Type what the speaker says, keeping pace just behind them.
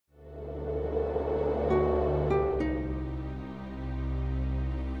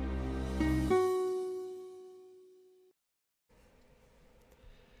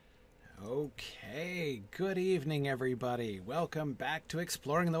Good evening, everybody. Welcome back to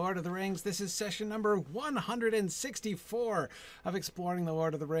Exploring the Lord of the Rings. This is session number 164 of Exploring the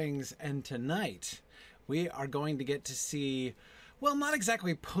Lord of the Rings. And tonight, we are going to get to see, well, not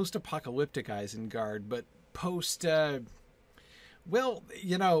exactly post-apocalyptic Isengard, but we're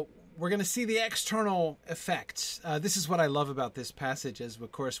going to see the external effects. This is what I love about this passage, as,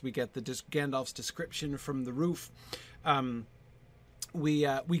 of course, we get Gandalf's description from the roof. We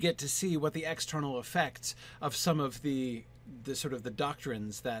get to see what the external effects of some of the sort of the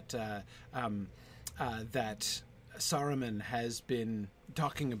doctrines that that Saruman has been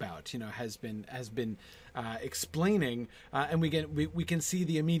talking about, has been explaining, and we can see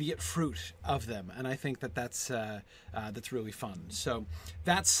the immediate fruit of them, and I think that's really fun. So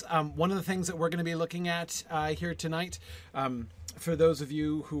that's one of the things that we're going to be looking at here tonight. For those of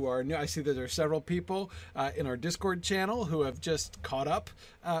you who are new, I see that there are several people in our Discord channel who have just caught up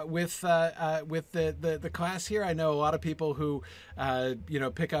with the class here. I know a lot of people who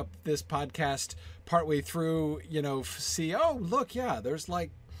pick up this podcast partway through, see, oh, look, yeah, there's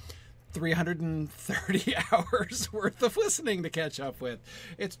like 330 hours worth of listening to catch up with.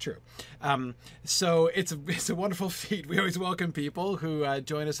 It's true. So it's a wonderful feat. We always welcome people who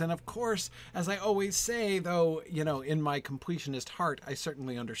join us. And of course, as I always say, though, in my completionist heart, I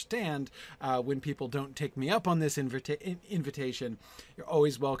certainly understand when people don't take me up on this invitation. You're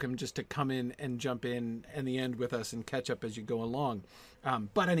always welcome just to come in and jump in the end with us and catch up as you go along.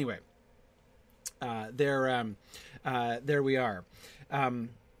 But anyway, there we are.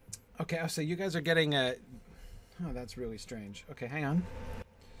 Okay, so you guys are getting a... Oh, that's really strange. Okay, hang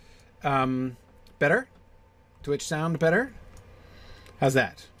on. Better? Twitch sound better? How's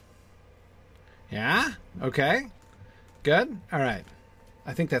that? Yeah? Okay. Good? All right.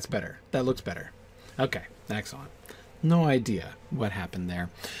 I think that's better. That looks better. Okay, excellent. No idea what happened there.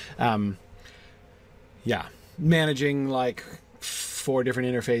 Yeah. Managing, like, 4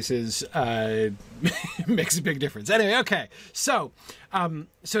 different interfaces makes a big difference. Anyway, okay. So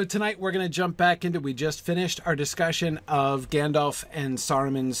tonight we're going to jump back into, we just finished our discussion of Gandalf and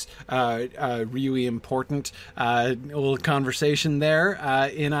Saruman's really important little conversation there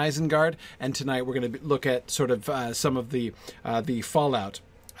in Isengard. And tonight we're going to look at sort of some of the fallout,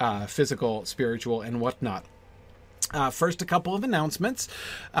 physical, spiritual, and whatnot. First, a couple of announcements.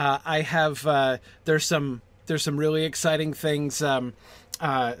 I have, there's some really exciting things,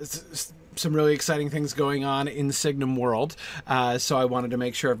 some really exciting things going on in the Signum world. So I wanted to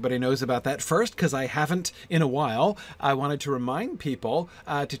make sure everybody knows about that first, because I haven't in a while. I wanted to remind people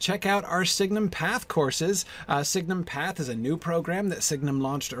to check out our Signum Path courses. Signum Path is a new program that Signum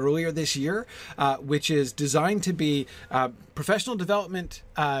launched earlier this year, which is designed to be professional development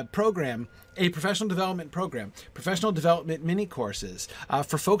program, professional development mini courses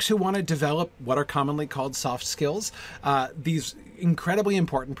for folks who want to develop what are commonly called soft skills. These incredibly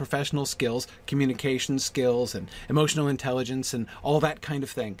important professional skills, communication skills and emotional intelligence and all that kind of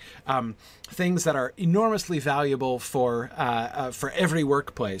thing. Things that are enormously valuable for every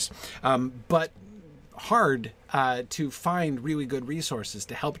workplace, but hard to find really good resources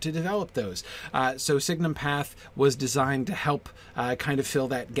to help to develop those. So Signum Path was designed to help kind of fill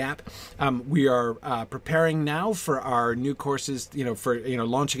that gap. We are preparing now for our new courses,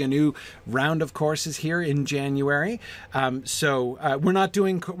 launching a new round of courses here in January. We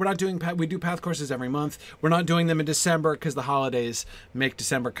do Path courses every month. We're not doing them in December because the holidays make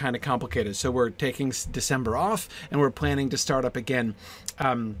December kind of complicated. So we're taking December off, and we're planning to start up again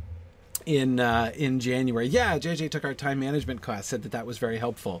in January. Yeah, JJ took our time management class, said that was very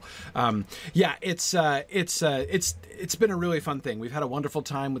helpful. It's been a really fun thing. We've had a wonderful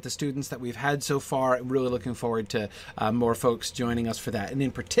time with the students that we've had so far. I'm really looking forward to more folks joining us for that. And in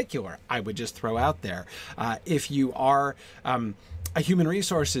particular, I would just throw out there, if you are a human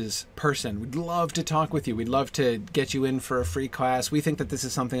resources person, we'd love to talk with you. We'd love to get you in for a free class. We think that this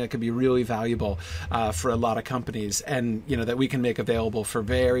is something that could be really valuable for a lot of companies, and that we can make available for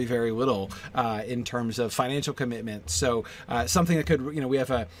very, very little in terms of financial commitment. So something that could, we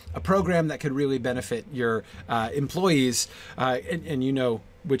have a program that could really benefit your employees, and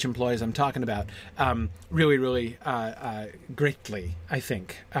which employees I'm talking about, really, really greatly, I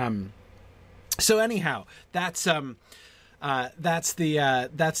think. So anyhow, that's one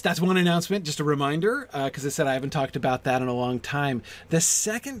announcement, just a reminder, because I said I haven't talked about that in a long time. The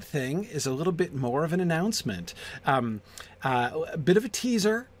second thing is a little bit more of an announcement. A bit of a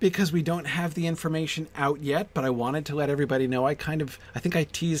teaser, because we don't have the information out yet, but I wanted to let everybody know. I think I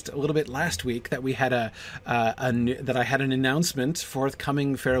teased a little bit last week that we had that I had an announcement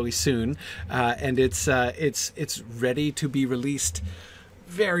forthcoming fairly soon, and it's ready to be released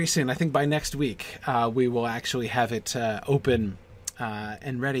very soon. I think by next week, we will actually have it open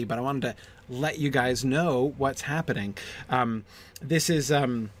and ready. But I wanted to let you guys know what's happening. This is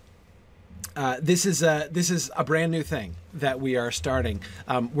a brand new thing that we are starting.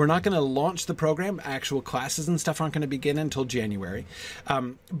 We're not going to launch the program. Actual classes and stuff aren't going to begin until January.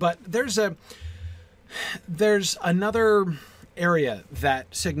 But there's another area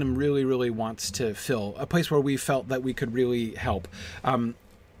that Signum really, really wants to fill, a place where we felt that we could really help.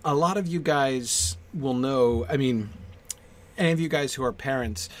 A lot of you guys will know, I mean, any of you guys who are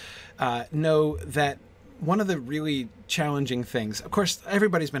parents know that one of the really challenging things, of course,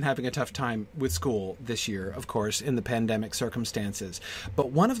 everybody's been having a tough time with school this year, of course, in the pandemic circumstances.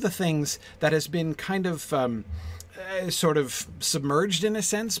 But one of the things that has been kind of sort of submerged in a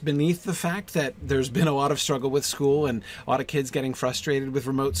sense beneath the fact that there's been a lot of struggle with school and a lot of kids getting frustrated with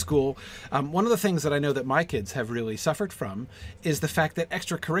remote school. One of the things that I know that my kids have really suffered from is the fact that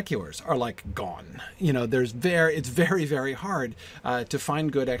extracurriculars are like gone. You know, it's very, very hard to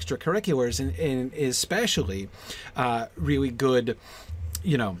find good extracurriculars and especially really good,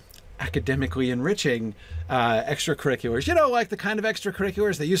 you know, academically enriching extracurriculars, you know, like the kind of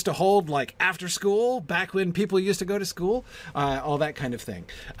extracurriculars they used to hold like after school, back when people used to go to school, all that kind of thing.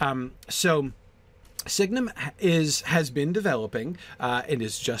 So Signum has been developing and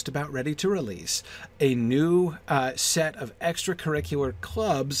is just about ready to release a new set of extracurricular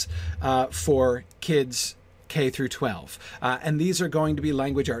clubs for kids K through 12. And these are going to be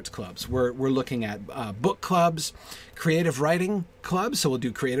language arts clubs. We're looking at book clubs, creative writing clubs, so we'll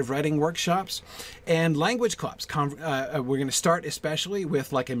do creative writing workshops, and language clubs. We're going to start especially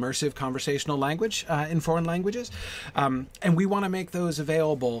with like immersive conversational language in foreign languages, and we want to make those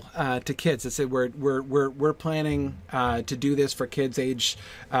available to kids. I said we're planning to do this for kids age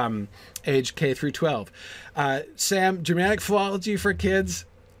K through 12. Sam, Germanic philology for kids.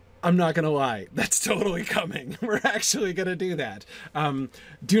 I'm not going to lie. That's totally coming. We're actually going to do that.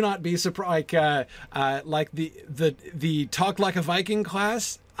 Do not be surprised. Like the Talk Like a Viking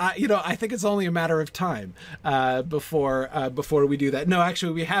class. I think it's only a matter of time before we do that. No,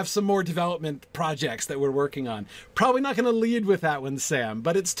 actually, we have some more development projects that we're working on. Probably not going to lead with that one, Sam,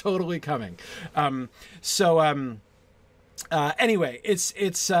 but it's totally coming. Anyway,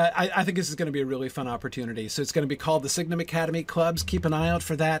 I think this is going to be a really fun opportunity. So it's going to be called the Signum Academy Clubs. Keep an eye out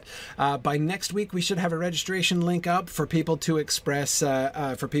for that. By next week, we should have a registration link up for people to express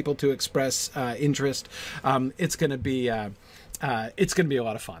interest. It's going to be a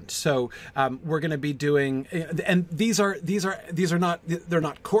lot of fun. So we're going to be doing, and these are not, they're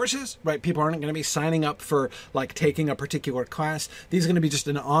not courses, right? People aren't going to be signing up for like taking a particular class. These are going to be just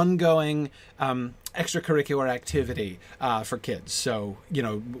an ongoing extracurricular activity for kids. So, you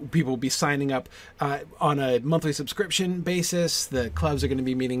know, people will be signing up on a monthly subscription basis. The clubs are going to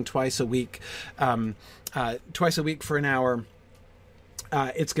be meeting twice a week for an hour.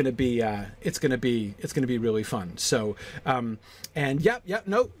 It's gonna be really fun. So,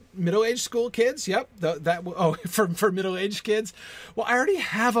 middle-aged school kids. Yep, for middle-aged kids. Well, I already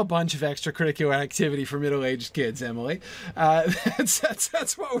have a bunch of extracurricular activity for middle-aged kids, Emily.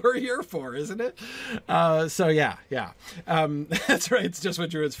 That's what we're here for, isn't it? That's right. It's just what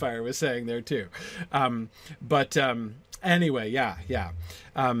Druid's Fire was saying there too. Anyway,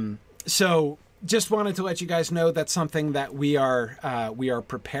 so. Just wanted to let you guys know that's something that we are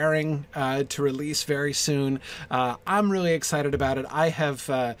preparing to release very soon. I'm really excited about it. I have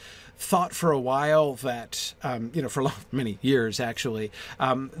thought for a while that, for many years actually,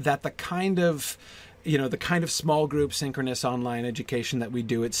 that the kind of small group synchronous online education that we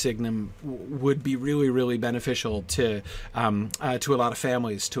do at Signum would be really, really beneficial to a lot of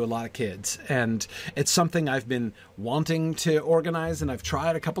families, to a lot of kids. And it's something I've been wanting to organize, and I've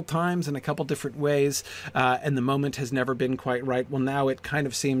tried a couple times in a couple different ways, and the moment has never been quite right. Well, now it kind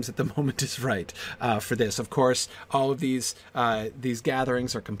of seems that the moment is right for this. Of course, all of these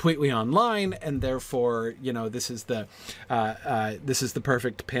gatherings are completely online, and therefore, this is the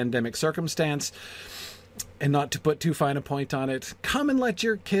perfect pandemic circumstance. And not to put too fine a point on it, come and let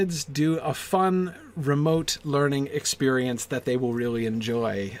your kids do a fun remote learning experience that they will really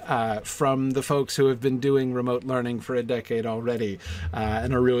enjoy from the folks who have been doing remote learning for a decade already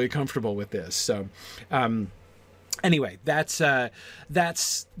and are really comfortable with this. So anyway, that's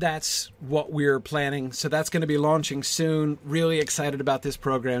what we're planning. So that's going to be launching soon. Really excited about this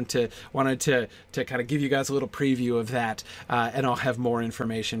program. Wanted to kind of give you guys a little preview of that, and I'll have more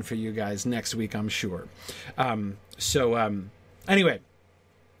information for you guys next week, I'm sure. Anyway,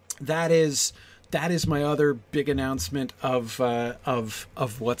 that is my other big announcement of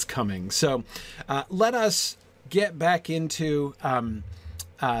what's coming. So let us get back into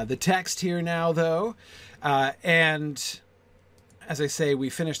the text here now, though. And as I say, we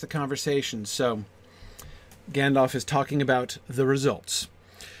finished the conversation. So Gandalf is talking about the results.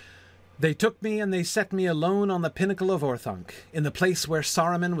 They took me and they set me alone on the pinnacle of Orthanc, in the place where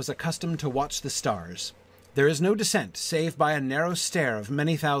Saruman was accustomed to watch the stars. There is no descent, save by a narrow stair of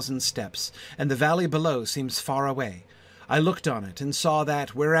many thousand steps, and the valley below seems far away. I looked on it and saw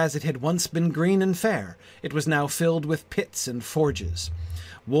that, whereas it had once been green and fair, it was now filled with pits and forges.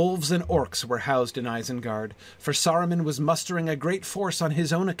 Wolves and orcs were housed in Isengard, for Saruman was mustering a great force on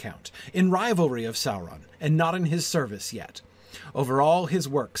his own account, in rivalry of Sauron, and not in his service yet. Over all his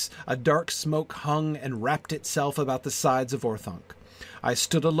works, a dark smoke hung and wrapped itself about the sides of Orthanc. I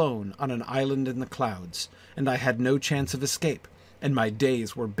stood alone on an island in the clouds, and I had no chance of escape, and my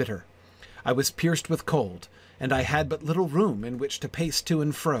days were bitter. I was pierced with cold, and I had but little room in which to pace to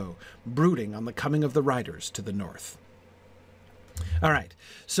and fro, brooding on the coming of the riders to the north. All right,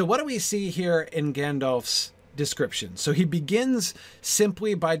 so what do we see here in Gandalf's description? So he begins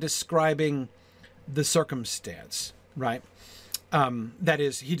simply by describing the circumstance, right? That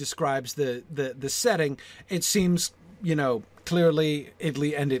is, he describes the setting. It seems, clearly,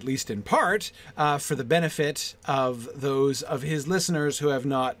 and at least in part, for the benefit of those of his listeners who have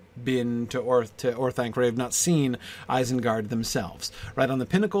not been to Orthanc, or have not seen Isengard themselves. Right on the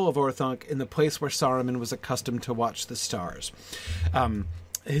pinnacle of Orthanc, in the place where Saruman was accustomed to watch the stars.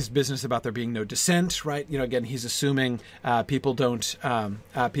 His business about there being no descent, right? Again, he's assuming people don't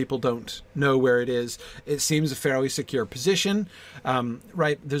know where it is. It seems a fairly secure position,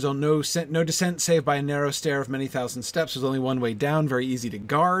 right? There's no descent save by a narrow stair of many thousand steps. There's only one way down, very easy to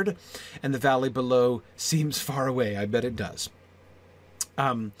guard, and the valley below seems far away. I bet it does.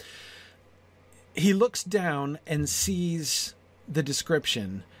 He looks down and sees the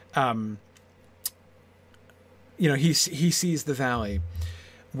description. He sees the valley.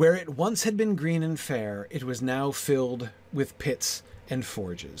 Where it once had been green and fair, it was now filled with pits and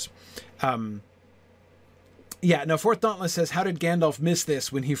forges. Now Fourth Dauntless says, how did Gandalf miss this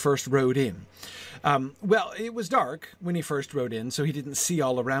when he first rode in? Well, it was dark when he first rode in, so he didn't see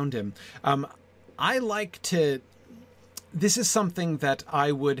all around him. This is something that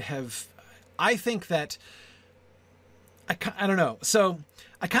I think that, I don't know. So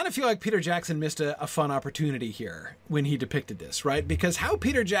I kind of feel like Peter Jackson missed a fun opportunity here when he depicted this, right? Because how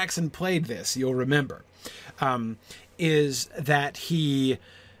Peter Jackson played this, you'll remember, is that he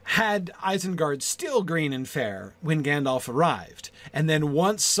had Isengard still green and fair when Gandalf arrived. And then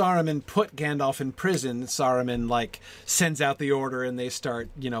once Saruman put Gandalf in prison, Saruman sends out the order and they start,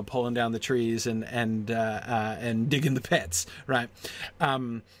 pulling down the trees and digging the pits, right?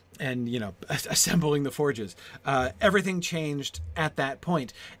 And, assembling the forges. Everything changed at that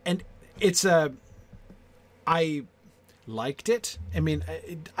point. And I liked it. I mean,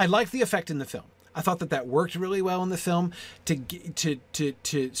 I liked the effect in the film. I thought that worked really well in the film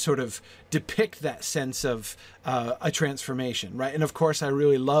to sort of depict that sense of a transformation, right? And of course, I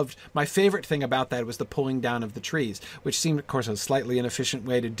really loved, my favorite thing about that was the pulling down of the trees, which seemed, of course, a slightly inefficient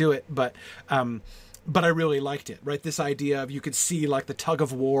way to do it, but I really liked it, right? This idea of, you could see the tug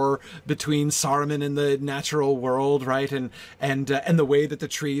of war between Saruman and the natural world, right? And the way that the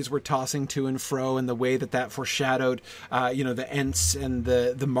trees were tossing to and fro, and the way that foreshadowed, the Ents and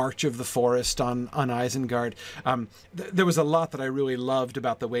the march of the forest on Isengard. There was a lot that I really loved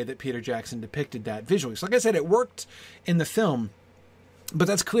about the way that Peter Jackson depicted that visually. So like I said, it worked in the film, but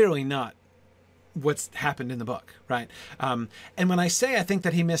that's clearly not what's happened in the book, right? And when I say I think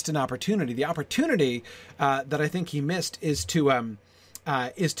that he missed an opportunity, the opportunity that I think he missed is to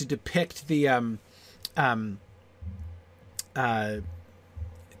depict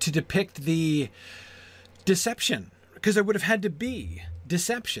the deception, because there would have had to be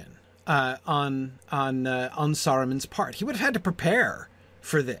deception on Saruman's part. He would have had to prepare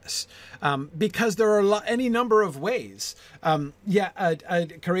for this, because there are any number of ways.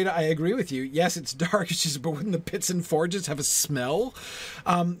 Karina, I agree with you. Yes, it's dark. It's just, but wouldn't the pits and forges have a smell?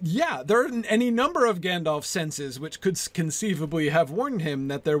 There are any number of Gandalf's senses which could conceivably have warned him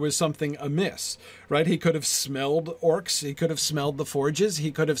that there was something amiss, right? He could have smelled orcs. He could have smelled the forges. He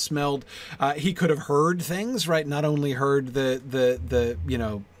could have smelled, he could have heard things, right? Not only heard the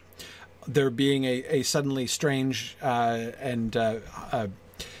there being a suddenly strange and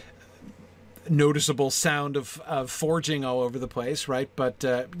noticeable sound of forging all over the place, right? But,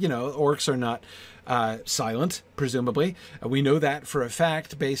 orcs are not silent, presumably. We know that for a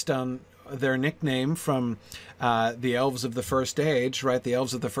fact based on their nickname from the elves of the First Age, right? The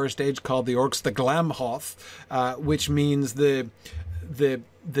elves of the First Age called the orcs the Glamhoth, which means the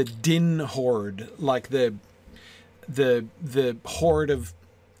din horde, like the horde of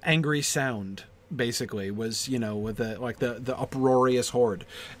angry sound, basically, was, with the uproarious horde.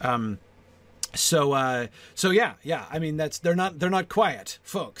 So yeah. I mean, they're not quiet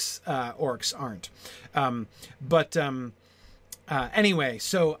folks. Orcs aren't. Anyway,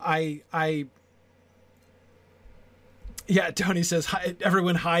 so yeah, Tony says,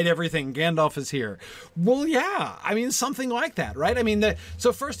 everyone hide everything. Gandalf is here. Well, yeah, I mean, something like that, right? I mean,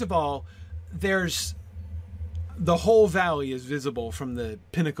 so first of all, there's the whole valley is visible from the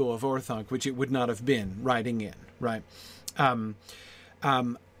pinnacle of Orthanc, which it would not have been riding in, right?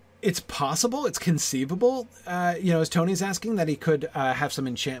 It's possible, it's conceivable, as Tony's asking, that he could have some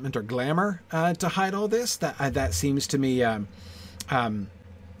enchantment or glamour to hide all this. That seems to me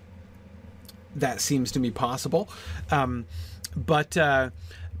possible. But I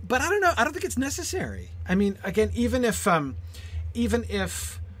don't know. I don't think it's necessary. I mean, again, even if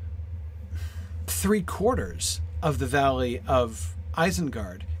 3/4 of the Valley of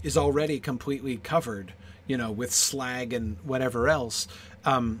Isengard is already completely covered, with slag and whatever else,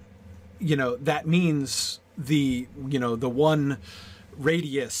 that means the one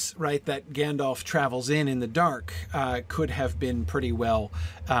radius, right, that Gandalf travels in the dark could have been pretty well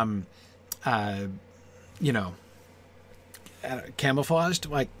camouflaged.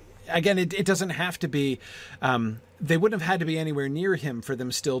 Like, again, it doesn't have to be, they wouldn't have had to be anywhere near him for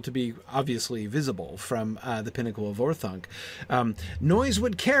them still to be obviously visible from the pinnacle of Orthanc. Noise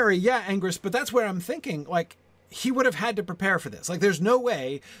would carry, yeah, Angrist, but that's where I'm thinking, like, he would have had to prepare for this. Like, there's no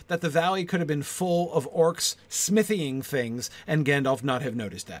way that the valley could have been full of orcs smithying things and Gandalf not have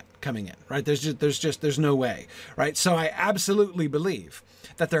noticed that coming in, right? There's no way, right? So I absolutely believe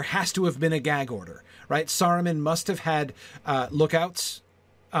that there has to have been a gag order, right? Saruman must have had lookouts,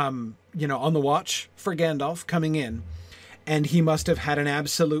 on the watch for Gandalf coming in, and he must have had an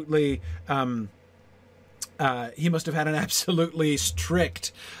absolutely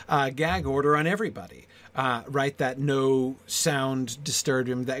strict gag order on everybody. Right, that no sound disturbed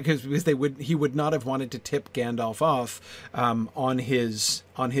him. That because he would not have wanted to tip Gandalf off on his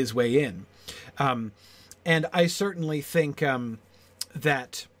way in, and I certainly think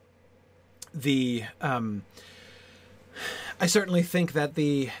that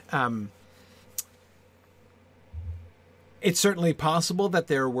it's certainly possible that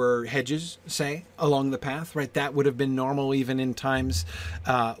there were hedges, say, along the path. Right, that would have been normal even in times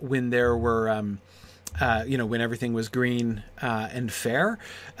when there were. When everything was green and fair,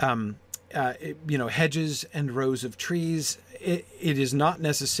 hedges and rows of trees, it is not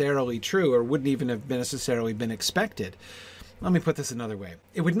necessarily true, or wouldn't even have necessarily been expected. Let me put this another way.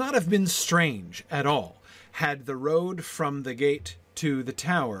 It would not have been strange at all had the road from the gate to the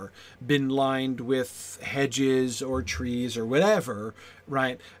tower been lined with hedges or trees or whatever,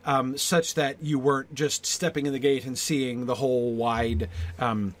 right? Such that you weren't just stepping in the gate and seeing the whole wide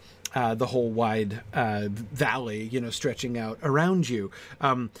valley, stretching out around you.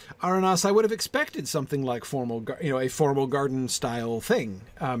 Aranas, I would have expected something like a formal garden style thing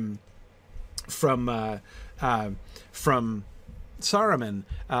from Saruman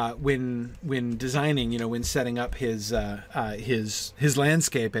when designing, when setting up his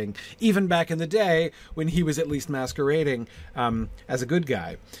landscaping, even back in the day when he was at least masquerading as a good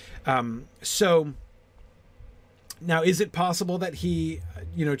guy. So. Now, is it possible that he,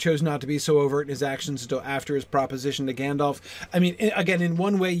 chose not to be so overt in his actions until after his proposition to Gandalf? I mean, again, in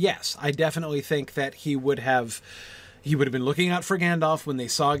one way, yes. I definitely think that he would have been looking out for Gandalf. When they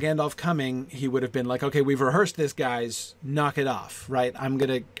saw Gandalf coming, he would have been like, okay, we've rehearsed this, guys, knock it off, right? I'm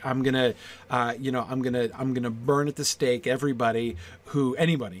gonna burn at the stake anybody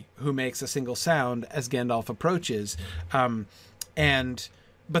who makes a single sound as Gandalf approaches,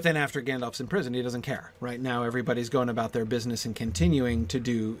 But then after Gandalf's in prison, he doesn't care. Right now, everybody's going about their business and continuing to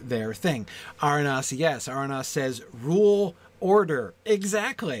do their thing. Aranas, yes. Aranas says, rule, order.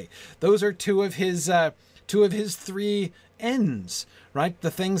 Exactly. Those are two of his 3 ends, right?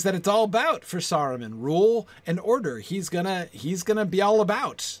 The things that it's all about for Saruman: rule and order. He's gonna be all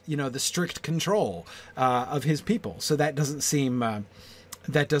about, the strict control of his people. So that doesn't seem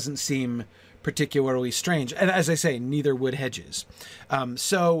particularly strange. And as I say, neither would hedges.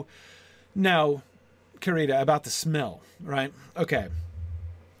 So now, Karita, about the smell, right? Okay.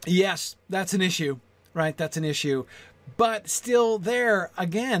 Yes, that's an issue, right? That's an issue. But still there,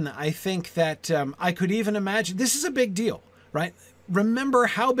 again, I think that I could even imagine, this is a big deal, right? Remember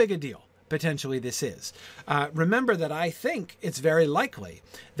how big a deal potentially this is. Remember that I think it's very likely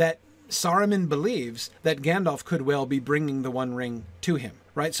that Saruman believes that Gandalf could well be bringing the One Ring to him,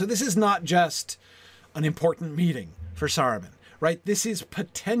 right? So this is not just an important meeting for Saruman, right? This is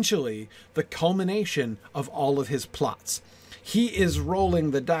potentially the culmination of all of his plots. he is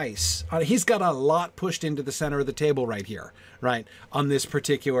rolling the dice. He's got a lot pushed into the center of the table right here, right, on this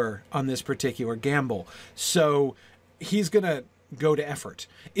particular gamble. So he's going to go to effort.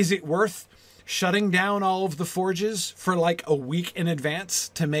 Is it worth shutting down all of the forges for like a week in advance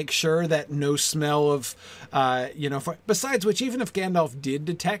to make sure that no smell of, besides which, even if Gandalf did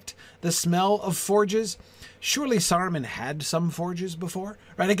detect the smell of forges, surely Saruman had some forges before,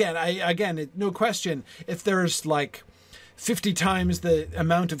 right? Again, no question, if there's like 50 times the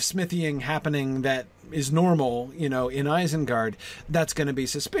amount of smithying happening that is normal, in Isengard, that's going to be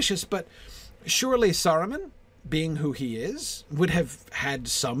suspicious. But surely Saruman, being who he is, would have had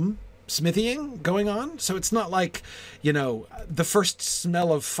some smithying going on. So it's not like, the first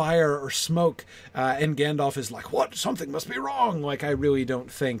smell of fire or smoke and Gandalf is like, what? Something must be wrong. Like, I really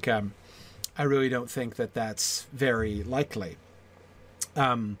don't think that that's very likely.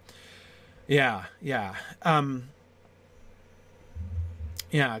 Yeah,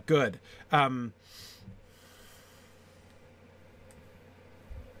 good.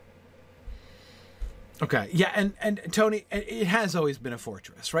 Okay, yeah, and Tony, it has always been a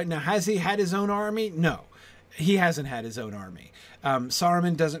fortress, right? Now, has he had his own army? No, he hasn't had his own army.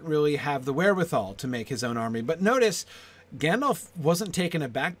 Saruman doesn't really have the wherewithal to make his own army. But notice, Gandalf wasn't taken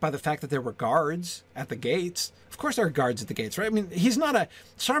aback by the fact that there were guards at the gates. Of course there are guards at the gates, right? I mean,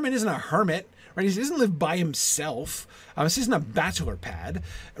 Saruman isn't a hermit, right? He doesn't live by himself. This isn't a bachelor pad,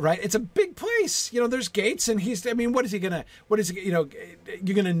 right? It's a big place. There's gates, and you're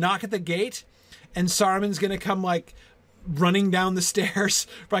gonna knock at the gate, and Saruman's going to come like running down the stairs.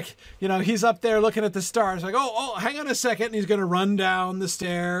 Like, he's up there looking at the stars like, oh, hang on a second. And he's going to run down the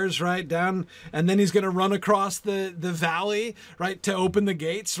stairs, right down. And then he's going to run across the valley, right, to open the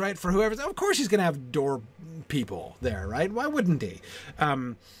gates, right, for whoever's. Of course he's going to have door people there, right? Why wouldn't he?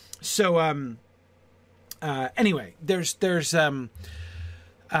 Anyway, there's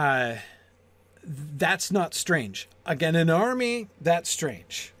that's not strange. Again, an army, that's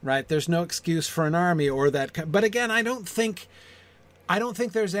strange, right? There's no excuse for an army or that. But again, I don't think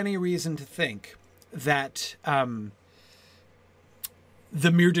there's any reason to think that the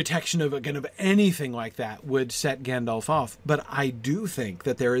mere detection of anything like that would set Gandalf off. But I do think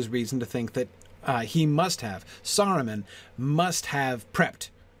that there is reason to think that Saruman must have prepped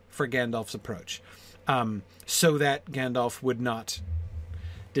for Gandalf's approach, so that Gandalf would not.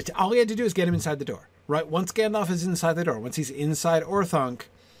 All he had to do is get him inside the door, right? Once Gandalf is inside the door, once he's inside Orthanc,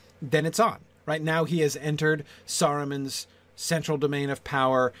 then it's on, right? Now he has entered Saruman's central domain of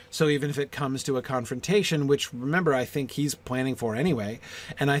power. So even if it comes to a confrontation, which, remember, I think he's planning for anyway,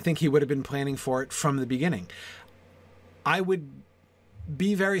 and I think he would have been planning for it from the beginning, I would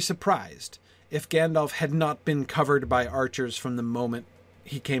be very surprised if Gandalf had not been covered by archers from the moment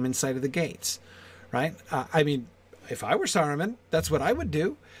he came in sight of the gates, right? If I were Saruman, that's what I would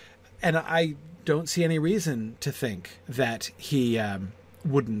do. And I don't see any reason to think that he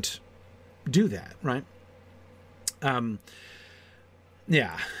wouldn't do that, right?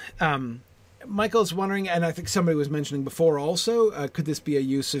 Michael's wondering, and I think somebody was mentioning before also, could this be a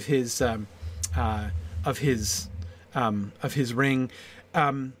use of his ring?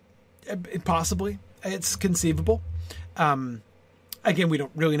 Possibly. It's conceivable. Again, we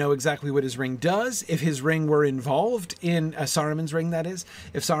don't really know exactly what his ring does. If his ring were involved in Saruman's ring, that is,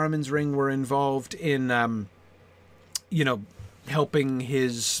 if Saruman's ring were involved in, helping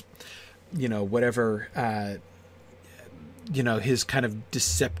his, his kind of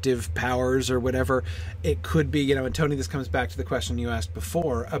deceptive powers or whatever, it could be, and Tony, this comes back to the question you asked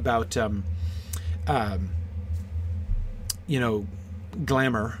before about,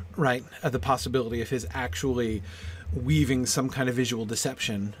 glamour, right? The possibility of his actually weaving some kind of visual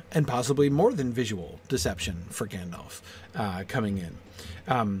deception, and possibly more than visual deception for Gandalf coming in.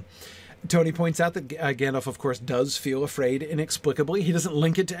 Tony points out that Gandalf, of course, does feel afraid inexplicably. He doesn't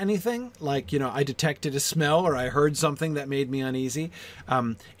link it to anything, like, I detected a smell or I heard something that made me uneasy.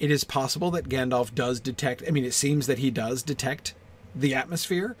 It is possible that Gandalf does detect, it seems that he does detect the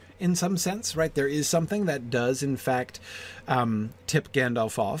atmosphere in some sense, right? There is something that does, in fact, tip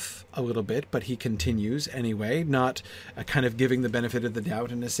Gandalf off a little bit, but he continues anyway, not kind of giving the benefit of the doubt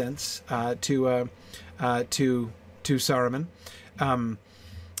in a sense to Saruman.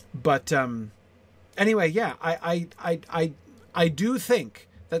 Anyway, yeah, I do think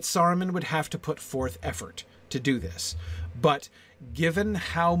that Saruman would have to put forth effort to do this, but given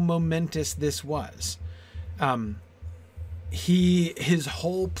how momentous this was, his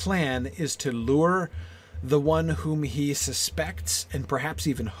whole plan is to lure the one whom he suspects and perhaps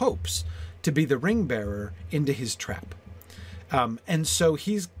even hopes to be the ring bearer into his trap. And so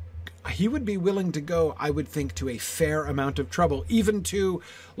he's he would be willing to go, I would think, to a fair amount of trouble, even to,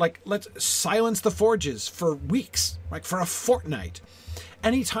 like, let's silence the forges for weeks, like for a fortnight,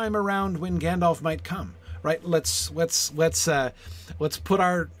 any time around when Gandalf might come. Right, let's put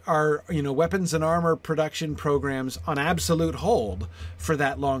our weapons and armor production programs on absolute hold for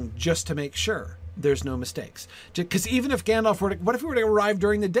that long, just to make sure there's no mistakes. Because even if Gandalf were to, what if he were to arrive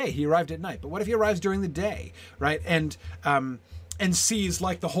during the day? He arrived at night, but what if he arrives during the day, right? And sees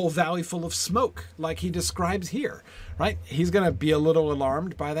like the whole valley full of smoke, like he describes here, right? He's going to be a little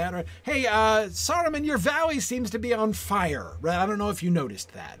alarmed by that. Right? Hey, Saruman, your valley seems to be on fire, right? I don't know if you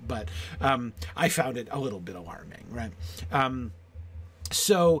noticed that, but I found it a little bit alarming, right?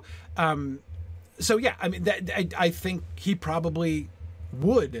 So yeah, I mean, I think he probably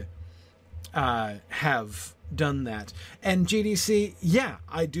would have done that. And GDC, yeah,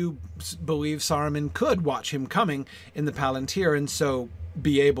 I do believe Saruman could watch him coming in the Palantir, and so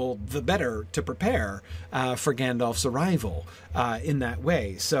be able the better to prepare for Gandalf's arrival in that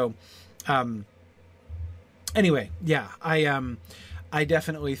way. So anyway, yeah, I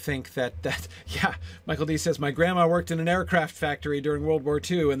definitely think that yeah, Michael D says, my grandma worked in an aircraft factory during World War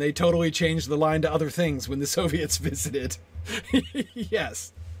II, and they totally changed the line to other things when the Soviets visited.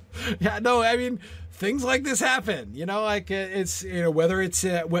 Yes. Yeah, no, I mean, things like this happen, like it's, whether it's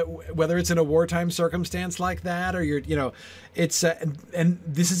in a wartime circumstance like that, or it's, and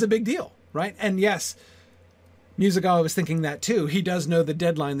this is a big deal, right? And yes, Musical was thinking that too. He does know the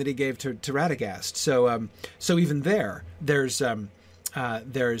deadline that he gave to Radagast. So even there's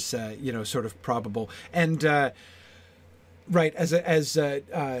sort of probable. And, right, as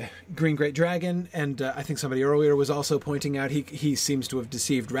Green Great Dragon, and I think somebody earlier was also pointing out, he seems to have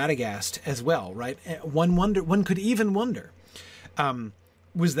deceived Radagast as well, right? One could even wonder,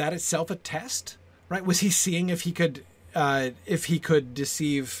 was that itself a test, right? Was he seeing if he could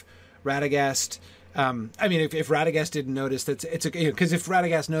deceive Radagast? I mean, if Radagast didn't notice, it's okay, because if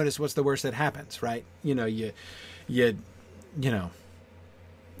Radagast noticed, what's the worst that happens, right?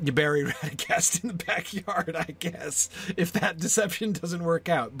 You bury Radagast in the backyard, I guess, if that deception doesn't work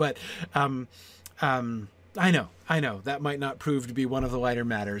out. But I know that might not prove to be one of the lighter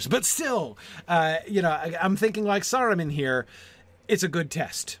matters. But still, I'm thinking like Saruman here. It's a good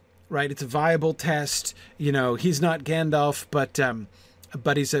test, right? It's a viable test. He's not Gandalf,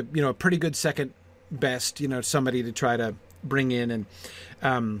 but he's a pretty good second best. Somebody to try to bring in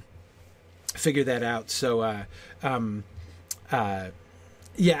and figure that out. So.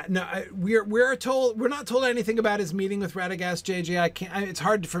 Yeah, no, we're not told anything about his meeting with Radagast. JJ, it's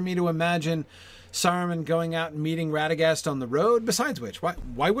hard for me to imagine Saruman going out and meeting Radagast on the road. Besides which,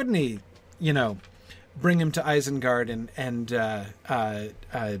 why wouldn't he, bring him to Isengard and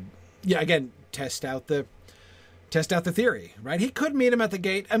again test out the theory, right? He could meet him at the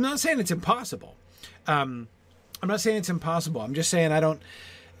gate. I'm not saying it's impossible. I'm just saying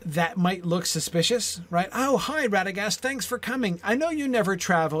that might look suspicious, right? Oh, hi, Radagast. Thanks for coming. I know you never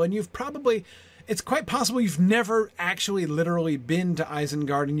travel, and it's quite possible you've never actually literally been to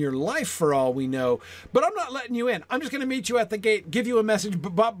Isengard in your life, for all we know, but I'm not letting you in. I'm just going to meet you at the gate, give you a message,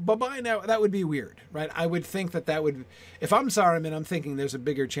 bye-bye now. That would be weird, right? I would think that would, if I'm Saruman, I'm thinking there's a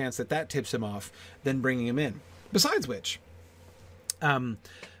bigger chance that tips him off than bringing him in. Besides which,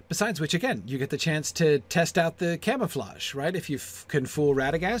 again, you get the chance to test out the camouflage, right? If you can fool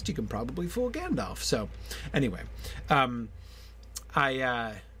Radagast, you can probably fool Gandalf. So, anyway,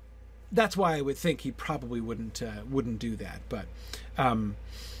 that's why I would think he probably wouldn't do that. But,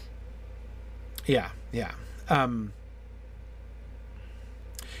 yeah.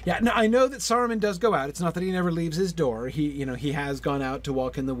 No, I know that Saruman does go out. It's not that he never leaves his door. He has gone out to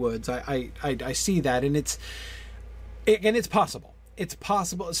walk in the woods. I see that, and it's possible. It's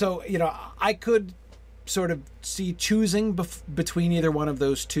possible. So, I could sort of see choosing between either one of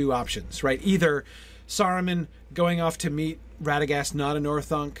those two options, right? Either Saruman going off to meet Radagast not in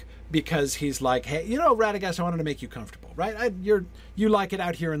Orthanc because he's like, hey, Radagast, I wanted to make you comfortable, right? You like it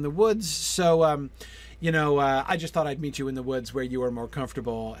out here in the woods, so, I just thought I'd meet you in the woods where you are more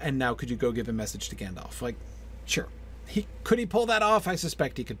comfortable, and now could you go give a message to Gandalf? Like, sure. Could he pull that off? I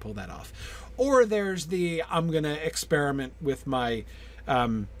suspect he could pull that off. Or there's I'm going to experiment with my,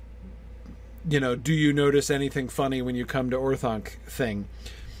 do you notice anything funny when you come to Orthanc thing.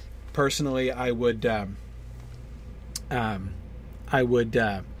 Personally, I would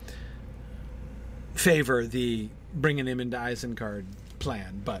favor the bringing him into Isengard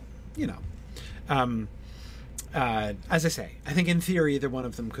plan. But, as I say, I think in theory, either one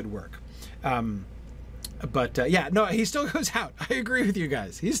of them could work. But he still goes out. I agree with you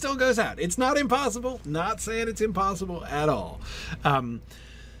guys. He still goes out. It's not impossible. Not saying it's impossible at all.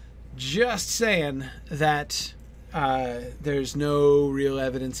 Just saying that there's no real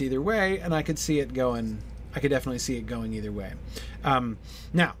evidence either way, and I could see it going. I could definitely see it going either way.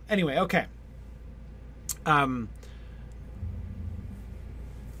 Now, anyway, okay.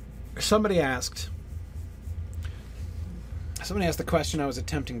 Somebody asked the question I was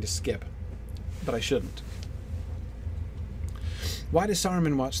attempting to skip, but I shouldn't. Why does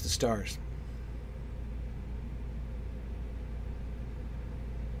Saruman watch the stars?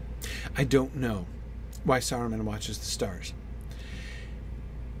 I don't know why Saruman watches the stars.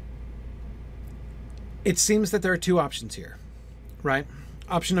 It seems that there are two options here, right?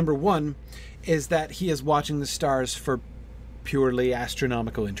 Option number one is that he is watching the stars for purely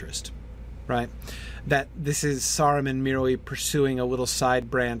astronomical interest, right? That this is Saruman merely pursuing a little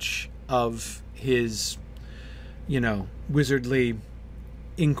side branch of his, wizardly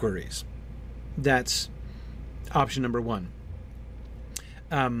inquiries. That's option number one.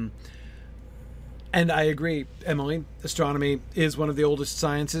 And I agree, Emily, astronomy is one of the oldest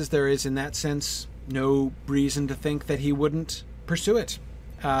sciences. There is, in that sense, no reason to think that he wouldn't pursue it.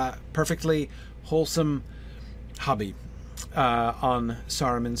 Perfectly wholesome hobby on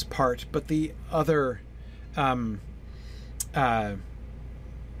Saruman's part. But the other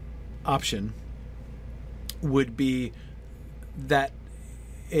option would be that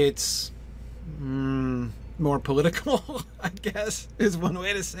it's more political, I guess, is one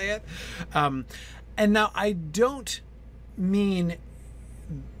way to say it. And now I don't mean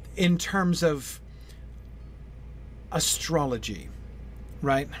in terms of astrology,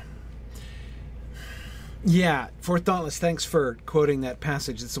 right? Yeah, For Thoughtless, thanks for quoting that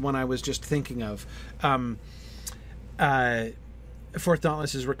passage. It's the one I was just thinking of. For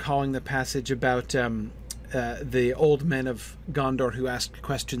Thoughtless is recalling the passage about the old men of Gondor who asked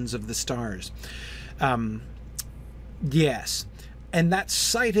questions of the stars. Yes, and that's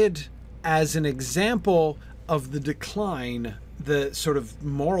cited as an example of the decline, the sort of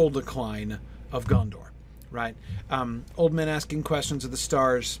moral decline of Gondor, right? Old men asking questions of the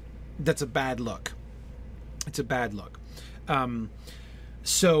stars, that's a bad look. It's a bad look.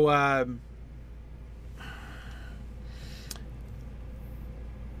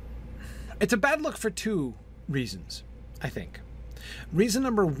 It's a bad look for two reasons, I think. Reason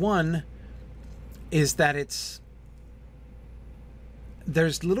number one is that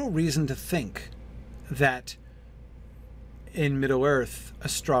there's little reason to think that in Middle-earth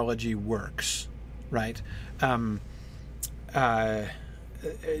astrology works, right?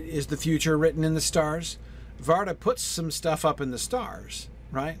 Is the future written in the stars? Varda puts some stuff up in the stars,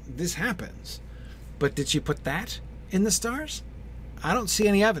 right? This happens. But did she put that in the stars? I don't see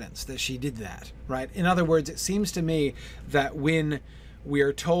any evidence that she did that, right? In other words, it seems to me that when we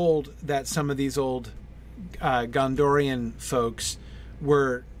are told that some of these old Gondorian folks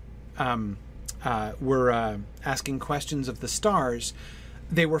were asking questions of the stars,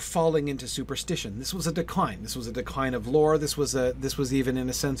 they were falling into superstition. This was a decline. This was a decline of lore. This was even, in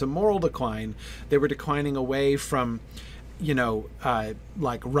a sense, a moral decline. They were declining away from,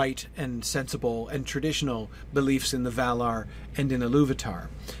 like right and sensible and traditional beliefs in the Valar and in Iluvatar.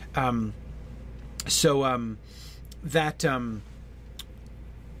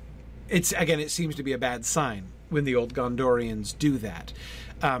 It seems to be a bad sign when the old Gondorians do that.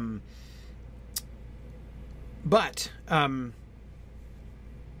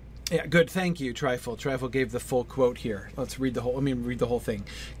 Yeah, good. Thank you, Trifle. Trifle gave the full quote here. Let me read the whole thing.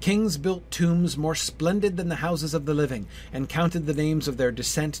 Kings built tombs more splendid than the houses of the living, and counted the names of their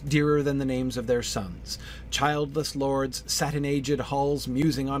descent dearer than the names of their sons. Childless lords sat in aged halls,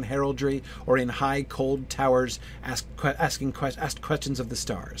 musing on heraldry, or in high, cold towers, asked questions of the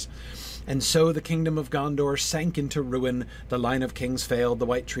stars. And so the kingdom of Gondor sank into ruin, the line of kings failed, the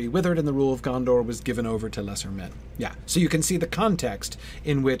white tree withered, and the rule of Gondor was given over to lesser men. Yeah, so you can see the context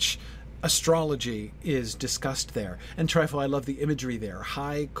in which astrology is discussed there. And Trifle, I love the imagery there.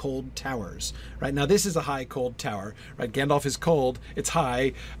 High, cold towers. Right, now this is a high, cold tower. Right, Gandalf is cold, it's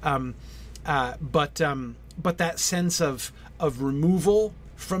high, but that sense of removal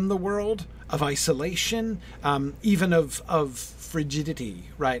from the world, of isolation, even of frigidity,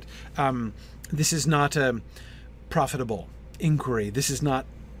 right? This is not a profitable inquiry. This is not,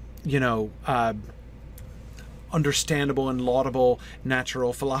 understandable and laudable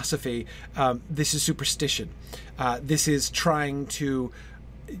natural philosophy. This is superstition. This is trying to,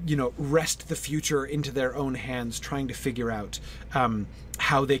 wrest the future into their own hands, trying to figure out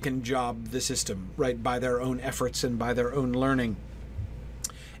how they can job the system, right, by their own efforts and by their own learning.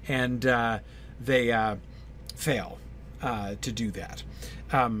 And they fail to do that.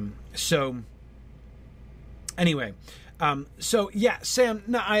 Anyway, So yeah, Sam,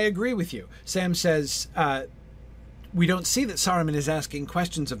 no, I agree with you. Sam says, we don't see that Saruman is asking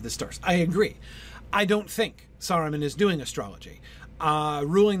questions of the stars. I agree. I don't think Saruman is doing astrology.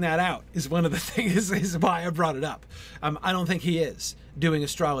 Ruling that out is one of the things, is why I brought it up. I don't think he is doing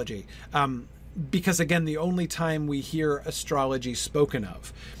astrology. Because again, the only time we hear astrology spoken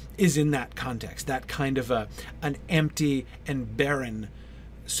of is in that context, that kind of an empty and barren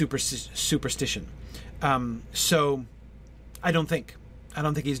superstition. So I don't think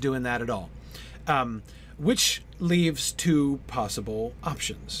he's doing that at all. Which leaves two possible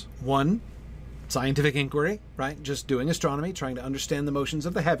options. One, scientific inquiry, right? Just doing astronomy, trying to understand the motions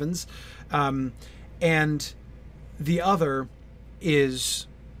of the heavens. And the other is,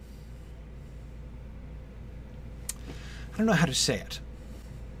 I don't know how to say it.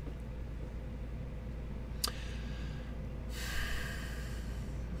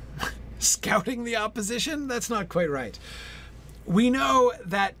 Scouting the opposition? That's not quite right. We know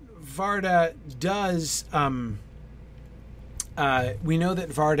that Varda does.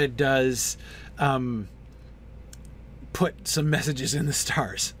 Put some messages in the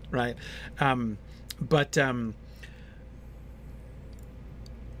stars, right? But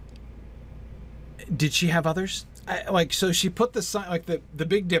did she have others? So she put the sign, like the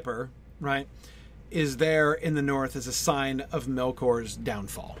Big Dipper, right, is there in the north as a sign of Melkor's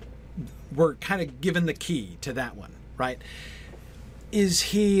downfall. We're kind of given the key to that one, right? Is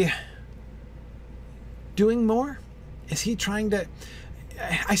he doing more? Is he trying to...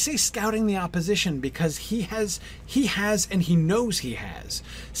 I say scouting the opposition because he has, and he knows he has,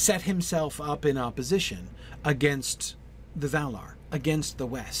 set himself up in opposition against the Valar, against the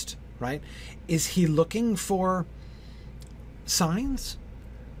West, right? Is he looking for signs,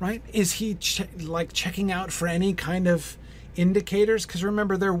 right? Is he checking out for any kind of indicators? Because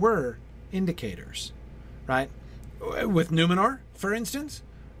remember, there were indicators, right? With Numenor, for instance,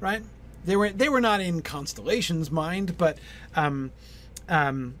 right? They were not in constellations, mind, but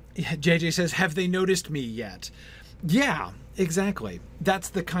JJ says, "Have they noticed me yet?" Yeah, exactly. That's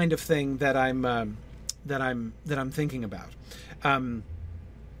the kind of thing that I'm thinking about.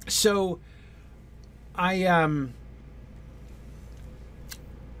 So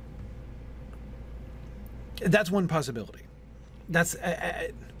that's one possibility. That's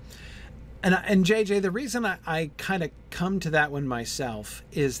and JJ, the reason I kind of come to that one myself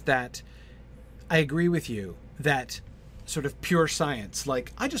is that I agree with you that sort of pure science,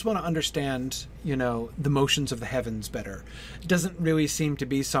 like I just want to understand, the motions of the heavens better, doesn't really seem to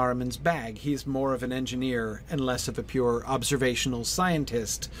be Saruman's bag. He's more of an engineer and less of a pure observational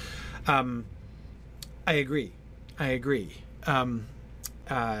scientist. I agree.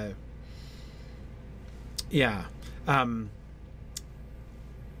 Yeah.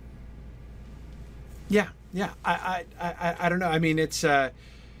 Yeah. I don't know. I mean, it's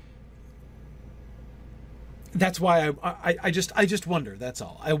that's why I just wonder. That's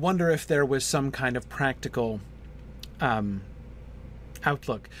all. I wonder if there was some kind of practical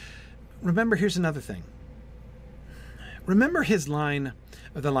outlook. Remember, here's another thing. Remember his line,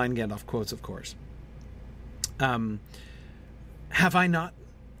 the line Gandalf quotes, of course. Have I not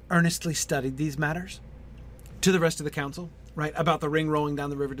earnestly studied these matters? To the rest of the council, right? About the ring rolling down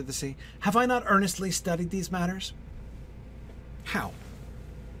the river to the sea. Have I not earnestly studied these matters? How?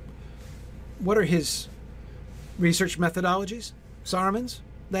 What are his research methodologies? Saruman's,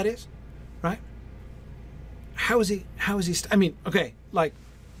 that is, right? How is he? I mean, okay, like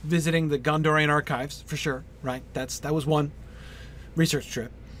visiting the Gondorian archives for sure, right? That was one research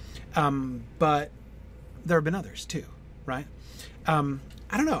trip, but there have been others too, right? I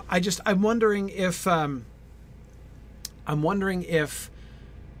don't know. I'm wondering if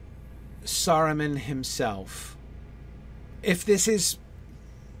Saruman himself, if this is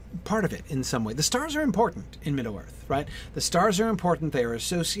part of it in some way. The stars are important in Middle-earth, right? The stars are important. They are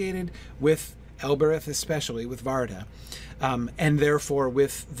associated with Elbereth, especially with Varda, and therefore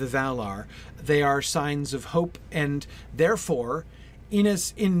with the Valar. They are signs of hope, and therefore,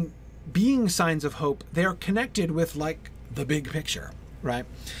 in being signs of hope, they are connected with like the big picture, right?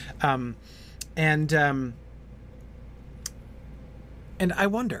 And I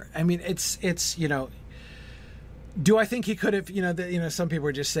wonder. I mean, it's do I think he could have? Some people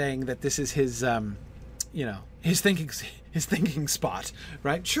are just saying that this is his, his thinking spot,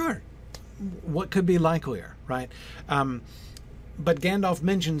 right? Sure. What could be likelier, right? But Gandalf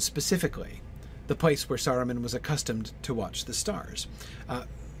mentions specifically the place where Saruman was accustomed to watch the stars.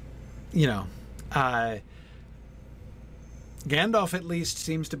 Gandalf at least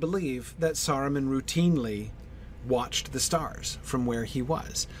seems to believe that Saruman routinely watched the stars from where he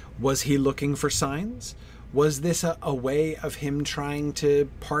was. Was he looking for signs? Was this a way of him trying to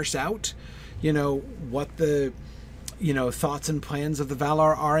parse out, what the, thoughts and plans of the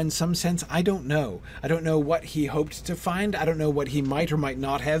Valar are in some sense? I don't know. I don't know what he hoped to find. I don't know what he might or might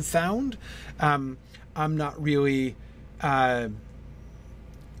not have found. I'm not really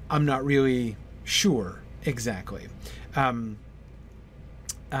sure exactly.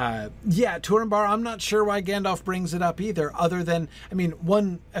 Turambar, I'm not sure why Gandalf brings it up either, other than,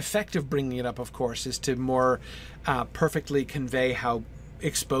 one effect of bringing it up, of course, is to more perfectly convey how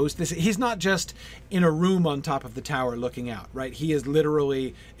exposed this is. He's not just in a room on top of the tower looking out, right? He is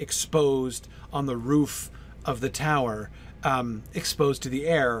literally exposed on the roof of the tower, exposed to the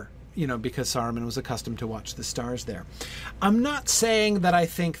air, because Saruman was accustomed to watch the stars there. I'm not saying that I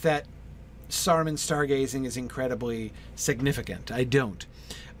think that Saruman stargazing is incredibly significant. I don't.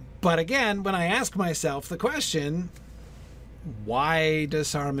 But again, when I ask myself the question, why does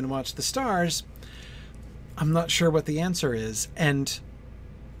Saruman watch the stars? I'm not sure what the answer is. And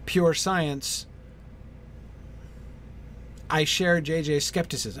pure science, I share JJ's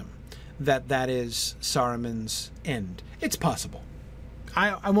skepticism that is Saruman's end. It's possible.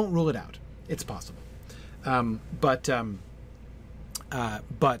 I won't rule it out. It's possible. But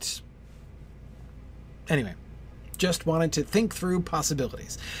anyway, just wanted to think through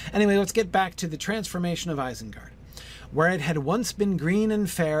possibilities. Anyway, let's get back to the transformation of Isengard. Where it had once been green and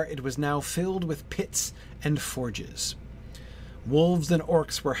fair, it was now filled with pits and forges. Wolves and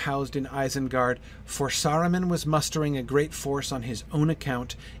orcs were housed in Isengard, for Saruman was mustering a great force on his own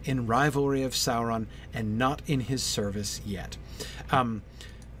account, in rivalry of Sauron, and not in his service yet.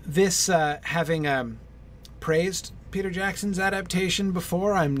 Having praised Peter Jackson's adaptation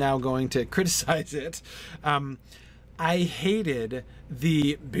before, I'm now going to criticize it. I hated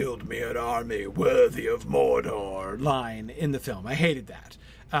the "build me an army worthy of Mordor" line in the film. I hated that.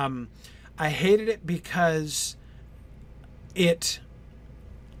 I hated it because I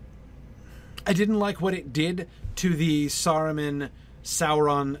didn't like what it did to the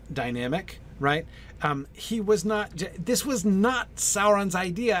Saruman-Sauron dynamic, right? This was not Sauron's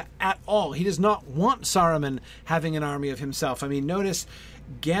idea at all. He does not want Saruman having an army of himself. Notice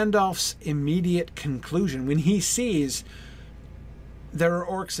Gandalf's immediate conclusion when he sees there are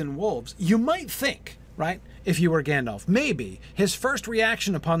orcs and wolves. You might think, right, if you were Gandalf, maybe his first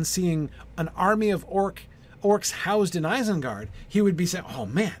reaction upon seeing an army of orcs housed in Isengard, he would be saying, oh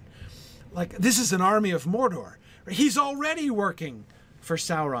man, this is an army of Mordor. He's already working for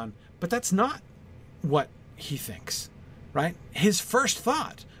Sauron. But that's not what he thinks, right? His first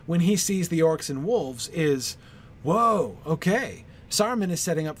thought when he sees the orcs and wolves is, whoa, okay, Saruman is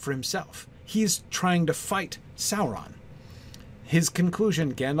setting up for himself. He's trying to fight Sauron. His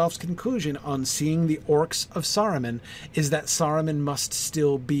conclusion, Gandalf's conclusion on seeing the orcs of Saruman, is that Saruman must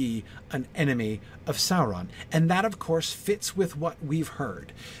still be an enemy of Sauron. And that, of course, fits with what we've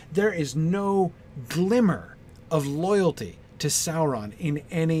heard. There is no glimmer of loyalty to Sauron in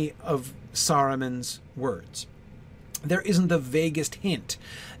any of Saruman's words. There isn't the vaguest hint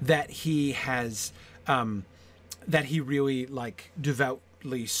that he has, that he really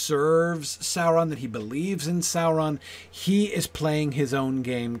devoutly serves Sauron, that he believes in Sauron. He is playing his own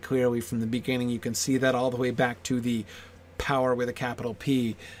game clearly from the beginning. You can see that all the way back to the power with a capital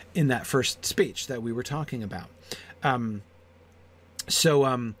P in that first speech that we were talking about.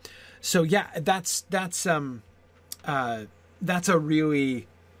 So yeah, that's a really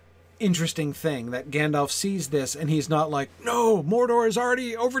interesting thing that Gandalf sees this and he's not like, no, Mordor is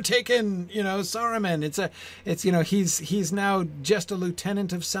already overtaken, Saruman. He's now just a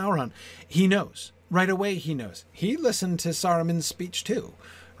lieutenant of Sauron. He knows right away. He knows. He listened to Saruman's speech too,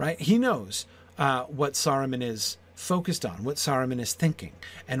 right? He knows what Saruman is focused on, what Saruman is thinking,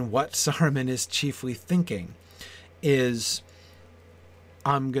 and what Saruman is chiefly thinking is,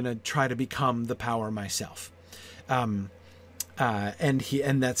 I'm going to try to become the power myself. And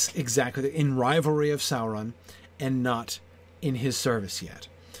that's exactly in rivalry of Sauron and not in his service yet.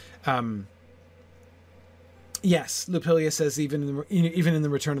 Yes, Lupilia says even in the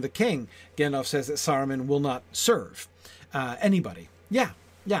Return of the King, Gandalf says that Saruman will not serve anybody. Yeah.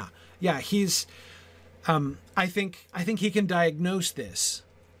 He's. I think he can diagnose this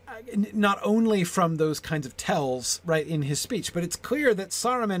not only from those kinds of tells right in his speech, but it's clear that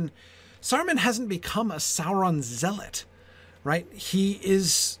Saruman hasn't become a Sauron zealot. Right? He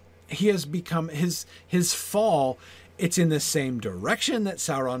has become his fall. It's in the same direction that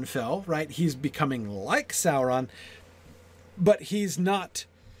Sauron fell, right? He's becoming like Sauron, but he's not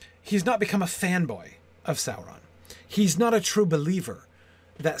become a fanboy of Sauron. He's not a true believer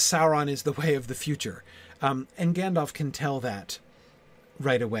that Sauron is the way of the future. And Gandalf can tell that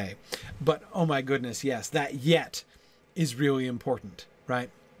right away. But oh my goodness, yes, that yet is really important, right?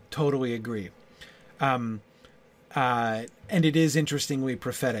 Totally agree. And it is interestingly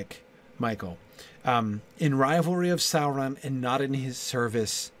prophetic, Michael. In rivalry of Sauron and not in his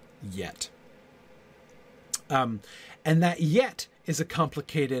service yet. And that yet is a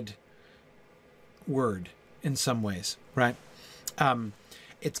complicated word in some ways, right?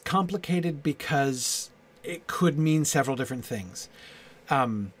 It's complicated because it could mean several different things.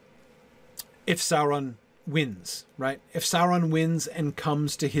 If Sauron wins, right? If Sauron wins and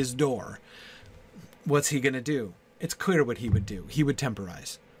comes to his door, what's he going to do? It's clear what he would do. He would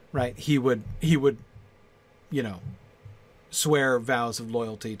temporize, right? He would, swear vows of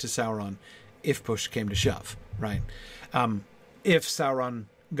loyalty to Sauron if push came to shove, right? If Sauron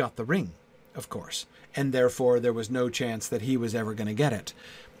got the ring, of course, and therefore there was no chance that he was ever going to get it,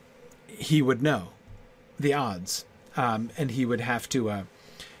 he would know the odds, and he would have to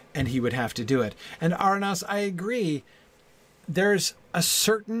do it. And Arnas, I agree, there's a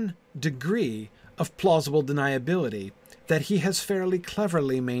certain degree of plausible deniability that he has fairly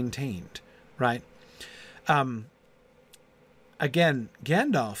cleverly maintained, right? Again,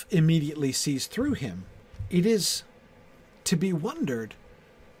 Gandalf immediately sees through him. It is to be wondered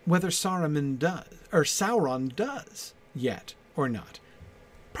whether Sauron does yet or not.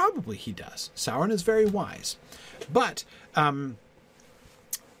 Probably he does. Sauron is very wise. But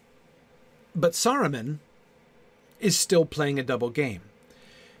Saruman is still playing a double game.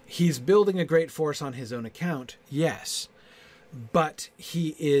 He's building a great force on his own account, yes. But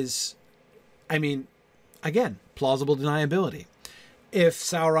he is, again, plausible deniability. If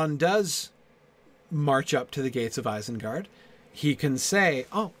Sauron does march up to the gates of Isengard, he can say,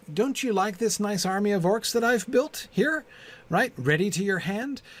 oh, don't you like this nice army of orcs that I've built here? Right? Ready to your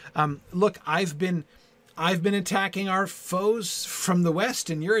hand? Look, I've been attacking our foes from the west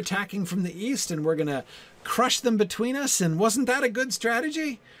and you're attacking from the east and we're going to crush them between us. And wasn't that a good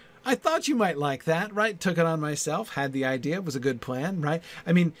strategy? I thought you might like that, right? Took it on myself, had the idea. It was a good plan, right?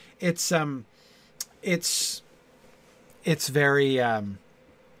 It's very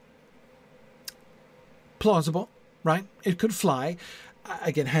plausible, right? It could fly.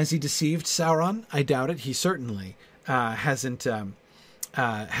 Again, has he deceived Sauron? I doubt it. He certainly hasn't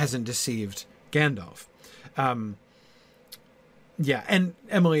deceived Gandalf. Yeah, and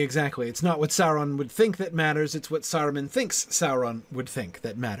Emily, exactly. It's not what Sauron would think that matters. It's what Saruman thinks Sauron would think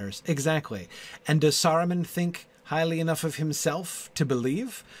that matters. Exactly. And does Saruman think highly enough of himself to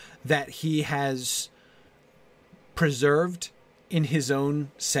believe that he has preserved in his own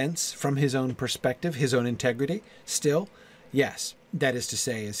sense, from his own perspective, his own integrity still? Yes. That is to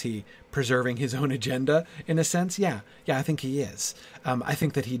say, is he preserving his own agenda in a sense? Yeah, I think he is. I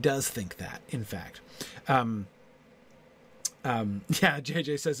think that he does think that, in fact.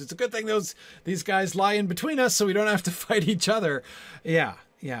 JJ says it's a good thing these guys lie in between us so we don't have to fight each other. Yeah,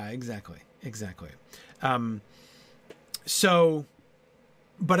 exactly. But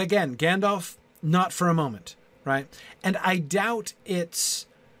again, Gandalf, not for a moment, right? And I doubt it's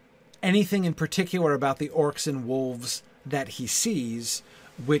anything in particular about the orcs and wolves that he sees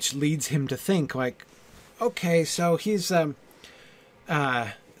which leads him to think like, okay, so he's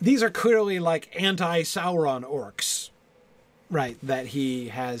these are clearly like anti-Sauron orcs, right, that he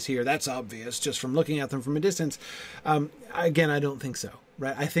has here. That's obvious just from looking at them from a distance. Again, I don't think so,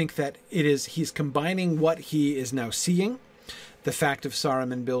 right? I think that he's combining what he is now seeing, the fact of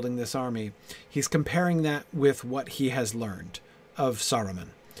Saruman building this army. He's comparing that with what he has learned of Saruman,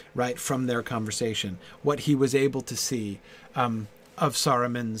 right, from their conversation, what he was able to see of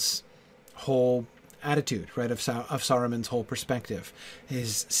Saruman's whole attitude, right, of Saruman's whole perspective,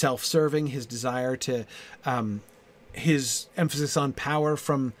 his self-serving, his desire to, his emphasis on power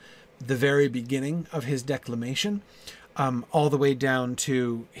from the very beginning of his declamation, all the way down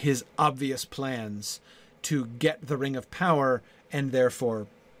to his obvious plans to get the Ring of Power and therefore,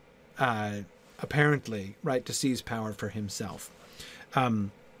 apparently, right, to seize power for himself.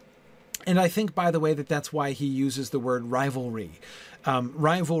 And I think, by the way, that's why he uses the word rivalry.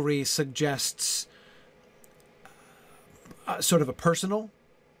 Rivalry suggests sort of a personal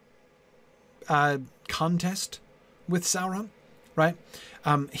contest with Sauron, right?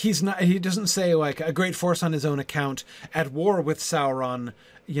 He doesn't say like a great force on his own account at war with Sauron,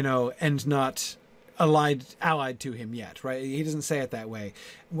 and not allied to him yet, right? He doesn't say it that way.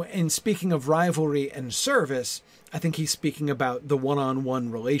 In speaking of rivalry and service, I think he's speaking about the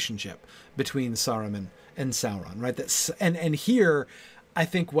one-on-one relationship between Saruman and Sauron, right? And I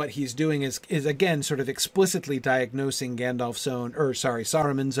think what he's doing is again sort of explicitly diagnosing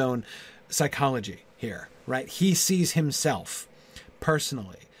Saruman's own psychology here, right? He sees himself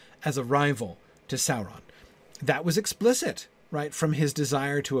personally as a rival to Sauron. That was explicit, right, from his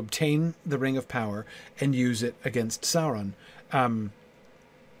desire to obtain the Ring of Power and use it against Sauron.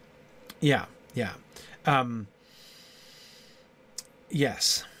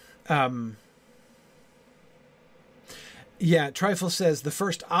 Yes. Trifle says the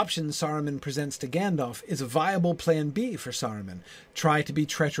first option Saruman presents to Gandalf is a viable plan B for Saruman. Try to be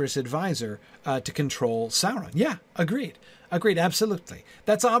treacherous advisor to control Sauron. Yeah, agreed. Agreed, absolutely.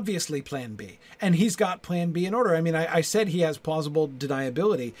 That's obviously plan B. And he's got plan B in order. I mean, I said he has plausible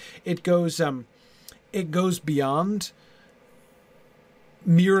deniability. It goes beyond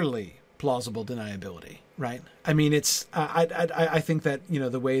merely plausible deniability, right? I mean, it's I think that, you know,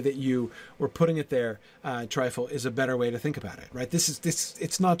 the way that you were putting it there, Trifle, is a better way to think about it, right?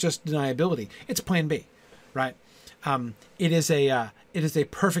 It's not just deniability; it's Plan B, right? It is a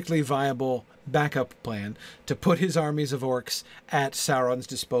perfectly viable backup plan to put his armies of orcs at Sauron's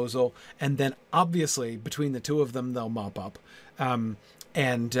disposal, and then obviously between the two of them they'll mop up, and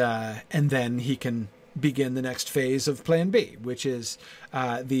then he can begin the next phase of Plan B, which is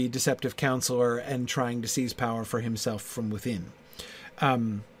the deceptive counselor and trying to seize power for himself from within.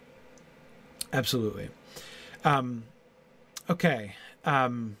 Absolutely. Okay. I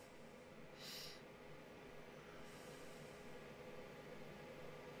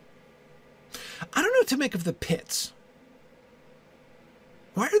don't know what to make of the pits.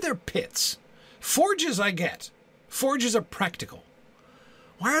 Why are there pits? Forges I get. Forges are practical.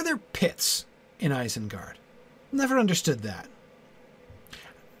 Why are there pits in Isengard? Never understood that.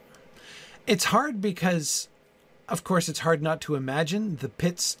 It's hard because, of course, it's hard not to imagine the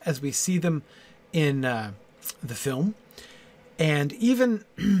pits as we see them in the film. And even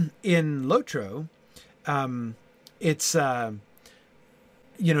in Lotro, it's, there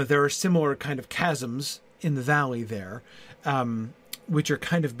are similar kind of chasms in the valley there, which are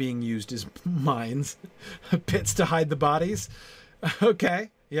kind of being used as mines, pits to hide the bodies. Okay,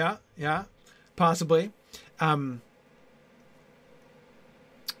 yeah. Possibly.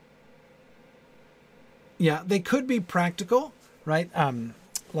 They could be practical, right?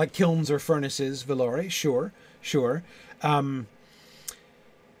 Like kilns or furnaces, Valore, sure.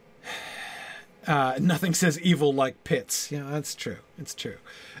 Nothing says evil like pits. Yeah, that's true. It's true.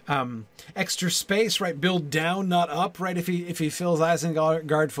 Extra space, right? Build down, not up, right? If he fills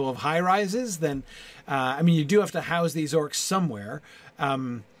Isengard full of high rises, then, you do have to house these orcs somewhere.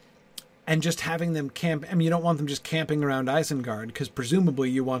 And just having them camp, you don't want them just camping around Isengard, because presumably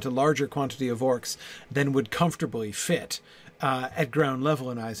you want a larger quantity of orcs than would comfortably fit at ground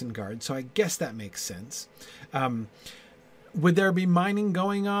level in Isengard. So I guess that makes sense. Would there be mining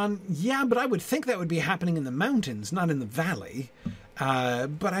going on? Yeah, but I would think that would be happening in the mountains, not in the valley.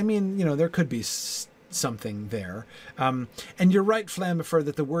 But there could be something there. And you're right, Flammifer,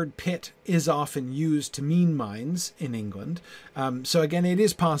 that the word pit is often used to mean mines in England. So again, it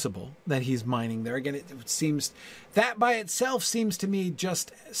is possible that he's mining there. Again, it seems that by itself seems to me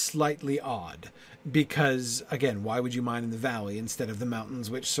just slightly odd, because again, why would you mine in the valley instead of the mountains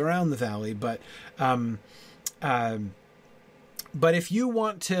which surround the valley? But if you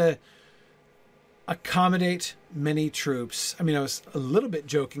want to accommodate many troops, I was a little bit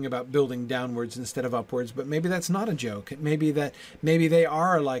joking about building downwards instead of upwards, but maybe that's not a joke. Maybe they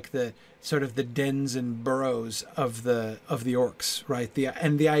are like the sort of the dens and burrows of the orcs, right?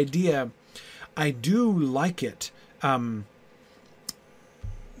 The idea, I do like it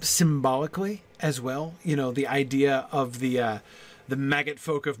symbolically as well. The idea of the maggot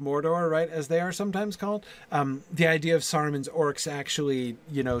folk of Mordor, right, as they are sometimes called. The idea of Saruman's orcs actually,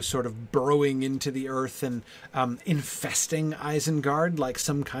 sort of burrowing into the earth and infesting Isengard like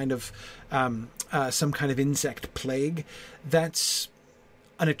some kind of insect plague. That's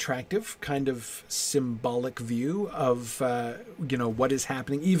an attractive kind of symbolic view of what is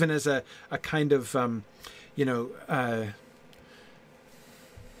happening, even as a kind of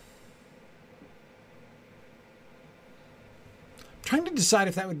trying to decide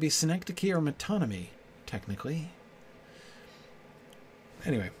if that would be synecdoche or metonymy, technically.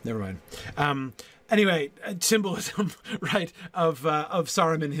 Anyway, never mind. Symbolism, right, of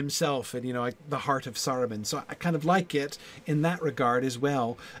Saruman himself, and the heart of Saruman. So I kind of like it in that regard as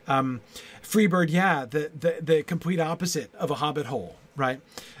well. Freebird, the complete opposite of a hobbit hole, right?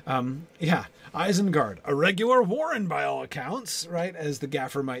 Isengard, a regular warren by all accounts, right, as the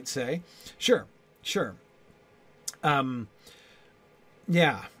gaffer might say. Sure. And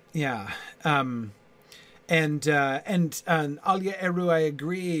Alia Eru, I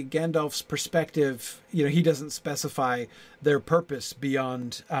agree. Gandalf's perspective, he doesn't specify their purpose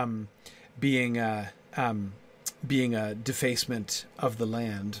beyond being being a defacement of the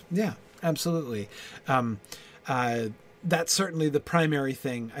land. Yeah, absolutely. That's certainly the primary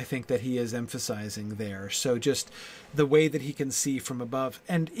thing I think that he is emphasizing there. So just the way that he can see from above,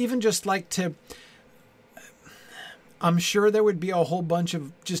 and even just like to, I'm sure there would be a whole bunch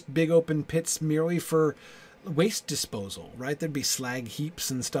of just big open pits merely for waste disposal, right? There'd be slag heaps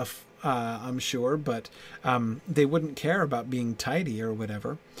and stuff, I'm sure, but they wouldn't care about being tidy or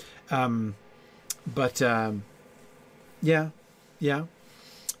whatever. Yeah.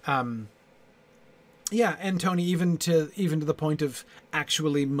 Yeah, and Tony, even to the point of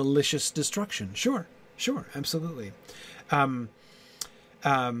actually malicious destruction. Sure, absolutely. Yeah,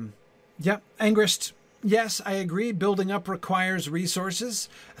 Angrist, yes, I agree. Building up requires resources.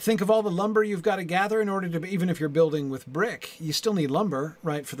 Think of all the lumber you've got to gather in order to, even if you're building with brick, you still need lumber,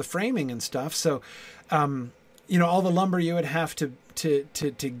 right, for the framing and stuff. So, all the lumber you would have to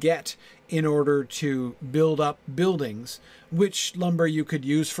get in order to build up buildings, which lumber you could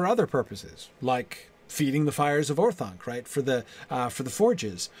use for other purposes, like feeding the fires of Orthanc, right, for the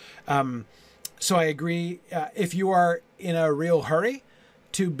forges. So I agree. If you are in a real hurry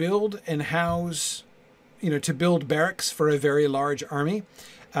to build and house, to build barracks for a very large army,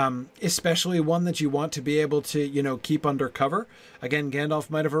 especially one that you want to be able to, keep under cover. Again, Gandalf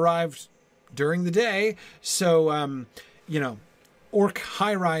might have arrived during the day, so orc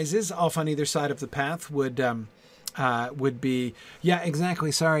high rises off on either side of the path would be, yeah,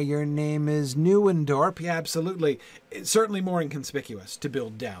 exactly. Sorry, your name is Neuendorp. Yeah, absolutely. It's certainly more inconspicuous to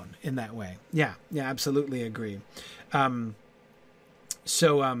build down in that way. Yeah, absolutely agree. Good.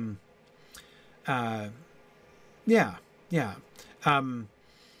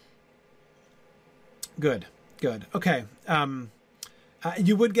 Okay.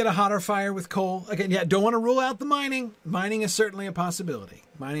 You would get a hotter fire with coal. Again, yeah, don't want to rule out the mining. Mining is certainly a possibility.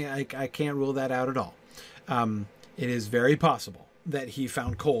 Mining, I can't rule that out at all. It is very possible that he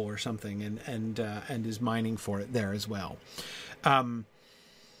found coal or something and is mining for it there as well.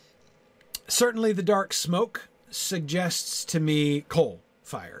 Certainly the dark smoke suggests to me coal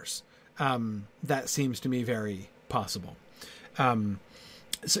fires. That seems to me very possible.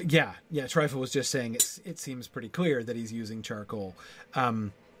 So yeah, Trifle was just saying it seems pretty clear that he's using charcoal.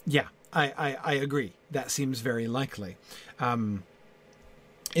 I agree. That seems very likely.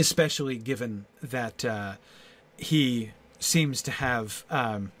 Especially given that he seems to have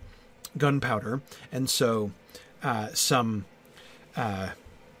gunpowder, and so some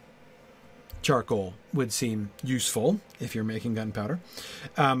charcoal would seem useful if you're making gunpowder.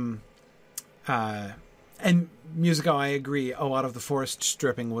 And Musico, I agree, a lot of the forest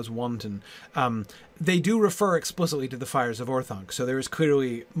stripping was wanton. They do refer explicitly to the fires of Orthanc, so there is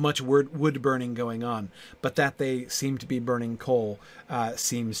clearly much wood burning going on, but that they seem to be burning coal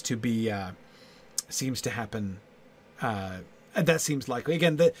seems to happen. That seems likely.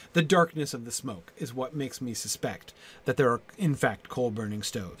 Again, the darkness of the smoke is what makes me suspect that there are, in fact, coal-burning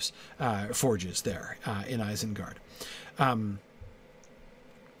stoves, forges there in Isengard.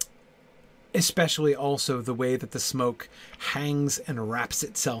 Especially also the way that the smoke hangs and wraps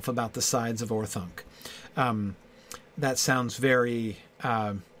itself about the sides of Orthanc. That sounds very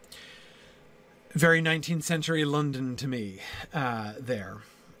 19th century London to me there.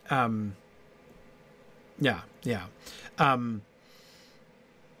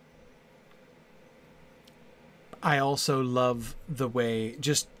 I also love the way,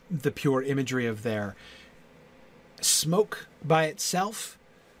 just the pure imagery of there. Smoke by itself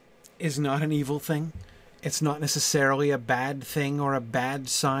is not an evil thing. It's not necessarily a bad thing or a bad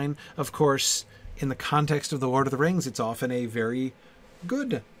sign. Of course, in the context of the Lord of the Rings, it's often a very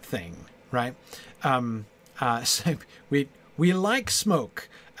good thing, right? So we like smoke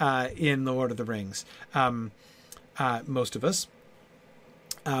in the Lord of the Rings, most of us.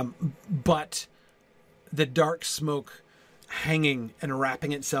 But the dark smoke hanging and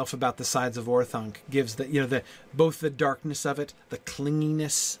wrapping itself about the sides of Orthanc gives both the darkness of it, the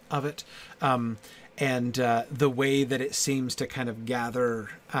clinginess of it, and the way that it seems to kind of gather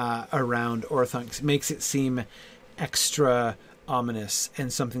around Orthanc makes it seem extra ominous,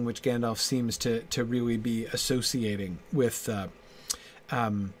 and something which Gandalf seems to really be associating with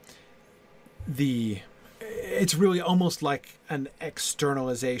it's really almost like an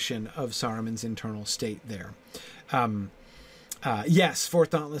externalization of Saruman's internal state there. Yes, Fort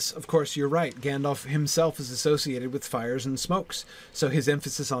Dauntless, of course, you're right. Gandalf himself is associated with fires and smokes, so his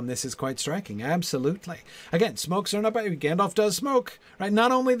emphasis on this is quite striking. Absolutely. Again, smokes are not bad. Gandalf does smoke, right?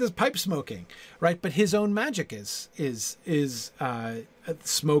 Not only the pipe smoking, right, but his own magic is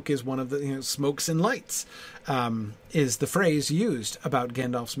smoke is one of the smokes and lights is the phrase used about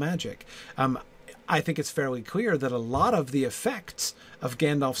Gandalf's magic. I think it's fairly clear that a lot of the effects of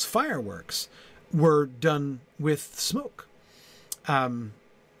Gandalf's fireworks were done with smoke,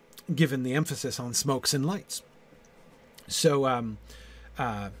 given the emphasis on smokes and lights. So,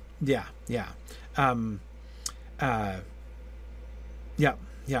 yeah.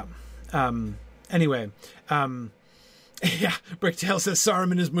 Anyway, yeah, Bricktail says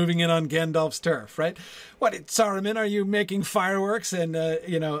Saruman is moving in on Gandalf's turf, right? What, Saruman, are you making fireworks and,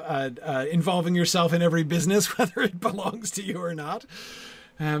 involving yourself in every business, whether it belongs to you or not?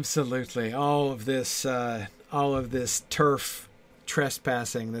 Absolutely. All of this turf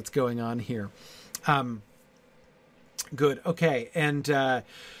trespassing that's going on here. Good. Okay. And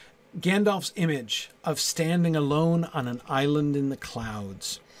Gandalf's image of standing alone on an island in the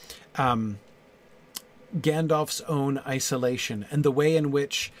clouds. Gandalf's own isolation and the way in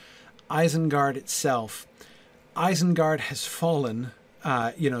which Isengard itself, Isengard has fallen,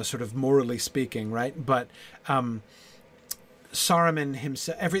 sort of morally speaking, right? But Saruman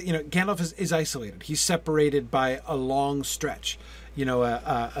himself, Gandalf is isolated. He's separated by a long stretch,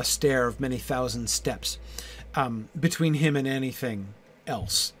 a stair of many thousand steps between him and anything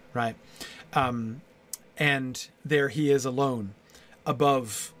else, right? And there he is alone,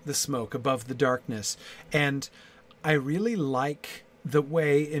 above the smoke, above the darkness. And I really like the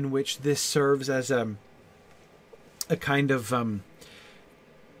way in which this serves as a kind of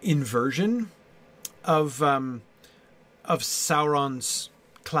inversion of Sauron's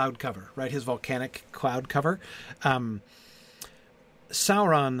cloud cover, right? His volcanic cloud cover.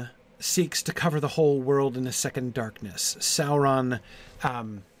 Sauron seeks to cover the whole world in a second darkness. Sauron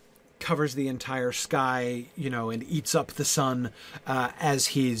covers the entire sky, and eats up the sun as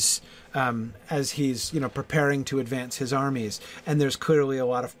he's preparing to advance his armies. And there's clearly a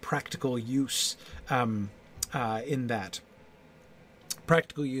lot of practical use in that.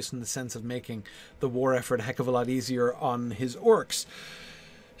 Practical use in the sense of making the war effort a heck of a lot easier on his orcs.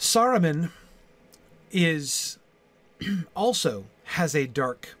 Saruman also has a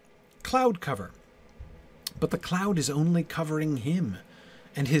dark cloud cover, but the cloud is only covering him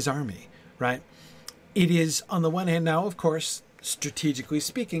and his army, right? It is, on the one hand, now, of course, strategically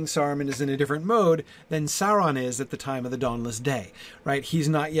speaking, Saruman is in a different mode than Sauron is at the time of the Dawnless Day, right? He's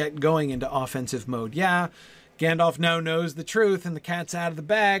not yet going into offensive mode. Yeah, Gandalf now knows the truth and the cat's out of the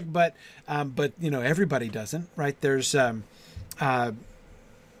bag, but everybody doesn't, right? There's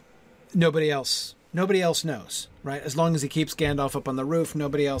nobody else knows, right? As long as he keeps Gandalf up on the roof,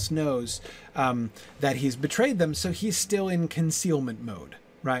 nobody else knows that he's betrayed them, so he's still in concealment mode,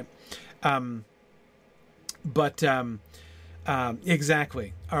 right?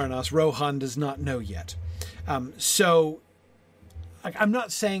 Exactly, Aranos, Rohan does not know yet. So I'm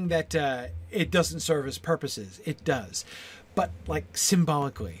not saying that it doesn't serve his purposes. It does. But,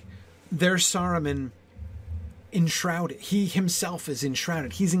 symbolically, there's Saruman enshrouded. He himself is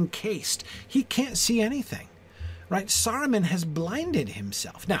enshrouded. He's encased. He can't see anything, right? Saruman has blinded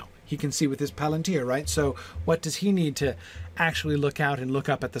himself. Now, he can see with his Palantir, right? So what does he need to actually look out and look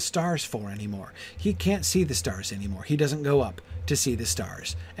up at the stars for anymore? He can't see the stars anymore. He doesn't go up to see the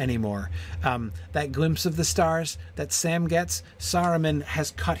stars anymore. That glimpse of the stars that Sam gets, Saruman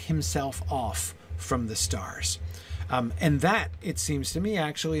has cut himself off from the stars. And that, it seems to me,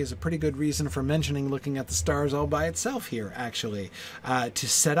 actually is a pretty good reason for mentioning looking at the stars all by itself here, actually, to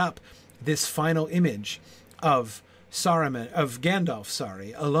set up this final image of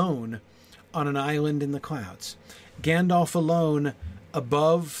Gandalf, alone on an island in the clouds. Gandalf alone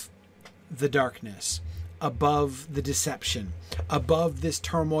above the darkness, above the deception, above this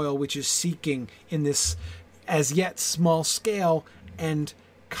turmoil which is seeking in this as yet small scale and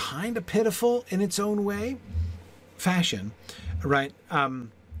kind of pitiful in its own way fashion, right?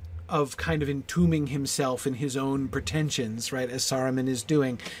 Of kind of entombing himself in his own pretensions, right? As Saruman is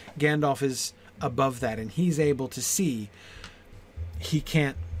doing. Gandalf is above that, and he's able to see. He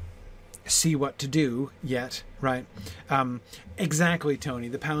can't see what to do yet, right? Exactly, Tony.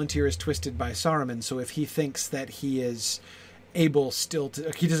 The Palantir is twisted by Saruman, so if he thinks that he is able still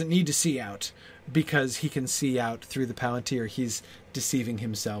to... He doesn't need to see out because he can see out through the Palantir. He's deceiving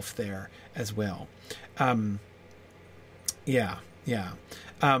himself there as well. Yeah.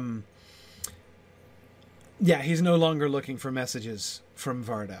 He's no longer looking for messages from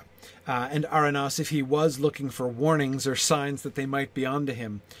Varda. And Aranos, if he was looking for warnings or signs that they might be onto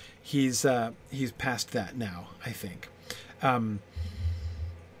him, he's past that now, I think.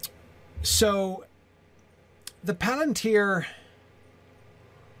 So the Palantir,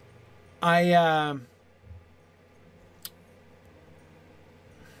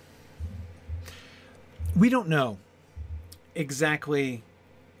 we don't know exactly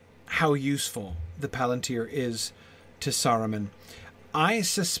how useful the Palantir is to Saruman. I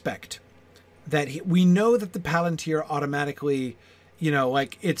suspect that we know that the Palantir automatically,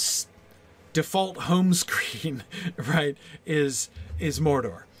 like its default home screen, right, is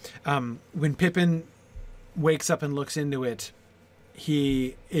Mordor. When Pippin wakes up and looks into it,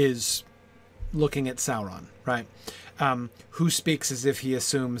 he is looking at Sauron, right? Who speaks as if he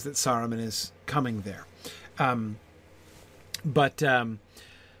assumes that Saruman is coming there.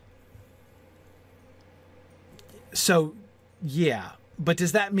 So, yeah. But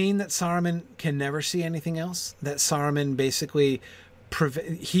does that mean that Saruman can never see anything else? That Saruman basically,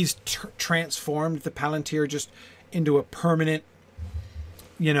 he's transformed the Palantir just into a permanent,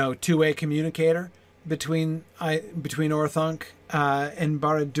 two-way communicator between Orthanc and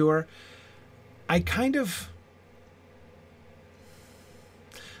Barad-dûr?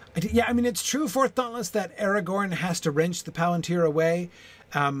 It's true for Dauntless that Aragorn has to wrench the Palantir away,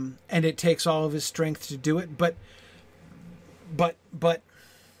 and it takes all of his strength to do it. But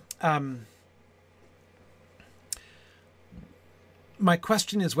my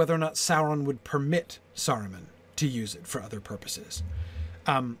question is whether or not Sauron would permit Saruman to use it for other purposes.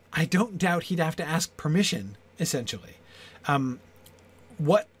 I don't doubt he'd have to ask permission, essentially.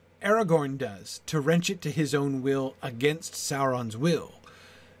 What Aragorn does to wrench it to his own will against Sauron's will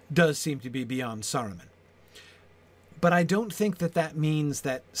does seem to be beyond Saruman. But I don't think that means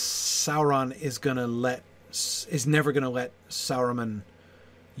that Sauron is never going to let Saruman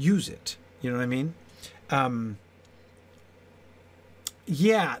use it. You know what I mean?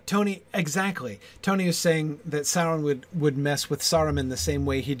 Yeah, Tony, exactly. Tony is saying that Sauron would mess with Saruman the same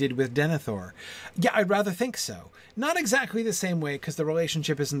way he did with Denethor. Yeah, I'd rather think so. Not exactly the same way, because the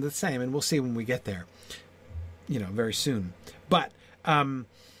relationship isn't the same, and we'll see when we get there, very soon. But, so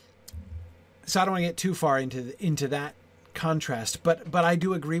I don't want to get too far into that contrast, but I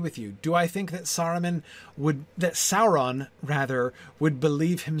do agree with you. Do I think that Sauron would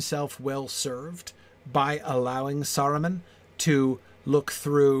believe himself well served by allowing Saruman to look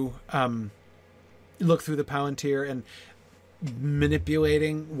through the Palantir and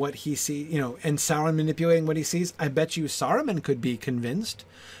manipulating what he sees, and Sauron manipulating what he sees? I bet you Saruman could be convinced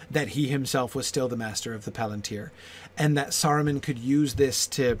that he himself was still the master of the Palantir, and that Saruman could use this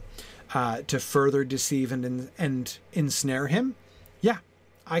to further deceive and ensnare him. Yeah,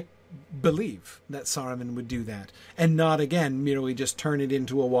 I believe that Saruman would do that, and not again merely just turn it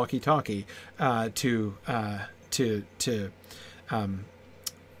into a walkie-talkie to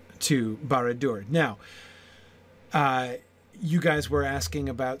Barad-dûr. Now, you guys were asking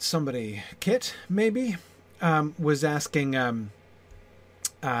about somebody. Kit maybe was asking about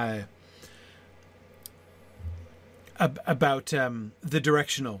the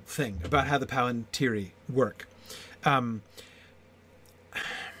directional thing, about how the Palantiri work. So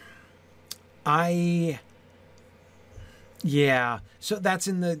that's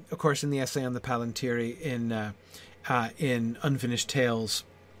of course in the essay on the Palantiri in Unfinished Tales.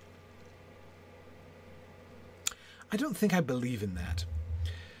 I don't think I believe in that.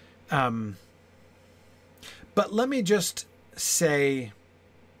 But let me just say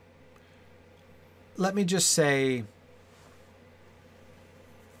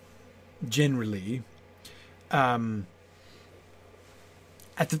generally, let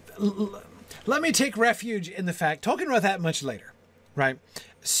me take refuge in the fact, talking about that much later, right?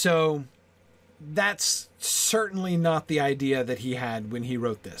 So that's certainly not the idea that he had when he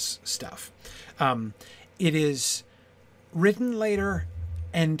wrote this stuff. It is written later,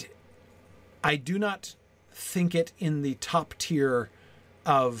 and I do not think it in the top tier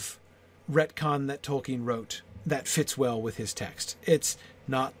of retcon that Tolkien wrote that fits well with his text. It's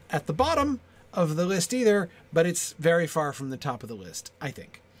not at the bottom of the list either, but it's very far from the top of the list, I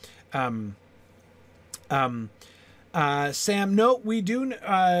think. Sam, no, we do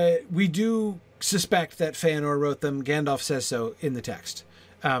suspect that Feanor wrote them. Gandalf says so in the text.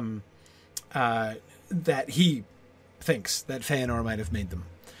 That he thinks that Feanor might have made them.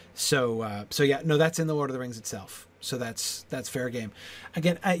 So yeah, no, that's in the Lord of the Rings itself. So that's fair game.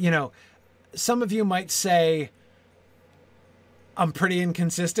 Again, some of you might say I'm pretty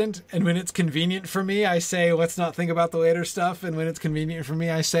inconsistent, and when it's convenient for me, I say, let's not think about the later stuff. And when it's convenient for me,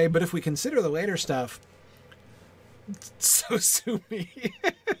 I say, but if we consider the later stuff, so sue me.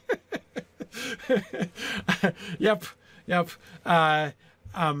 Yep. To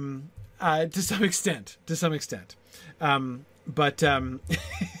some extent. But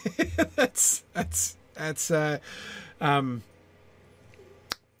that's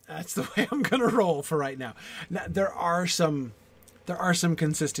the way I'm going to roll for right now. Now, there are some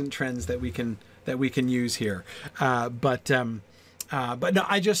consistent trends that we can use here. But But no,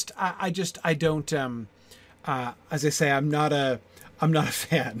 I don't. As I say, I'm not a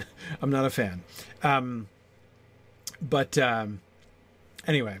fan. I'm not a fan. But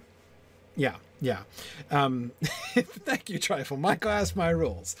anyway, yeah. Thank you, Trifle. My class, my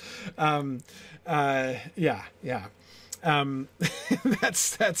rules. Yeah.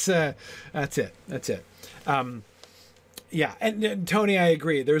 That's it. Yeah, and Tony, I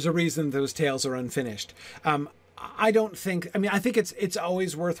agree. There's a reason those tales are unfinished. I don't think. I mean, I think it's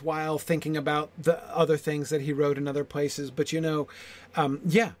always worthwhile thinking about the other things that he wrote in other places. But yeah.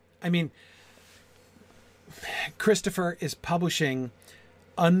 I mean, Christopher is publishing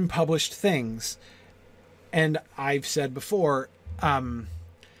unpublished things, and I've said before, I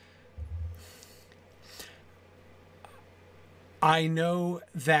know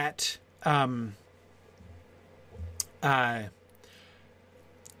that I,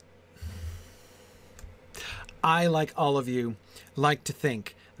 like all of you, like to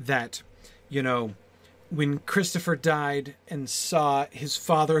think that, when Christopher died and saw his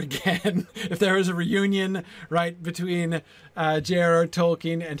father again, if there was a reunion, right, between J.R.R.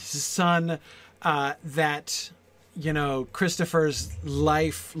 Tolkien and his son, that, Christopher's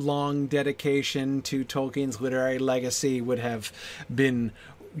lifelong dedication to Tolkien's literary legacy would have been,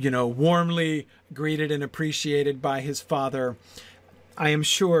 warmly greeted and appreciated by his father. I am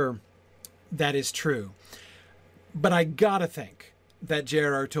sure that is true. But I gotta think that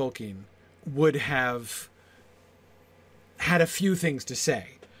J.R.R. Tolkien would have had a few things to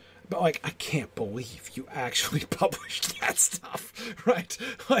say. But, I can't believe you actually published that stuff, right?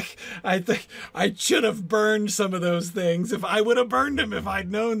 I think I should have burned some of those things. If I would have burned them if I'd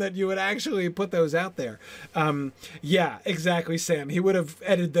known that you would actually put those out there. Yeah, exactly, Sam. He would have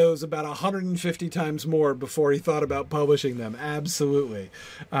edited those about 150 times more before he thought about publishing them. Absolutely.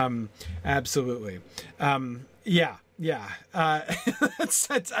 Absolutely. Yeah. I'm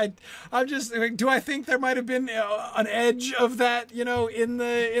just. Do I think there might have been an edge of that, in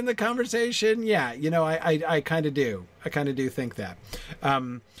the conversation? Yeah, I kind of do. I kind of do think that.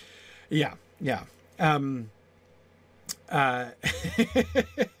 Yeah.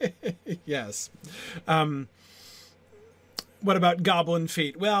 Yes. What about goblin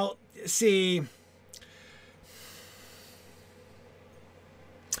feet? Well, see.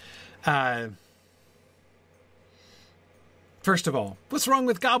 First of all, what's wrong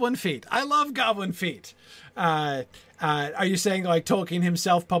with goblin feet? I love goblin feet. Are you saying Tolkien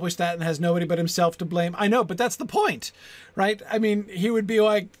himself published that and has nobody but himself to blame? I know, but that's the point, right? I mean, he would be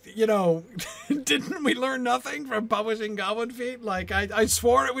didn't we learn nothing from publishing Goblin Feet? I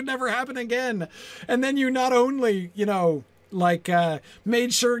swore it would never happen again. And then you not only,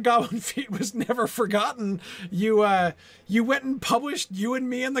 made sure Goblin Feet was never forgotten. You went and published You and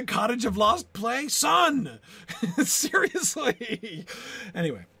Me in the Cottage of Lost Play, son. Seriously.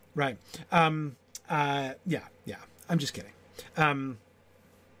 Anyway, right. Yeah. I'm just kidding.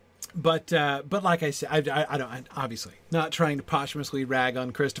 But like I said, I don't, obviously not trying to posthumously rag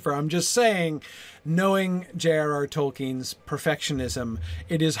on Christopher. I'm just saying, knowing J.R.R. Tolkien's perfectionism,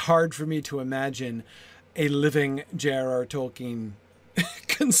 it is hard for me to imagine a living J.R.R. Tolkien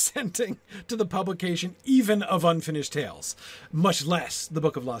consenting to the publication even of unfinished tales, much less the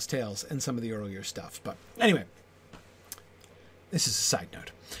Book of Lost Tales and some of the earlier stuff. But anyway, this is a side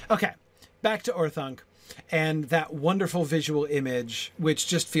note. Okay, back to Orthanc and that wonderful visual image, which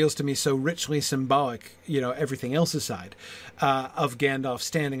just feels to me so richly symbolic, everything else aside, of Gandalf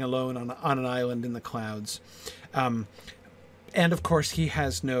standing alone on an island in the clouds. And of course, he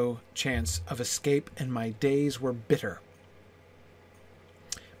has no chance of escape, and my days were bitter.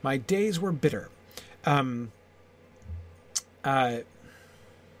 My days were bitter. I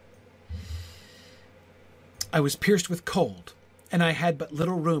was pierced with cold, and I had but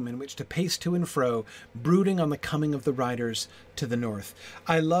little room in which to pace to and fro, brooding on the coming of the riders to the north.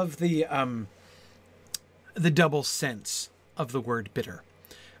 I love the double sense of the word bitter,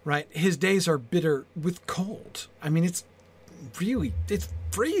 right? His days are bitter with cold. I mean, it's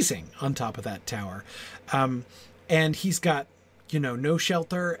freezing on top of that tower. And he's got, no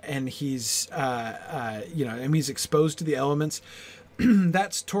shelter, and he's, and he's exposed to the elements.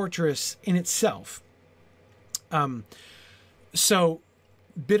 That's torturous in itself. So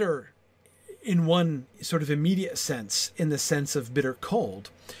bitter in one sort of immediate sense, in the sense of bitter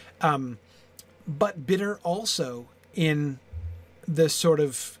cold, but bitter also in the sort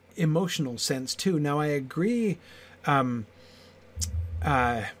of emotional sense too. Now, I agree.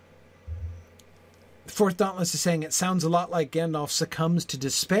 Fourth Dauntless is saying it sounds a lot like Gandalf succumbs to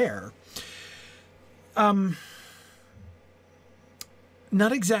despair. Not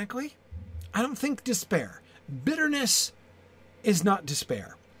exactly. I don't think despair. Bitterness is not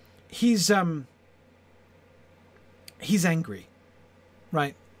despair. He's angry,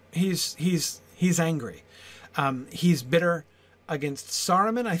 right? He's angry. He's bitter against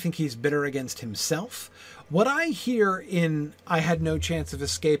Saruman. I think he's bitter against himself. What I hear in "I had no chance of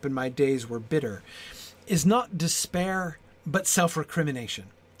escape and my days were bitter" is not despair, but self-recrimination.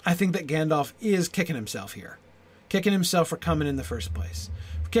 I think that Gandalf is kicking himself here. Kicking himself for coming in the first place.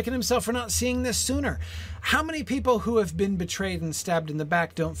 Kicking himself for not seeing this sooner. How many people who have been betrayed and stabbed in the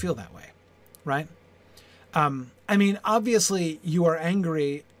back don't feel that way, right? I mean, obviously you are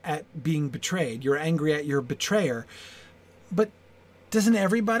angry at being betrayed. You're angry at your betrayer. But doesn't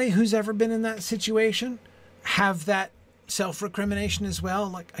everybody who's ever been in that situation have that self-recrimination as well?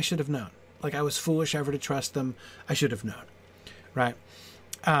 Like, I should have known. Like, I was foolish ever to trust them. I should have known, right?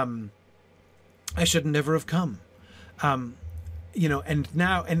 I should never have come. You know, and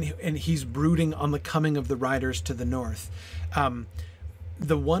now, and he's brooding on the coming of the riders to the north.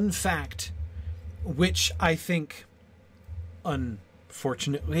 The one fact which I think,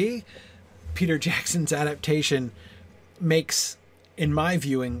 unfortunately, Peter Jackson's adaptation makes, in my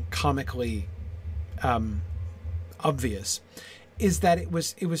viewing, comically obvious, is that it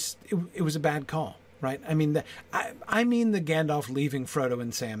was a bad call, right? I mean, I mean the Gandalf leaving Frodo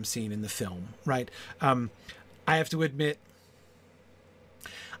and Sam scene in the film, right? I have to admit,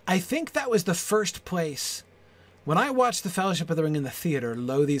 I think that was the first place, when I watched The Fellowship of the Ring in the theater,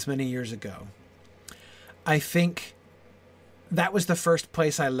 these many years ago, I think that was the first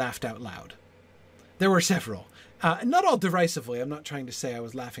place I laughed out loud. There were several. Not all derisively. I'm not trying to say I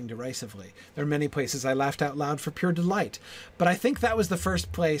was laughing derisively. There are many places I laughed out loud for pure delight. But I think that was the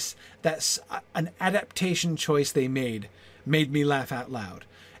first place that an adaptation choice they made me laugh out loud.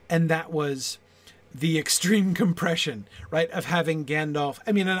 And that was the extreme compression, right, of having Gandalf.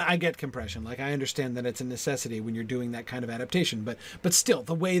 I mean, and I get compression. Like, I understand that it's a necessity when you're doing that kind of adaptation. But still,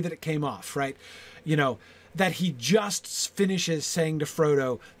 the way that it came off, right, you know, that he just finishes saying to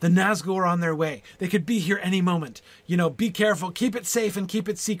Frodo, the Nazgul are on their way. They could be here any moment. You know, be careful, keep it safe, and keep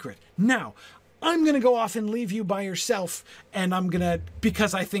it secret. Now, I'm going to go off and leave you by yourself, and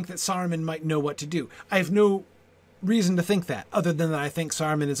because I think that Saruman might know what to do. I have no reason to think that, other than that I think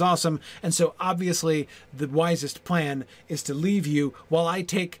Saruman is awesome, and so obviously the wisest plan is to leave you while I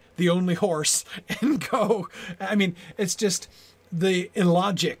take the only horse and go. I mean, it's just the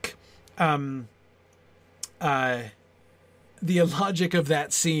illogic, the illogic of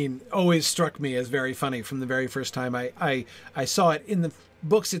that scene always struck me as very funny from the very first time I saw it. In the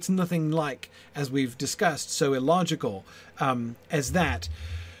books, it's nothing like, as we've discussed, so illogical as that.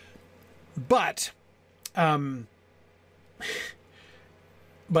 But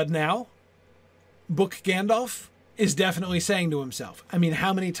now, Book Gandalf is definitely saying to himself, I mean,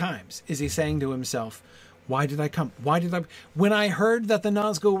 how many times is he saying to himself, why did I come? When I heard that the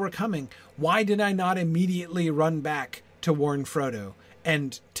Nazgul were coming, why did I not immediately run back to warn Frodo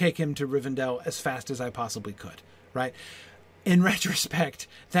and take him to Rivendell as fast as I possibly could, right? In retrospect,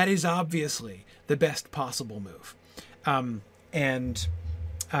 that is obviously the best possible move.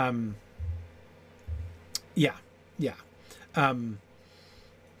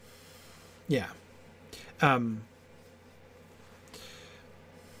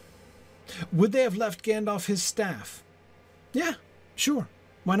 Would they have left Gandalf his staff? Yeah, sure.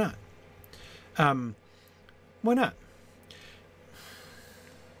 Why not? Why not?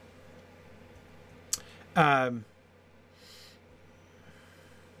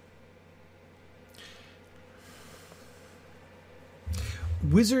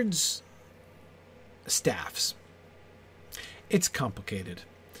 Wizards' staffs. It's complicated.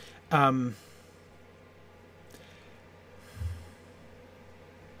 I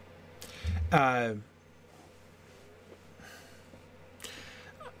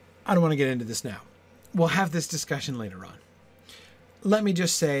don't want to get into this now. We'll have this discussion later on. Let me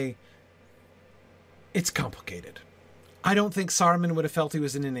just say, it's complicated. I don't think Saruman would have felt he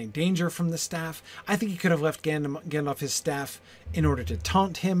was in any danger from the staff. I think he could have left Gandalf his staff in order to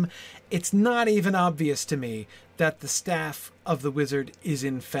taunt him. It's not even obvious to me that the staff of the wizard is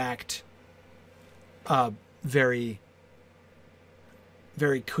in fact very,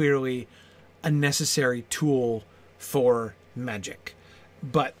 very clearly a necessary tool for magic.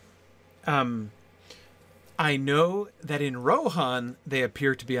 But I know that in Rohan they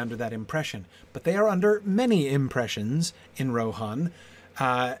appear to be under that impression, but they are under many impressions in Rohan.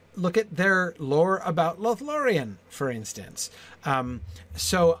 Look at their lore about Lothlorien, for instance.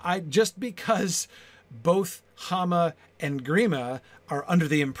 So just because both Hama and Grima are under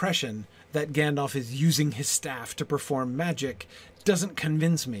the impression that Gandalf is using his staff to perform magic doesn't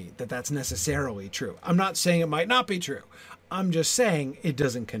convince me that that's necessarily true. I'm not saying it might not be true. I'm just saying it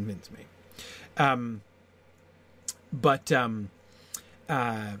doesn't convince me.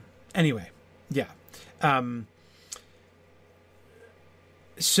 Anyway, yeah.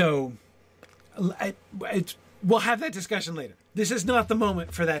 So we'll have that discussion later. This is not the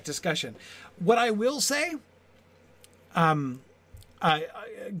moment for that discussion. What I will say, Gilgalady,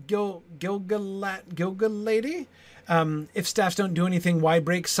 if staffs don't do anything, why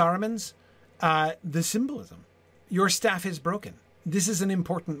break Saruman's? The symbolism. Your staff is broken. This is an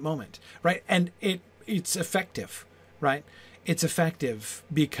important moment, right? And it's effective, right? It's effective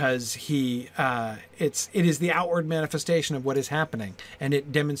because it is the outward manifestation of what is happening, and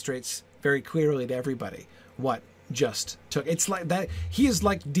it demonstrates very clearly to everybody what just took. It's like that he is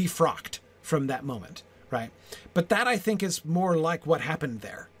like defrocked from that moment, right? But that, I think, is more like what happened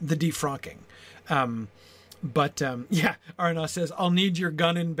there, the defrocking. Yeah, Arna says, I'll need your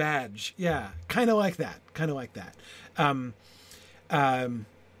gun and badge. Yeah, kind of like that.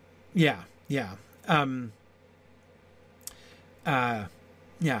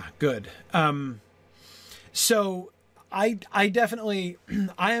 Good. So I definitely,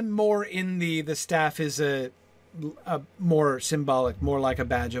 I am more in the staff is a more symbolic, more like a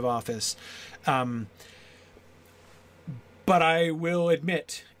badge of office. But I will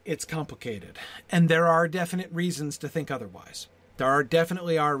admit it's complicated, and there are definite reasons to think otherwise.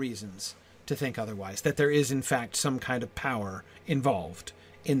 Definitely are reasons to think otherwise, that there is in fact some kind of power involved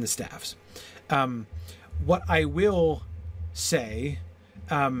in the staffs. What I will say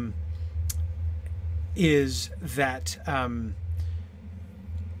is that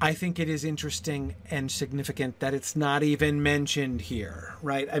I think it is interesting and significant that it's not even mentioned here,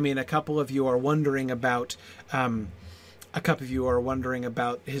 right? I mean, a couple of you are wondering about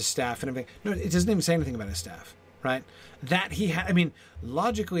his staff and everything. No, it doesn't even say anything about his staff, right? That he had, I mean,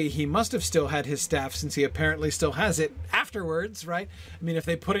 logically, he must have still had his staff since he apparently still has it afterwards, right? I mean, if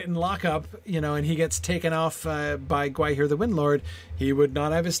they put it in lockup, and he gets taken off by Gwaihir the Windlord, he would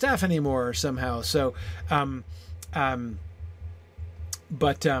not have his staff anymore somehow. So,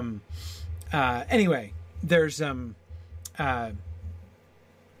 anyway, there's, I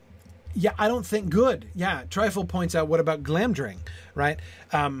don't think good. Yeah. Trifle points out, what about Glamdring, right?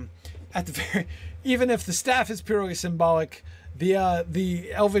 At the very, even if the staff is purely symbolic, the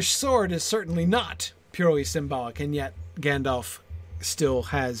elvish sword is certainly not purely symbolic, and yet Gandalf still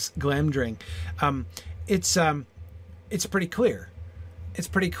has Glamdring. It's pretty clear. It's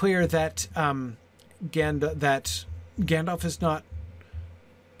pretty clear that Gandalf is not.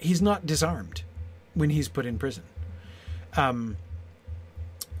 He's not disarmed when he's put in prison. He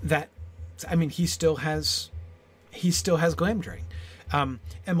still has Glamdring.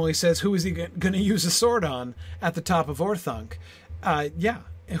 Emily says, who is he going to use a sword on at the top of Orthanc?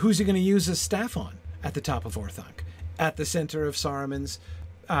 Who's he going to use a staff on at the top of Orthanc? At the center of Saruman's,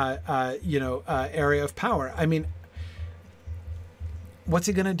 area of power. I mean, what's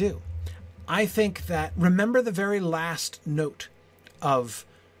he going to do? I think that, remember the very last note of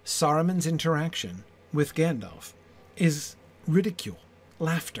Saruman's interaction with Gandalf is ridicule,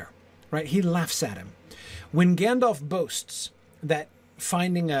 laughter, right? He laughs at him. When Gandalf boasts that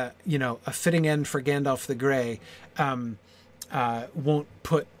finding a fitting end for Gandalf the Grey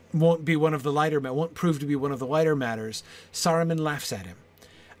won't be one of the lighter, won't prove to be one of the lighter matters, Saruman laughs at him.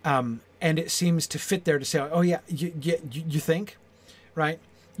 And it seems to fit there to say, oh yeah, you think, right?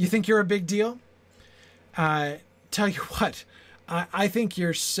 You think you're a big deal? Tell you what, I think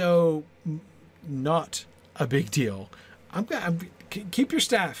you're so not a big deal. Keep your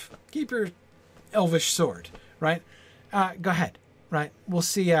staff, keep your elvish sword, right? Go ahead, right? We'll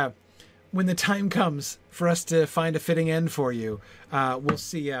see when the time comes for us to find a fitting end for you. We'll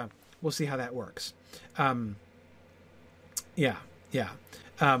see how that works.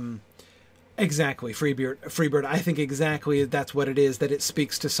 Exactly, Freebird. I think exactly that's what it is. That it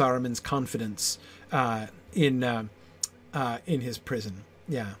speaks to Saruman's confidence in his prison.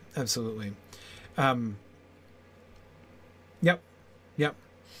 Yeah, absolutely. Yep.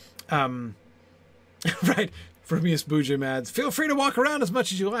 Right. Vermius Bujimads, feel free to walk around as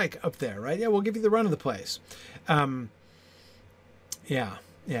much as you like up there, right? Yeah, we'll give you the run of the place. Yeah.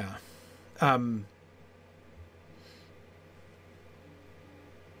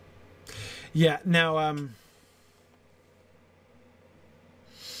 Now,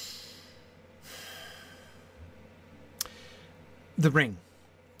 the ring.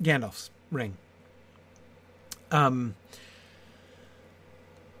 Gandalf's ring.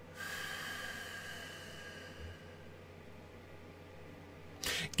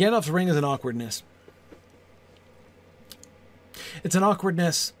 Gandalf's ring is an awkwardness. It's an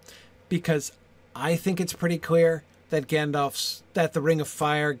awkwardness because I think it's pretty clear that the Ring of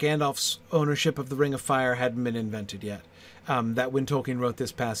Fire, Gandalf's ownership of the Ring of Fire hadn't been invented yet. That when Tolkien wrote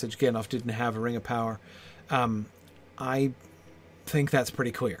this passage, Gandalf didn't have a Ring of Power. I think that's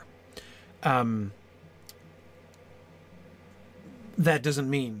pretty clear. That doesn't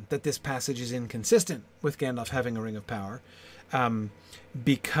mean that this passage is inconsistent with Gandalf having a Ring of Power,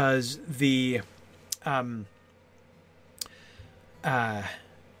 because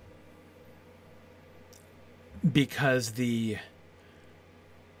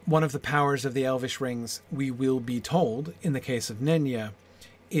one of the powers of the Elvish rings, we will be told in the case of Nenya,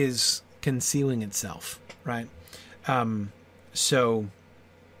 is concealing itself, right? So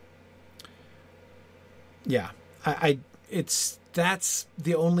yeah, that's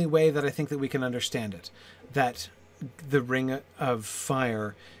the only way that I think that we can understand it, that the Ring of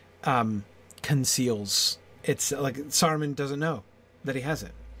Fire conceals. It's like Saruman doesn't know that he has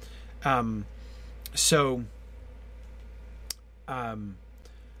it.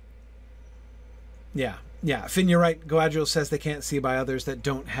 Yeah. Finn, you're right. Galadriel says they can't see by others that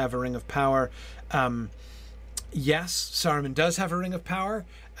don't have a Ring of Power. Yes, Saruman does have a Ring of Power.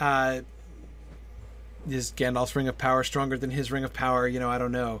 Is Gandalf's Ring of Power stronger than his Ring of Power? I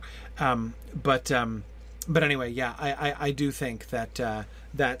don't know. But anyway, yeah, I do think that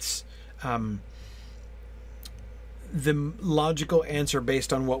that's the logical answer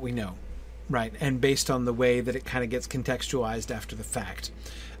based on what we know, right? And based on the way that it kind of gets contextualized after the fact.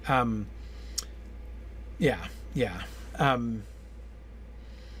 I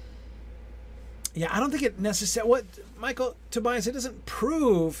don't think it necessarily... Michael Tobias, it doesn't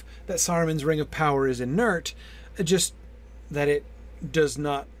prove that Saruman's Ring of Power is inert, just that it does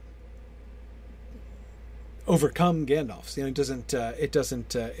not overcome Gandalf's. It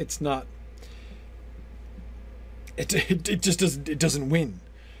doesn't win,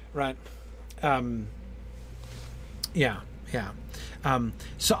 right?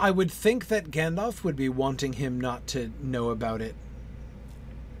 So I would think that Gandalf would be wanting him not to know about it.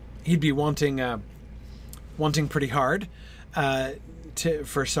 He'd be wanting pretty hard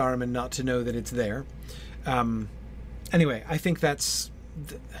for Saruman not to know that it's there. Anyway, I think that's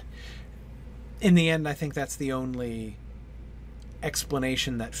in the end. I think that's the only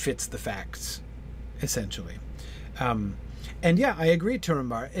explanation that fits the facts, essentially. And yeah, I agree,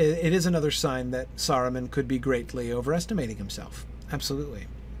 Turambar. It is another sign that Saruman could be greatly overestimating himself. Absolutely.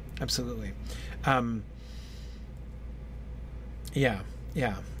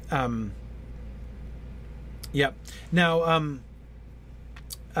 Yep. Now,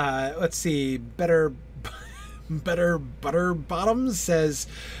 let's see. Better Butter Bottoms says,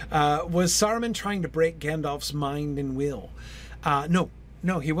 was Saruman trying to break Gandalf's mind and will? No,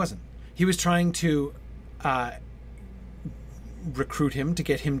 he wasn't. He was trying to recruit him, to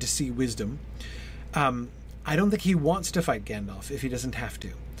get him to see wisdom. I don't think he wants to fight Gandalf if he doesn't have to,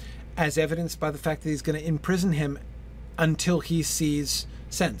 as evidenced by the fact that he's going to imprison him until he sees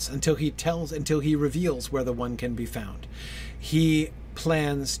sense, until he reveals where the one can be found. He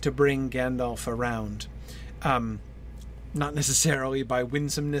plans to bring Gandalf around, not necessarily by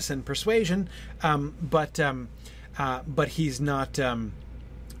winsomeness and persuasion, but he's not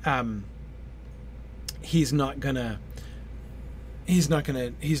gonna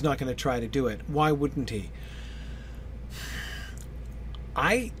try to do it. Why wouldn't he?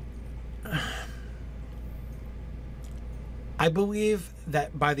 I believe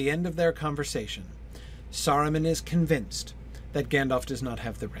that by the end of their conversation, Saruman is convinced that Gandalf does not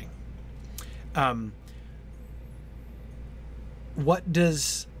have the ring. What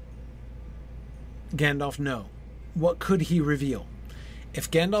does Gandalf know? What could he reveal? If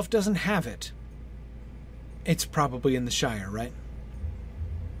Gandalf doesn't have it, it's probably in the Shire, right?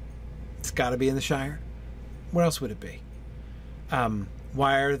 It's got to be in the Shire. Where else would it be?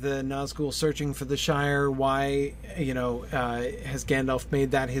 Why are the Nazgul searching for the Shire? Why, has Gandalf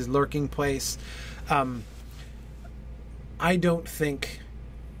made that his lurking place? I don't think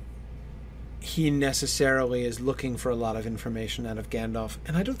he necessarily is looking for a lot of information out of Gandalf,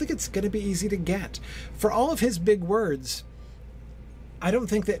 and I don't think it's going to be easy to get. For all of his big words, I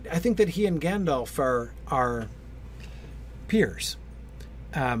think that he and Gandalf are peers.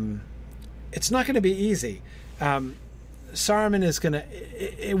 It's not going to be easy. Saruman is going to...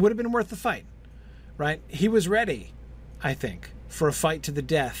 It would have been worth the fight, right? He was ready, I think, for a fight to the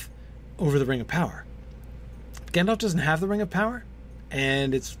death over the Ring of Power. Gandalf doesn't have the Ring of Power,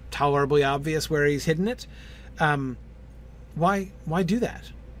 and it's tolerably obvious where he's hidden it. Why do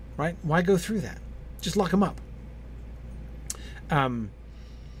that, right? Why go through that? Just lock him up.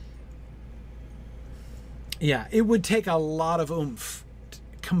 It would take a lot of oomph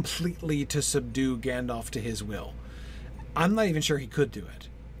completely to subdue Gandalf to his will. I'm not even sure he could do it.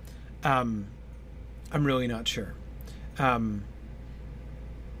 I'm really not sure.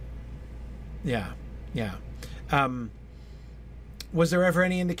 Yeah. Was there ever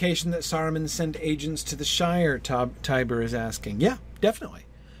any indication that Saruman sent agents to the Shire? Tiber is asking. Yeah, definitely.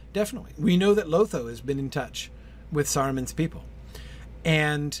 We know that Lotho has been in touch with Saruman's people.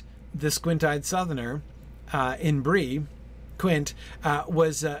 And the squint-eyed southerner in Bree, Quint,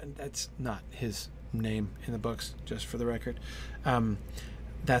 was... that's not his name in the books, just for the record.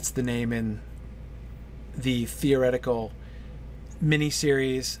 That's the name in the theoretical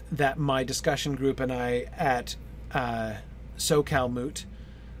miniseries that my discussion group and I at SoCal Moot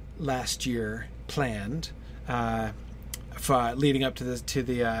last year planned for leading up to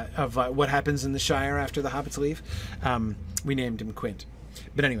the what happens in the Shire after the hobbits leave. We named him Quint,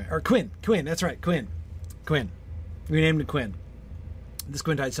 but anyway, or Quinn. That's right, Quinn. We named him Quinn, the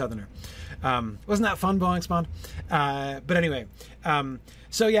squint-eyed southerner. Wasn't that fun, Blowing Spawn? But anyway,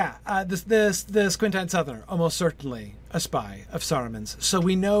 so yeah, the squint-eyed southerner, almost certainly a spy of Saruman's. So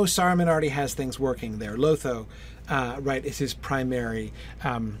we know Saruman already has things working there. Lotho, right, is his primary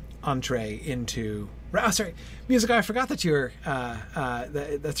entree into... Oh, sorry, Music, I forgot that you were...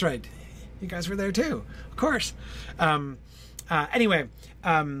 that's right, you guys were there too, of course. Anyway...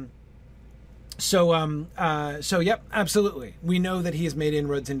 So yep, absolutely. We know that he has made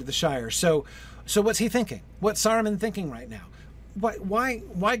inroads into the Shire. So what's he thinking? What's Saruman thinking right now?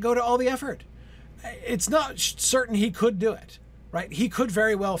 Why go to all the effort? It's not certain he could do it, right? He could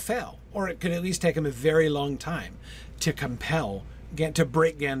very well fail, or it could at least take him a very long time to to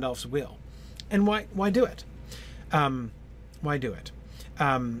break Gandalf's will. And why do it? Why do it?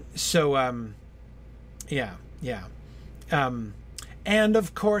 Yeah. And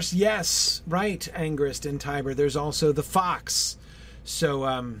of course, yes, right, Angrist and Tiber, there's also the Fox.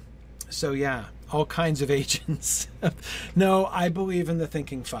 So yeah, all kinds of agents. No, I believe in the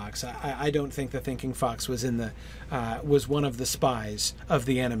Thinking Fox. I don't think the Thinking Fox was was one of the spies of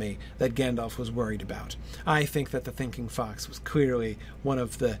the enemy that Gandalf was worried about. I think that the Thinking Fox was clearly one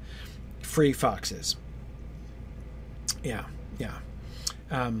of the free foxes. Yeah.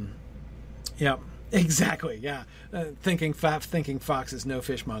 Exactly, yeah. Thinking Fox is no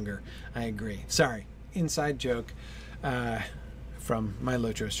fishmonger. I agree. Sorry, inside joke from my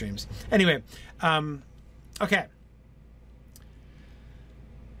Lotro streams. Anyway, okay.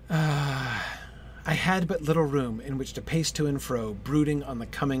 I had but little room in which to pace to and fro, brooding on the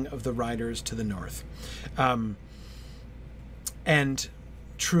coming of the riders to the north. And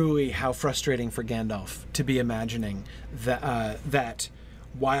truly, how frustrating for Gandalf to be imagining that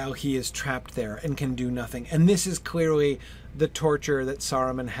while he is trapped there and can do nothing. And this is clearly the torture that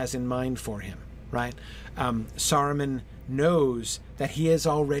Saruman has in mind for him, right? Saruman knows that he is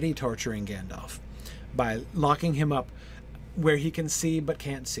already torturing Gandalf by locking him up where he can see but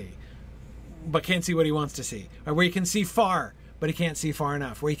can't see what he wants to see, or where he can see far but he can't see far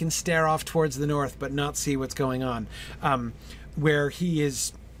enough, where he can stare off towards the north but not see what's going on, where he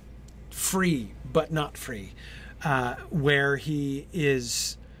is free but not free, where he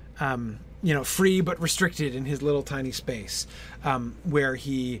is, free but restricted in his little tiny space, where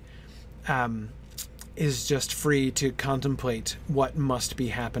he is just free to contemplate what must be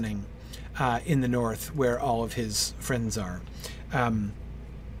happening in the north, where all of his friends are.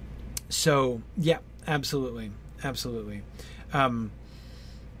 So, yeah, absolutely.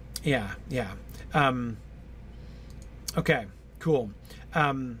 Okay, cool.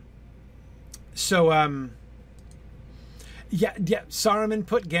 Saruman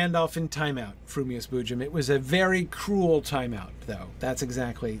put Gandalf in timeout, Frumius Boojum. It was a very cruel timeout, though. That's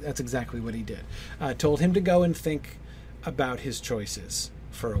exactly what he did. Told him to go and think about his choices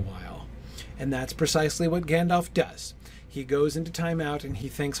for a while. And that's precisely what Gandalf does. He goes into timeout and he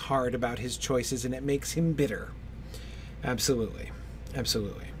thinks hard about his choices, and it makes him bitter. Absolutely.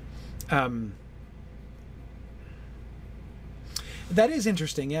 That is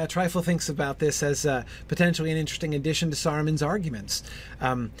interesting. Yeah, Trifle thinks about this as potentially an interesting addition to Saruman's arguments.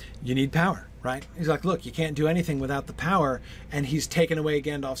 You need power, right? He's like, look, you can't do anything without the power, and he's taken away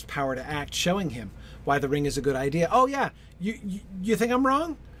Gandalf's power to act, showing him why the ring is a good idea. Oh, yeah, you think I'm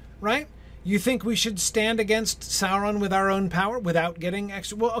wrong, right? You think we should stand against Sauron with our own power without getting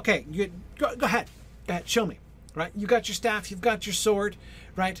extra... Well, okay, go ahead. Go ahead, show me, right? You got your staff, you've got your sword,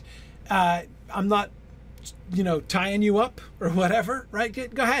 right? I'm not... tying you up or whatever, right?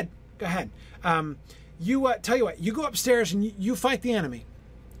 Go ahead. Tell you what, you go upstairs and you fight the enemy,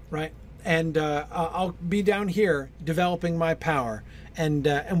 right? And I'll be down here developing my power, and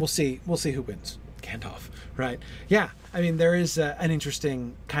we'll see who wins. Gandalf, right? Yeah, I mean, there is an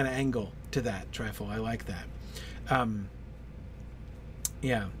interesting kind of angle to that, Trifle. I like that.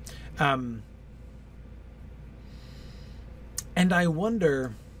 Yeah. And I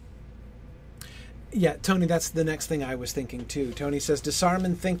wonder... Yeah, Tony, that's the next thing I was thinking too. Tony says, does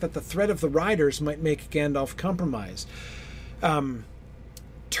Saruman think that the threat of the Riders might make Gandalf compromise?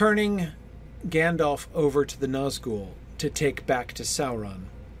 Turning Gandalf over to the Nazgul to take back to Sauron.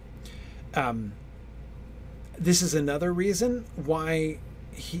 This is another reason why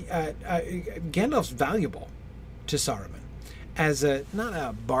Gandalf's valuable to Saruman as not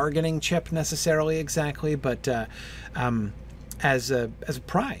a bargaining chip necessarily exactly, but as a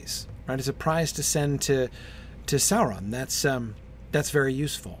prize. Right, as a prize to send to Sauron. That's very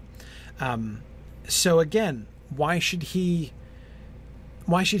useful. So again, why should he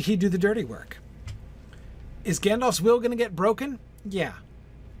do the dirty work? Is Gandalf's will going to get broken? Yeah,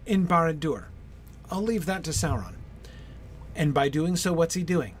 in Barad-dûr. I'll leave that to Sauron. And by doing so, what's he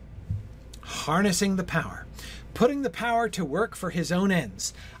doing? Harnessing the power. Putting the power to work for his own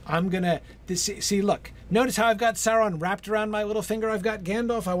ends. I'm going to... See, look. Notice how I've got Sauron wrapped around my little finger. I've got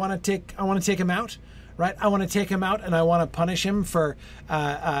Gandalf. I want to take him out, right? I want to take him out, and I want to punish him for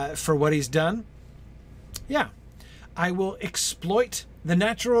what he's done. Yeah. I will exploit the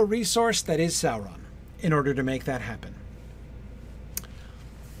natural resource that is Sauron in order to make that happen.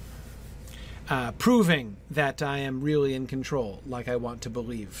 Proving that I am really in control, like I want to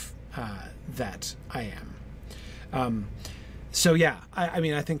believe that I am. So yeah, I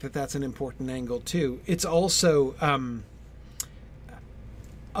mean, I think that that's an important angle too. It's also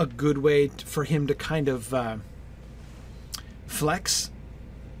a good way for him to kind of flex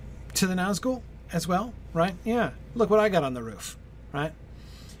to the Nazgul as well, right? Yeah, look what I got on the roof, right?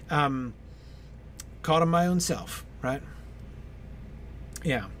 Caught him my own self, right?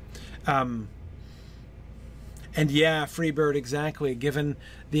 Yeah. And yeah, Freebird, exactly. Given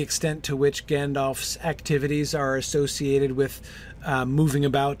the extent to which Gandalf's activities are associated with moving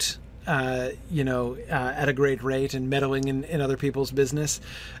about, at a great rate and meddling in other people's business,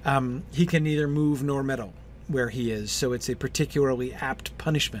 he can neither move nor meddle where he is. So it's a particularly apt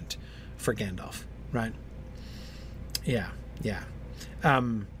punishment for Gandalf, right? Yeah. Yeah.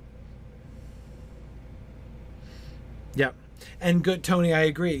 And good, Tony, I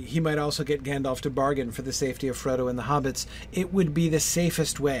agree. He might also get Gandalf to bargain for the safety of Frodo and the hobbits. It would be the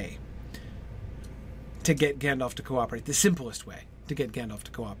safest way to get Gandalf to cooperate, the simplest way to get Gandalf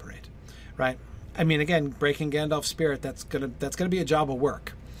to cooperate, right? I mean, again, breaking Gandalf's spirit, that's gonna be a job of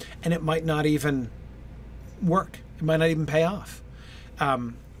work, and it might not even work. It might not even pay off.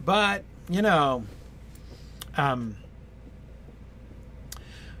 But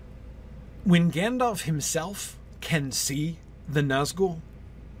when Gandalf himself can see the Nazgul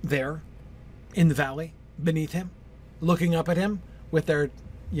there in the valley beneath him, looking up at him with their,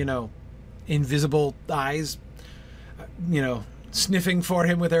 invisible eyes, sniffing for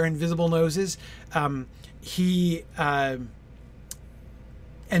him with their invisible noses. He and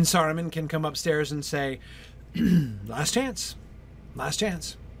Saruman can come upstairs and say, last chance.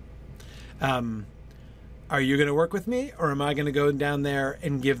 Are you going to work with me, or am I going to go down there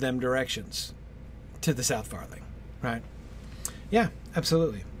and give them directions to the South Farthing? Right? Yeah,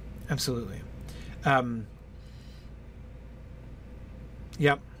 absolutely.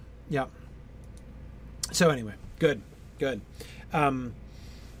 Yep. So anyway, good.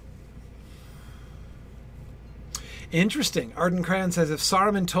 Interesting. Arden Cran says, if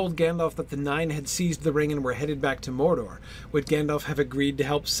Saruman told Gandalf that the Nine had seized the ring and were headed back to Mordor, would Gandalf have agreed to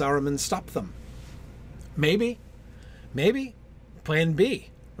help Saruman stop them? Maybe. Plan B,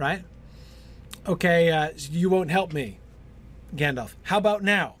 right? Okay, you won't help me, Gandalf. How about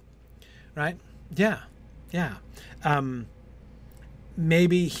now? Right? Yeah.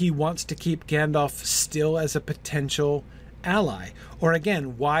 Maybe he wants to keep Gandalf still as a potential ally. Or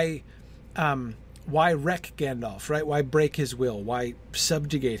again, why wreck Gandalf, right? Why break his will? Why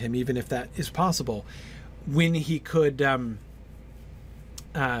subjugate him, even if that is possible, when he could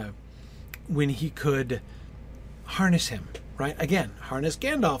harness him, right? Again, harness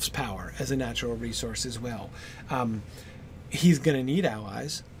Gandalf's power as a natural resource as well. He's going to need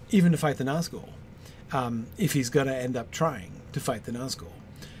allies, even to fight the Nazgul, if he's going to end up trying to fight the Nazgul.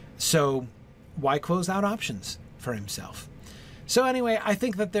 So why close out options for himself? So anyway, I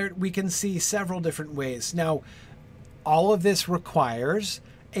think that we can see several different ways. Now, all of this requires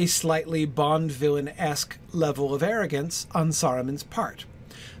a slightly Bond villain-esque level of arrogance on Saruman's part.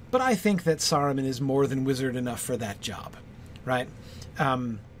 But I think that Saruman is more than wizard enough for that job, right?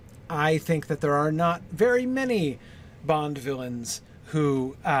 I think that there are not very many Bond villains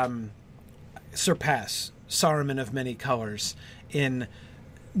who surpass Saruman of many colors in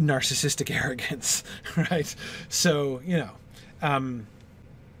narcissistic arrogance, right? So,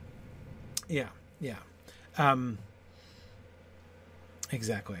 Yeah. Yeah.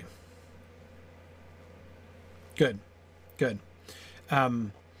 Exactly. Good. Good.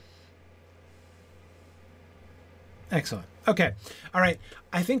 Excellent. Okay. All right.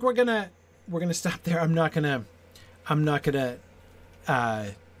 I think we're gonna stop there. I'm not gonna we're not gonna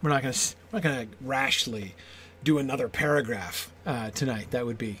rashly do another paragraph tonight. That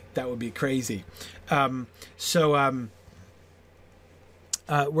would be crazy. We're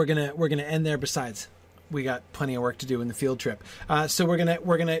gonna end there. Besides, we got plenty of work to do in the field trip. So we're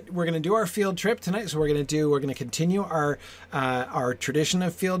gonna do our field trip tonight. So we're gonna continue our tradition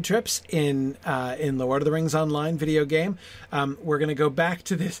of field trips in the Lord of the Rings Online video game. We're gonna go back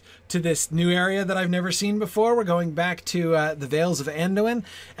to this new area that I've never seen before. We're going back to the Vales of Anduin,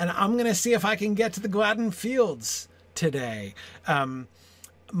 and I'm gonna see if I can get to the Gladden Fields today.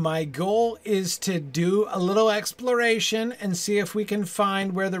 My goal is to do a little exploration and see if we can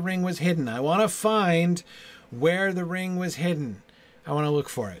find where the ring was hidden. I want to find where the ring was hidden. I want to look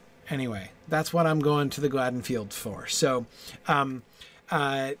for it. Anyway, that's what I'm going to the Gladden Field for. So,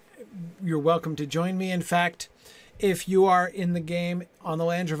 you're welcome to join me. In fact, if you are in the game on the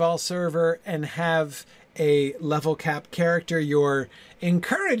Landreval server and have a level cap character, you're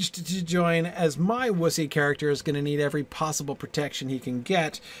encouraged to join, as my wussy character is going to need every possible protection he can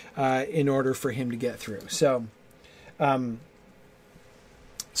get in order for him to get through. So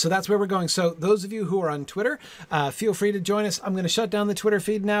that's where we're going. So those of you who are on Twitter, feel free to join us. I'm going to shut down the Twitter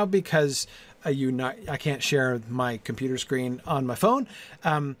feed now because I can't share my computer screen on my phone.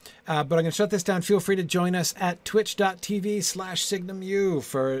 But I'm going to shut this down. Feel free to join us at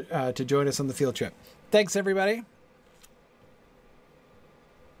twitch.tv/SignumU to join us on the field trip. Thanks, everybody.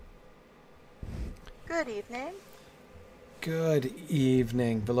 Good evening. Good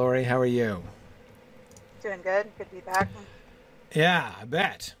evening. Valori, how are you? Doing good. Good to be back. Yeah, I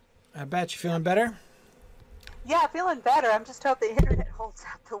bet. I bet. You feeling better? Yeah, feeling better. I'm just hoping the internet holds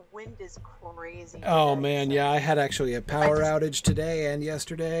up. The wind is crazy today, Oh, man, yeah. I had actually a power outage today and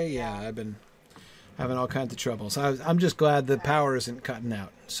yesterday. Yeah, I've been having all kinds of troubles. I'm just glad the power isn't cutting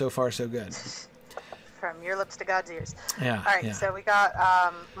out. So far, so good. From your lips to God's ears. Yeah. All right, so we got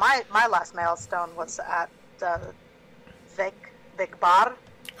my last milestone was at Vegbar.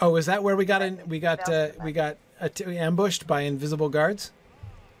 Oh, is that where we got in? We got ambushed by invisible guards.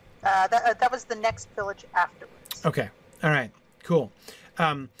 That was the next village afterwards. Okay. All right. Cool.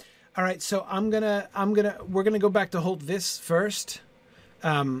 All right. So we're gonna go back to Holtvis first.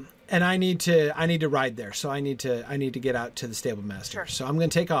 And I need to ride there, so I need to get out to the stable master. Sure. So I'm going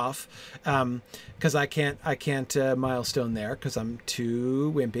to take off because I can't milestone there because I'm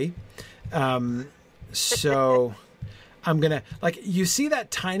too wimpy. So I'm gonna, like, you see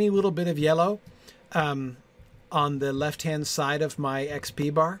that tiny little bit of yellow on the left hand side of my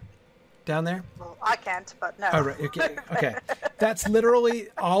XP bar down there. Well, I can't, but no. Oh, right. Okay. Okay. That's literally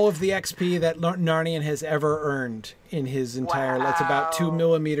all of the XP that Narnian has ever earned in his entire. Wow. That's about 2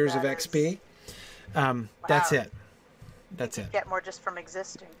 millimeters of That XP. Wow. That's it. That's it. Get more just from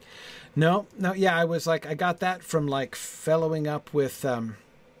existing. No. Yeah, I was like, I got that from like fellowing up with.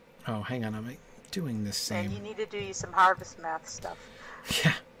 Oh, hang on, I'm doing the same. And you need to do some harvest math stuff.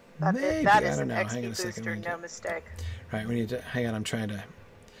 Yeah. That I is don't an know. Hang on a XP second. booster, no mistake. Right, we need to. Hang on, I'm trying to.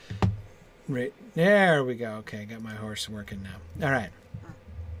 Right there we go. Okay, got my horse working now. All right.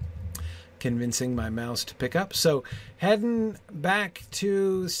 Convincing my mouse to pick up. So heading back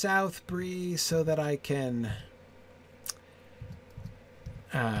to South Bree so that I can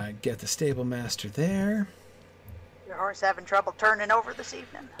get the stable master there. Your horse having trouble turning over this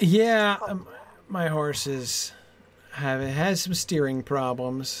evening? Yeah, my horse has some steering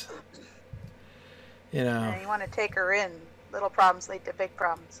problems. You know. And you want to take her in. Little problems lead to big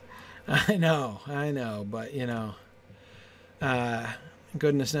problems. I know, but you know,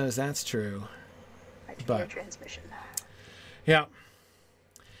 goodness knows that's true. But transmission. Yeah.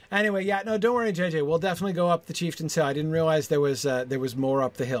 Anyway, yeah, no, don't worry, JJ. We'll definitely go up the Chieftain's Hill. I didn't realize there was more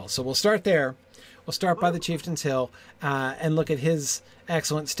up the hill, so we'll start there. We'll start by the Chieftain's Hill and look at his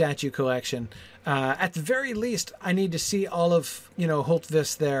excellent statue collection. At the very least, I need to see all of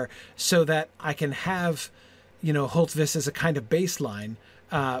Holtvis there, so that I can have Holtvis as a kind of baseline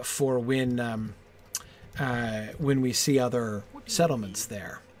for when we see other settlements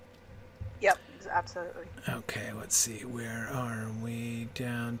there. Yep, absolutely. Okay, let's see. Where are we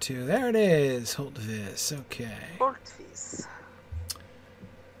down to? There it is, Holtvis. Okay. Holtvis.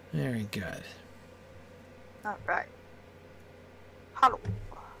 Very good. All right. Hello.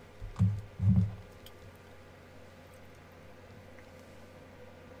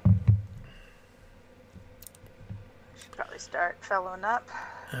 Should probably start following up.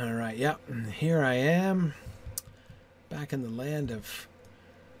 All right, yep. And here I am, back in the land of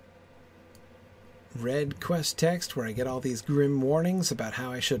red quest text, where I get all these grim warnings about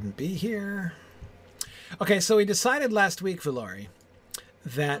how I shouldn't be here. Okay, so we decided last week, Valori,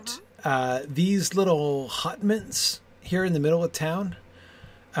 that these little hutments here in the middle of town,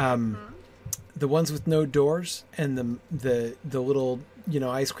 the ones with no doors, and the little,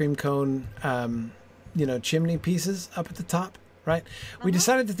 ice cream cone, chimney pieces up at the top, right? We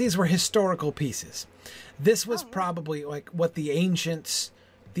decided that these were historical pieces. This was probably like what the ancient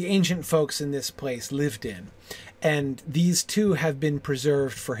folks in this place lived in. And these two have been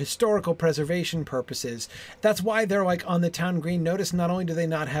preserved for historical preservation purposes. That's why they're like on the town green. Notice not only do they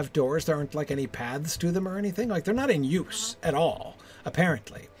not have doors, there aren't like any paths to them or anything. Like they're not in use at all,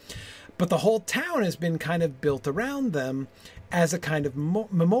 apparently. But the whole town has been kind of built around them as a kind of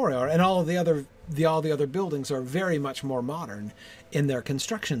memorial. And all the other buildings are very much more modern in their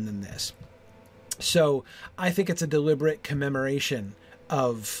construction than this. So I think it's a deliberate commemoration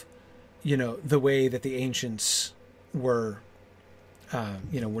of, the way that the ancients were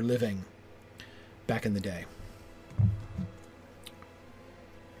living back in the day.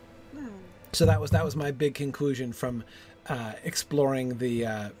 So that was my big conclusion from exploring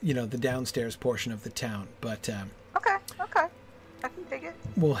the the downstairs portion of the town. But okay, I can dig it.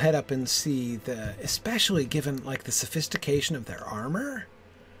 We'll head up and see especially given like the sophistication of their armor,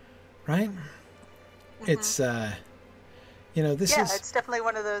 right? It's it's definitely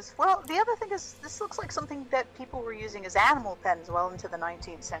one of those. Well, the other thing is, this looks like something that people were using as animal pens well into the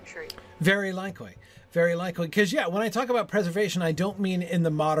 19th century. Very likely. Because, when I talk about preservation, I don't mean in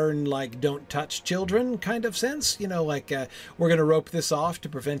the modern, like, don't touch children kind of sense. We're going to rope this off to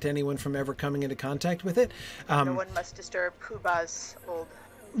prevent anyone from ever coming into contact with it. No one must disturb Pumbaa's old...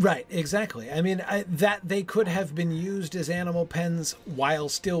 Right, exactly. I mean, that they could have been used as animal pens while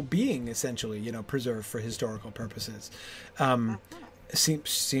still being essentially, preserved for historical purposes.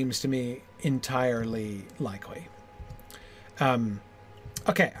 Seems to me entirely likely.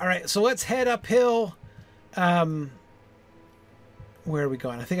 Okay, all right. So let's head uphill. Where are we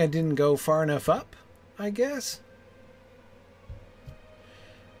going? I think I didn't go far enough up, I guess.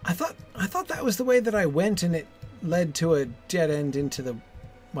 I thought that was the way that I went, and it led to a dead end into the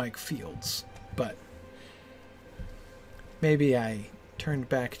fields, but maybe I turned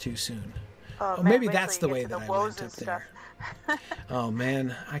back too soon. Oh, maybe that's the way that I went up there. Oh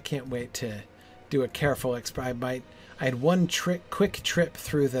man, I can't wait to do a careful I had one quick trip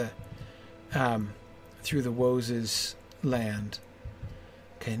through the Woes' land.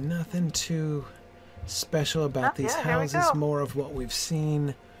 Okay, nothing too special about these houses, more of what we've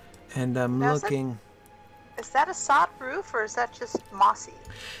seen, and I'm looking. Is that a sod roof, or is that just mossy?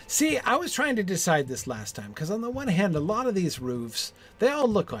 See, I was trying to decide this last time, because on the one hand, a lot of these roofs, they all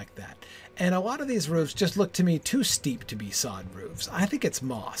look like that. And a lot of these roofs just look to me too steep to be sod roofs. I think it's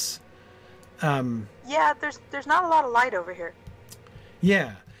moss. Yeah, there's not a lot of light over here.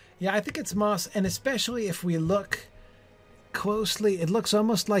 Yeah, I think it's moss, and especially if we look closely, it looks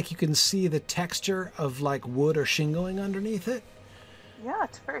almost like you can see the texture of like wood or shingling underneath it. Yeah,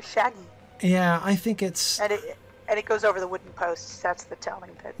 it's very shaggy. Yeah, I think it's... And it goes over the wooden posts. That's the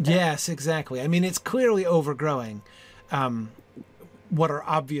telling bit. Yes, exactly. I mean, it's clearly overgrowing what are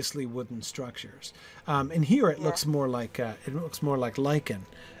obviously wooden structures. And here it looks more like lichen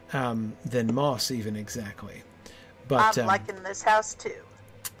than moss, even exactly. But I'm liking this house too.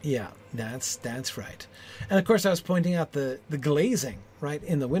 Yeah, that's right. And of course, I was pointing out the glazing right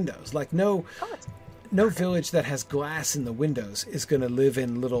in the windows. Like no village that has glass in the windows is going to live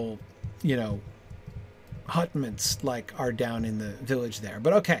in little, hutments like are down in the village there.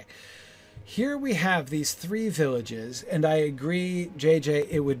 But okay, here we have these three villages, and I agree, JJ,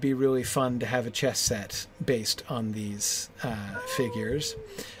 it would be really fun to have a chess set based on these figures.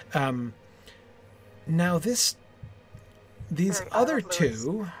 Now these other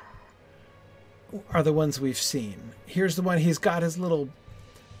two are the ones we've seen. Here's the one, he's got his little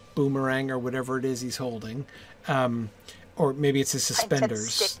boomerang or whatever it is he's holding. Or maybe it's his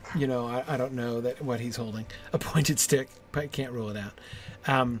suspenders. I don't know what he's holding. A pointed stick, but I can't rule it out.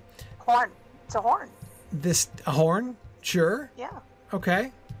 Horn. It's a horn. A horn? Sure. Yeah.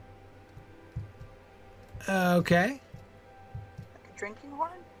 Okay. Okay. Like a drinking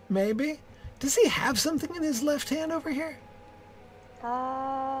horn? Maybe. Does he have something in his left hand over here?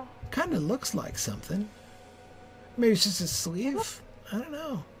 Kind of looks like something. Maybe it's just his sleeve. I don't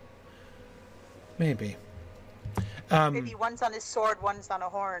know. Maybe. Maybe one's on his sword, one's on a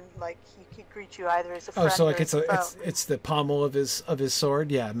horn. Like he could greet you either as a friend. Oh, so like or it's the pommel of his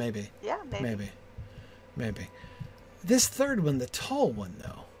sword. Yeah, maybe. Yeah, maybe. Maybe. This third one, the tall one,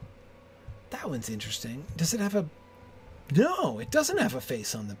 though. That one's interesting. Does it have a... No, it doesn't have a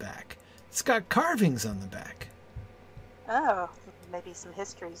face on the back. It's got carvings on the back. Oh, maybe some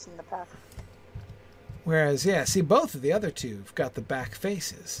histories in the back. Whereas, yeah, see, both of the other two have got the back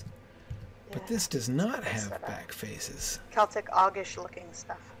faces. Yeah. But this does not have back faces. Celtic Augish looking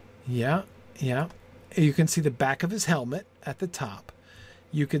stuff. Yeah, yeah. You can see the back of his helmet at the top.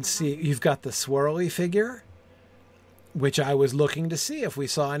 You can see, you've got the swirly figure, which I was looking to see if we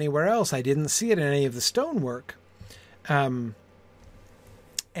saw anywhere else. I didn't see it in any of the stonework. And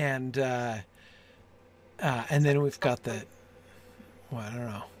then we've got the, well, I don't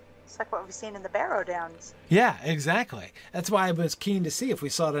know. It's like what we've seen in the Barrow Downs. Yeah, exactly. That's why I was keen to see if we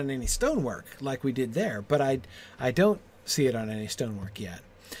saw it on any stonework like we did there. But I don't see it on any stonework yet.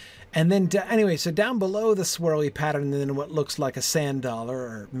 And then, anyway, so down below the swirly pattern, and then what looks like a sand dollar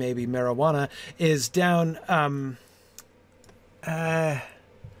or maybe marijuana is down. I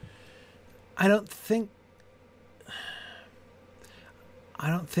don't think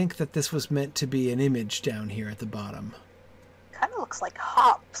that this was meant to be an image down here at the bottom. Kind of looks like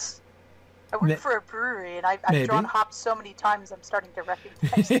hops. I work for a brewery, and I've drawn hops so many times I'm starting to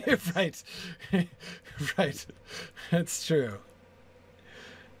recognize things. Right. Right. That's true.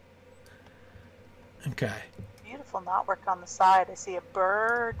 Okay. Beautiful knotwork on the side. I see a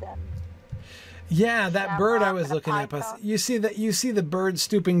bird and... Yeah, that bird I was looking at. Cone. You see the bird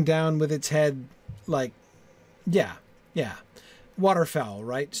stooping down with its head, like, yeah, waterfowl,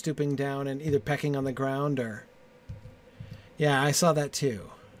 right? Stooping down and either pecking on the ground or, yeah, I saw that too.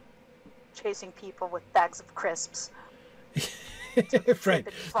 Chasing people with bags of crisps. Right,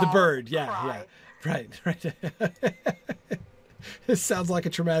 the bird, yeah, right. It sounds like a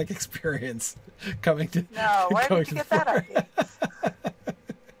traumatic experience coming to. No, where did you get that idea?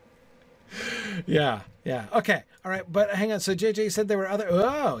 Yeah. Okay. All right. But hang on. So JJ said there were other.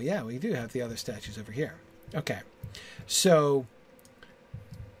 Oh, yeah. We do have the other statues over here. Okay. So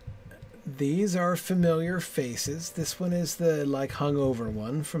these are familiar faces. This one is the like hungover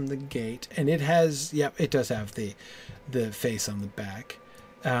one from the gate, and it has. Yep. It does have the face on the back.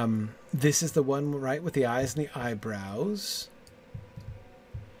 This is the one right with the eyes and the eyebrows,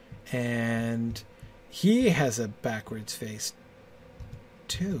 and he has a backwards face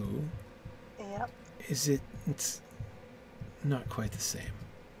too. Yep. It's not quite the same.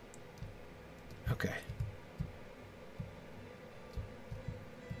 Okay.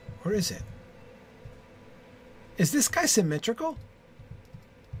 Or is it? Is this guy symmetrical?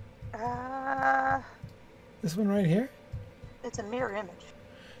 This one right here? It's a mirror image.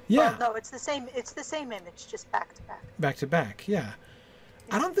 Yeah. Well, no, it's the same image, just back to back. Back to back, yeah.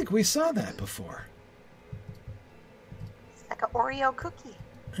 I don't think we saw that before. It's like an Oreo cookie.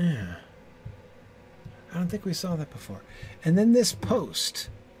 Yeah. I don't think we saw that before. And then this post.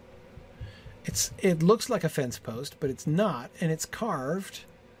 It looks like a fence post, but it's not, and it's carved.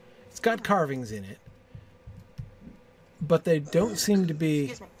 It's got carvings in it. But they don't seem to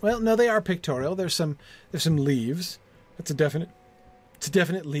be, well, no, they are pictorial. There's some leaves. It's a definite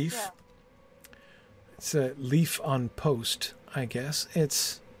leaf. Yeah. It's a leaf on post, I guess.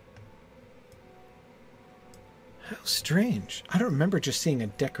 It's how strange. I don't remember just seeing a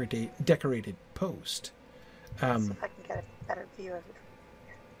decorated post. See if I can get a better view of it.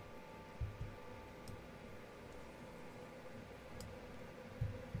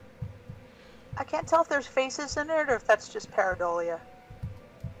 I can't tell if there's faces in it or if that's just pareidolia.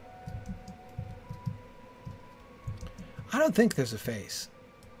 I don't think there's a face.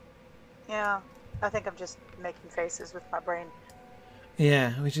 Yeah, I think I'm just making faces with my brain.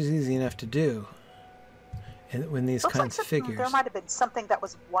 Yeah, which is easy enough to do. And when these Looks kinds like of figures. There might have been something that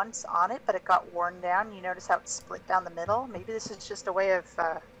was once on it, but it got worn down. You notice how it's split down the middle? Maybe this is just a way of...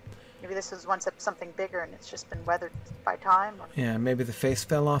 maybe this was once something bigger and it's just been weathered by time. Or... Yeah, maybe the face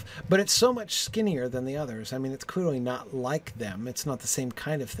fell off. But it's so much skinnier than the others. I mean, it's clearly not like them. It's not the same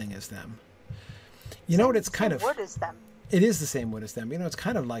kind of thing as them. You know what it's kind of... wood as them. It is the same wood as them. You know, it's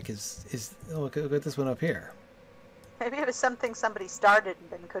kind of like look at this one up here. Maybe it was something somebody started and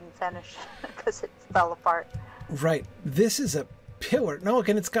then couldn't finish because it fell apart. Right. This is a pillar. No,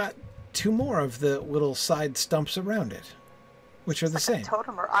 again, it's got two more of the little side stumps around it, which are the same. A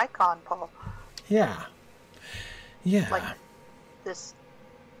totem or icon, Paul. Yeah. Yeah. Like this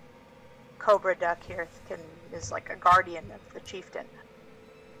cobra duck here is like a guardian of the chieftain.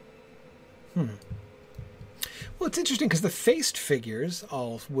 Well, it's interesting because the faced figures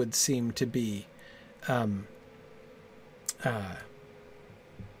all would seem to be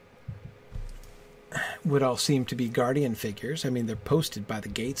guardian figures. I mean, they're posted by the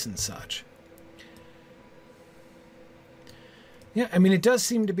gates and such. Yeah, I mean, it does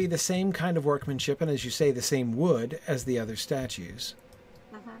seem to be the same kind of workmanship, and as you say, the same wood as the other statues.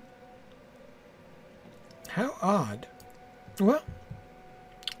 Mm-hmm. How odd. Well,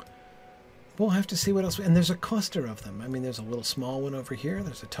 we'll have to see what else. And there's a cluster of them. I mean, there's a little small one over here.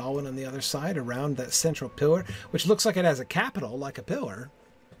 There's a tall one on the other side around that central pillar, which looks like it has a capital, like a pillar.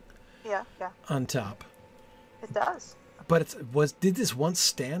 Yeah. On top. It does. But did this once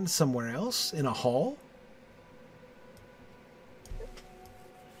stand somewhere else in a hall?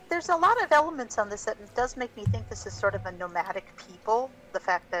 There's a lot of elements on this that does make me think this is sort of a nomadic people. The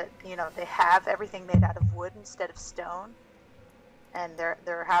fact that, they have everything made out of wood instead of stone. And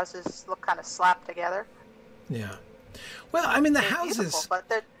their houses look kind of slapped together. Yeah. Well, I mean, the They're houses... but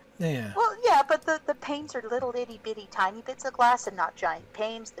they're... Yeah. Well, yeah, but the panes are little itty-bitty tiny bits of glass and not giant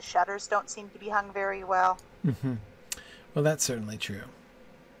panes. The shutters don't seem to be hung very well. Mm-hmm. Well, that's certainly true.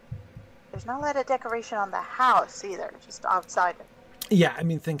 There's not a lot of decoration on the house either, just outside it. Yeah, I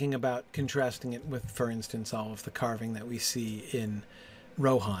mean, thinking about contrasting it with, for instance, all of the carving that we see in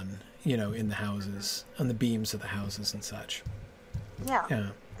Rohan, in the houses, on the beams of the houses and such. Yeah.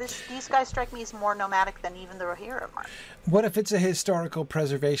 These guys strike me as more nomadic than even the Rohirrim are. What if it's a historical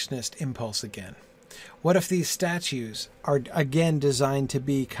preservationist impulse again? What if these statues are, again, designed to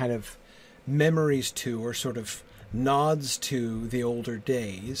be kind of memories to or sort of nods to the older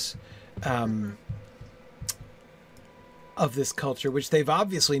days of this culture, which they've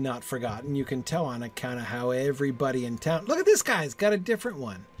obviously not forgotten. You can tell on account of how everybody in town... Look at this guy's got a different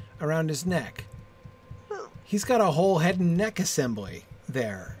one around his neck. He's got a whole head and neck assembly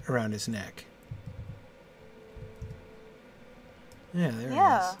there around his neck. Yeah, there he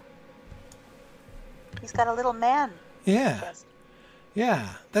is. He's got a little man. Yeah.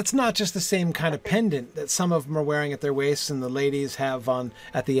 Yeah. That's not just the same kind of pendant that some of them are wearing at their waists and the ladies have on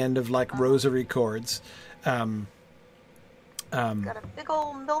at the end of like rosary cords. Got a big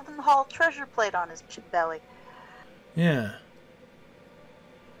old Mildenhall treasure plate on his belly. Yeah.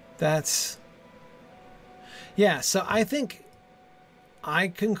 Yeah, so I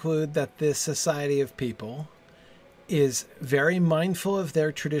conclude that this society of people is very mindful of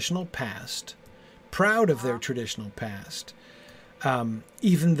their traditional past, proud of their traditional past,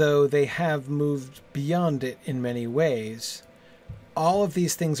 even though they have moved beyond it in many ways. All of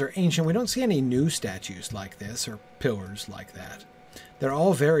these things are ancient. We don't see any new statues like this or pillars like that. They're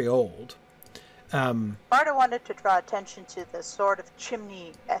all very old. Barda wanted to draw attention to the sort of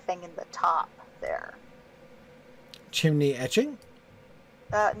chimney thing in the top there. Chimney etching?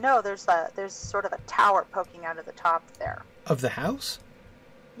 No, there's sort of a tower poking out of the top there. Of the house?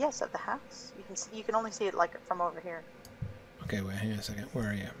 Yes, of the house. You can only see it like from over here. Okay, wait, hang on a second. Where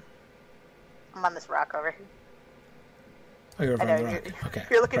are you? I'm on this rock over here. Oh, you're over on the rock. Okay.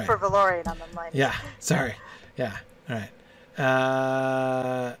 You're looking for Valorian on the line. Yeah, sorry. Yeah, all right.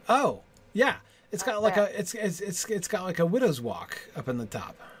 Oh, yeah. It's got like it's got like a widow's walk up in the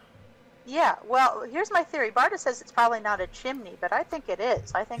top. Yeah, well, here's my theory. Barda says it's probably not a chimney, but I think it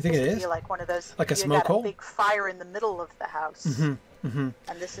is. I think this would be like one of those... Like a smoke hole? A big fire in the middle of the house. Mm-hmm, mm-hmm.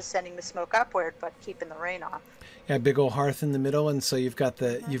 And this is sending the smoke upward, but keeping the rain off. Yeah, big old hearth in the middle, and so you've got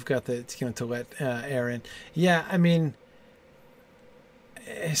the to let air in. Yeah, I mean,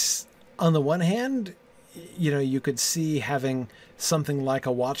 on the one hand, you could see having something like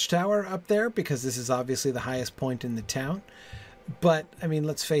a watchtower up there because this is obviously the highest point in the town. But, I mean,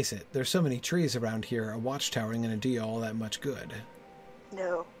 let's face it. There's so many trees around here. A watchtower ain't going to do you all that much good.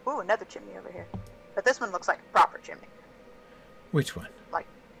 No. Ooh, another chimney over here. But this one looks like a proper chimney. Which one? Like...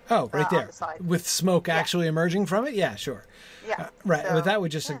 Oh, right there. The with smoke actually emerging from it? Yeah, sure. Yeah. Right. So, but that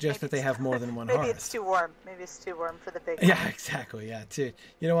would just suggest that they have more than one hearth. Maybe it's too warm. Maybe it's too warm for the big Yeah, exactly. Yeah, too.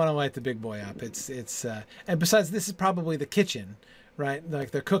 You don't want to light the big boy up. It's and besides, this is probably the kitchen. Right, like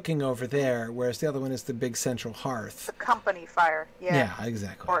they're cooking over there, whereas the other one is the big central hearth. The company fire, yeah. Yeah,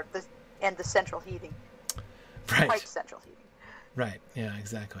 exactly. Or the central heating. Right. Quite central heating. Right. Yeah,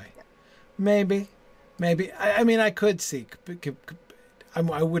 exactly. Yeah. Maybe. I mean, I could see.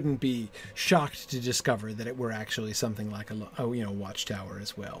 I wouldn't be shocked to discover that it were actually something like a watchtower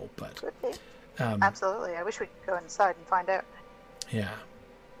as well. But could be. Absolutely. I wish we could go inside and find out. Yeah.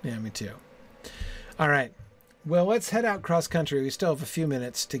 Yeah, me too. All right. Well, let's head out cross country. We still have a few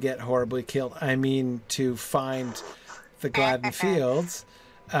minutes to get horribly killed. I mean, to find the Gladden Fields.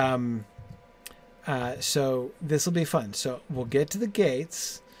 So this will be fun. So we'll get to the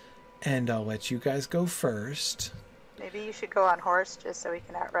gates, and I'll let you guys go first. Maybe you should go on horse just so we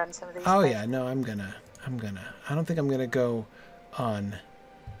can outrun some of these. Oh, yeah. No, I'm gonna. I don't think I'm gonna go on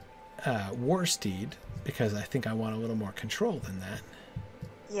Warsteed because I think I want a little more control than that.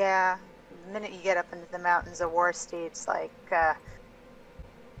 Yeah. minute you get up into the mountains of War State's like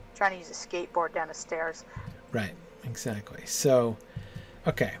trying to use a skateboard down the stairs. Right, exactly. So,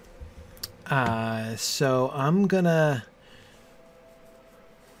 okay. So I'm gonna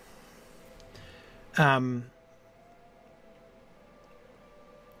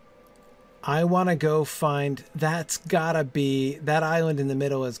I want to go find. That island in the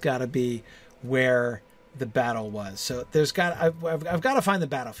middle has got to be where the battle was. So I've got to find the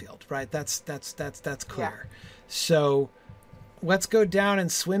battlefield, right? That's clear. Yeah. So let's go down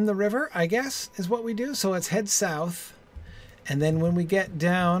and swim the river, I guess, is what we do. So let's head south, and then when we get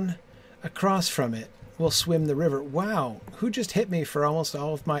down across from it, we'll swim the river. Wow, who just hit me for almost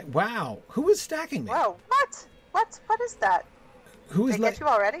all of my... Wow, who was stacking me? Whoa, what? What is that? Who is Did they get you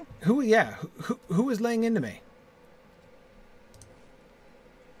already? Who was laying into me?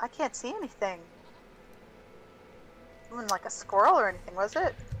 I can't see anything. It wasn't like a squirrel or anything, was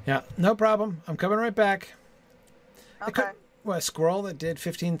it? Yeah, no problem. I'm coming right back. Okay. A squirrel that did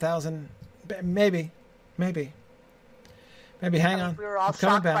 15,000? Maybe. Hang on. We were all I'm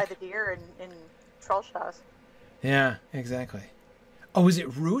coming shocked by back. the deer in Troll Shaws. Yeah, exactly. Oh, is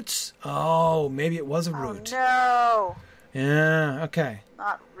it roots? Oh, maybe it was a root. Oh, no. Yeah, okay.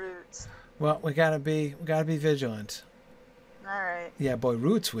 Not roots. Well, we gotta be vigilant. All right. Yeah, boy,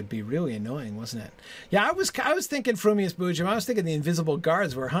 roots would be really annoying, wasn't it? Yeah, I was thinking Frumius Boojum. I was thinking the invisible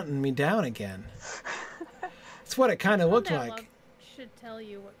guards were hunting me down again. That's what it kind of looked like. Log should tell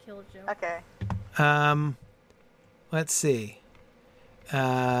you what killed Joe. Okay. Let's see.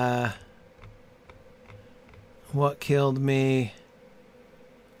 What killed me?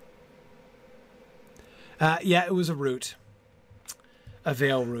 Yeah, it was a root. A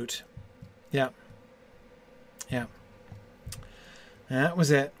veil root. Yeah. That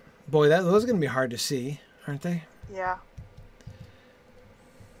was it. Boy, those are going to be hard to see, aren't they? Yeah.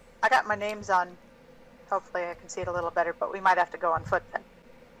 I got my names on. Hopefully I can see it a little better, but we might have to go on foot then.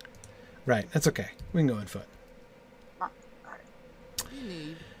 Right, that's okay. We can go on foot. All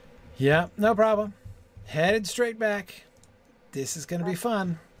right. Yeah, no problem. Headed straight back. This is going to be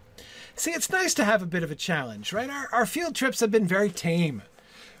fun. See, it's nice to have a bit of a challenge, right? Our field trips have been very tame,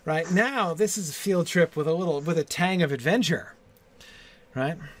 right? Now, this is a field trip with a tang of adventure,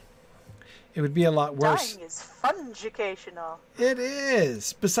 right? It would be a lot worse. Dying is fun-educational. It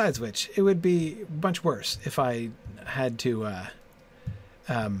is. Besides which, it would be much worse if I had to,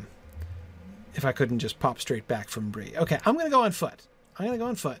 if I couldn't just pop straight back from Bree. Okay, I'm going to go on foot.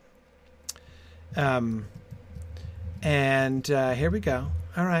 And here we go.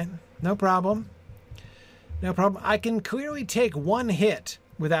 All right. No problem. I can clearly take one hit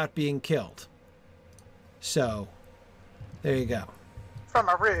without being killed. So, there you go. From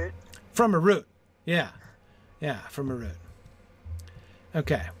a root. From a root. Yeah, from a root.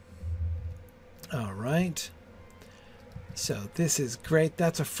 Okay. All right. So, this is great.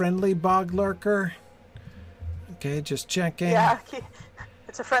 That's a friendly bog lurker. Okay, just checking. Yeah,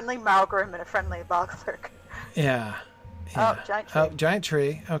 it's a friendly Malgrim and a friendly bog lurker. Yeah. Oh, giant tree. Oh, giant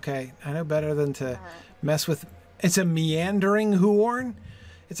tree. Okay. I know better than to mess with... It's a meandering Huorn?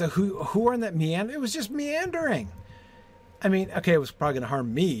 It's a Huorn that meander. It was just meandering. I mean, okay, it was probably going to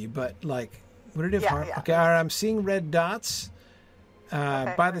harm me, but, like, would it have harmed? Yeah. Okay, all right, I'm seeing red dots.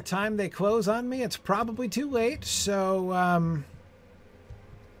 Okay, by the time they close on me, it's probably too late, so...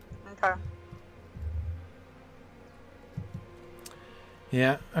 Okay.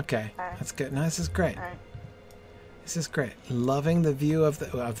 Yeah, okay. All right. That's good. No, this is great. All right. This is great. Loving the view of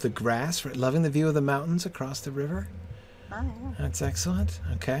the grass, loving the view of the mountains across the river. Oh, yeah. That's excellent.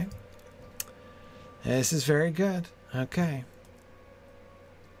 Okay. This is very good. Okay.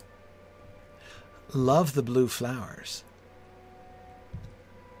 Love the blue flowers.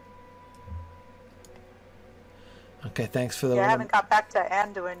 Okay, thanks for the... Yeah, I haven't got back to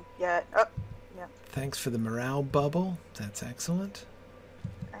Anduin yet. Oh, yeah. Thanks for the morale bubble. That's excellent.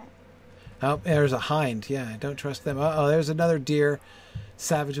 Okay. Oh, there's a hind. Yeah, I don't trust them. Uh-oh, there's another deer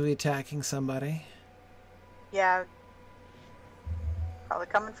savagely attacking somebody. Yeah. Probably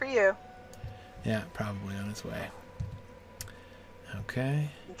coming for you. Yeah, probably on its way. Okay.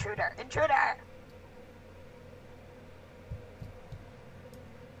 Intruder!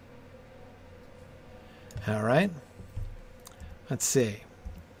 All right. Let's see.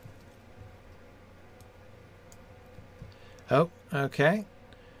 Oh, okay.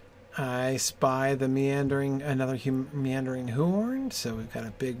 I spy another meandering Huorn. So we've got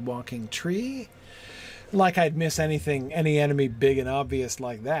a big walking tree. Like I'd miss any enemy big and obvious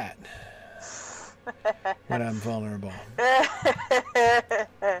like that when I'm vulnerable.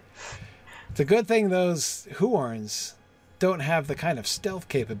 It's a good thing those Huorns don't have the kind of stealth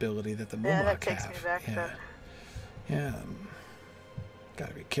capability that the Mumok Yeah, that takes have. me back yeah. to... Yeah.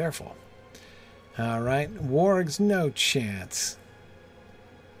 Gotta be careful. All right. Warg's no chance.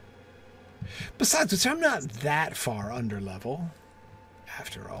 Besides which, I'm not that far under level,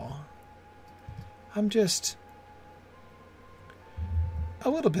 after all. I'm just a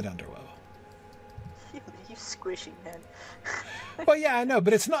little bit under level. You squishy man. Well, yeah, I know,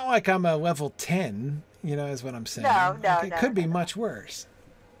 but it's not like I'm a level 10, is what I'm saying. No, It could be much worse.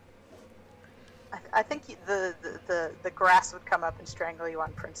 I think the grass would come up and strangle you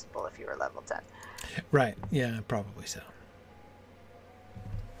on principle if you were level 10. Right. Yeah, probably so.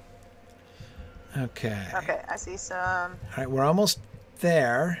 Okay. Okay, I see some... All right, we're almost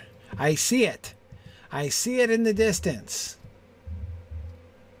there. I see it. I see it in the distance.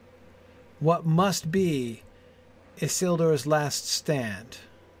 What must be Isildur's last stand.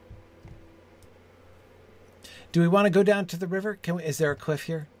 Do we want to go down to the river? Is there a cliff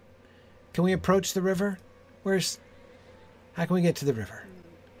here? Can we approach the river? How can we get to the river?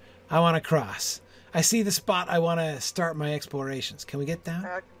 I want to cross. I see the spot I want to start my explorations. Can we get down?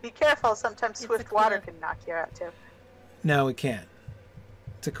 Be careful. Sometimes It's swift a water cliff. can knock you out, too. No, we can't.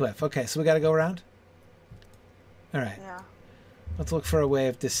 It's a cliff. Okay, so we got to go around? All right. Yeah. Let's look for a way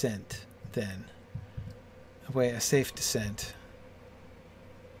of descent, then. A safe descent.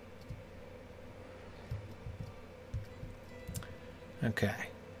 Okay.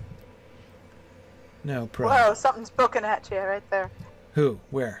 No problem. Whoa, something's booking at you right there. Who?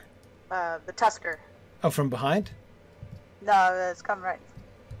 Where? The Tusker. Oh, from behind? No, it's coming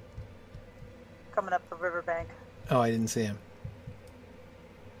up the riverbank. Oh, I didn't see him.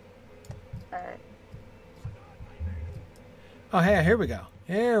 All right. Oh, hey, here we go.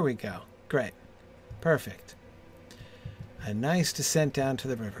 Here we go. Great. Perfect. A nice descent down to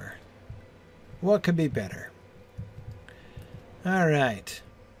the river. What could be better? All right.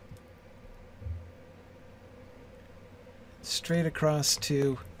 Straight across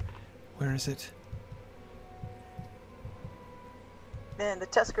to... Where is it? Man, the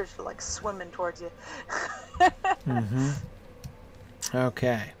Tuskers are like swimming towards you. Mm-hmm.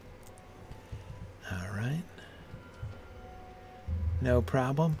 Okay. All right. No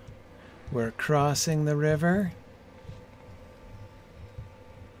problem. We're crossing the river.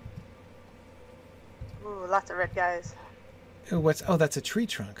 Ooh, lots of red guys. Ooh, that's a tree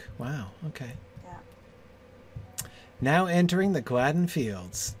trunk. Wow. Okay. Yeah. Now entering the Gladden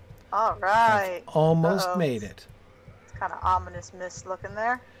Fields. All right. Almost Uh-oh. made it. It's kind of ominous mist looking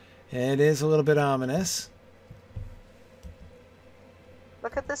there. It is a little bit ominous.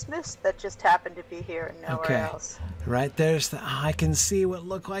 Look at this mist that just happened to be here and nowhere Okay. else. Right there's I can see what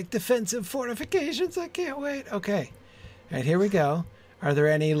look like defensive fortifications. I can't wait. Okay. All right, here we go. Are there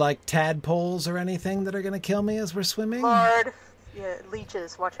any tadpoles or anything that are going to kill me as we're swimming? Lord. Yeah,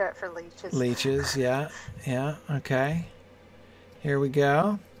 leeches. Watch out for leeches. Leeches, yeah. Yeah, okay. Here we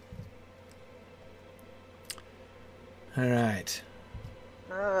go. All right.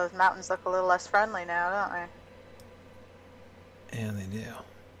 Oh, those mountains look a little less friendly now, don't they? Yeah, they do.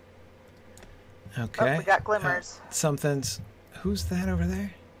 Okay. Oh, we got glimmers. Something's... Who's that over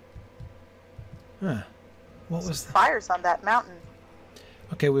there? Huh. What was that? Fires on that mountain.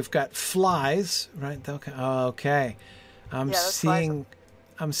 Okay, we've got flies, right? Okay. Okay. I'm Yeah, those flies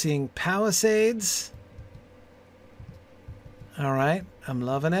seeing palisades. All right. I'm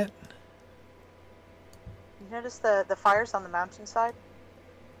loving it. You notice the fires on the mountainside?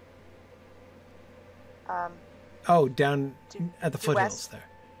 Oh, down at the due foothills west? there.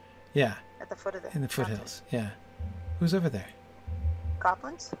 Yeah, At the foot of the in the mountain. foothills. Yeah. Who's over there?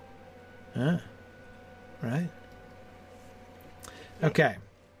 Goblins? Huh. Right. Okay.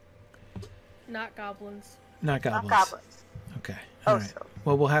 Not goblins. Not goblins. Not goblins. Okay. Oh, All right. so.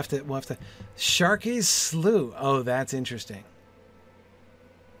 Well, we'll have to. Sharky's Slough. Oh, that's interesting.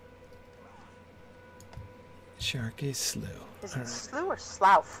 Sharky's Slough. Is All it right. slough or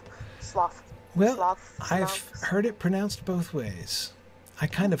slough? Sloth. Well, Sloth, I've sloth. heard it pronounced both ways. I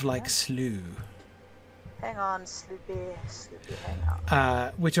kind of like Slough, Hang on, Sloopy. Sloopy, hang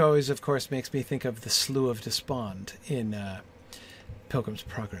on. which always, of course, makes me think of the Slough of Despond in Pilgrim's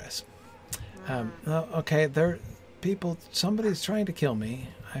Progress. Okay, somebody's trying to kill me.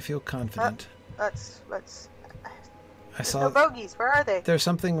 I feel confident. Let's. I No saw bogeys. Where are they? there's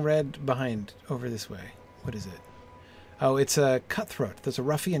something red behind over this way. What is it? Oh, it's a cutthroat. There's a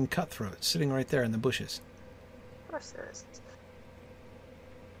ruffian cutthroat sitting right there in the bushes. Of course there is.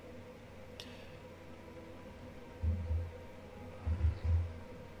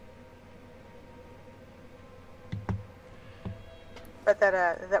 But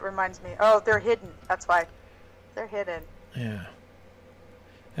that reminds me. Oh, they're hidden. That's why. They're hidden. Yeah.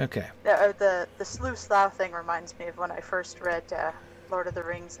 Okay. The Slough Slough thing reminds me of when I first read Lord of the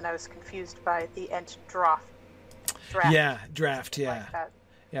Rings, and I was confused by the Ent draft. Yeah, draft. Yeah. Like that.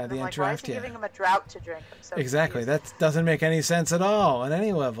 Yeah, And the I'm Ent like, why is draft. he Yeah. giving him a drought to drink? I'm so Exactly. confused. That doesn't make any sense at all on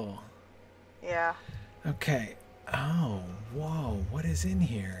any level. Yeah. Okay. Oh, whoa. What is in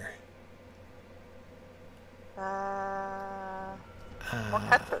here? More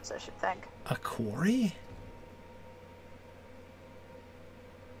cutthroats, I should think. A quarry?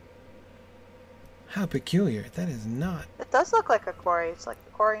 How peculiar. That is not... It does look like a quarry. It's like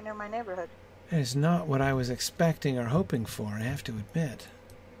the quarry near my neighborhood. That is not what I was expecting or hoping for, I have to admit.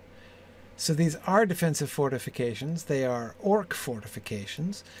 So these are defensive fortifications. They are orc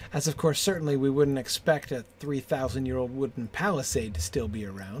fortifications. As of course, certainly we wouldn't expect a 3,000-year-old wooden palisade to still be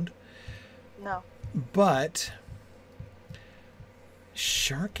around. No. But...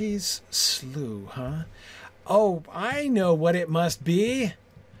 Sharky's Slough, huh? Oh, I know what it must be.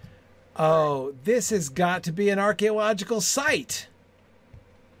 Oh, this has got to be an archaeological site.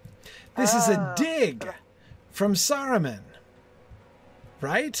 This is a dig from Saruman.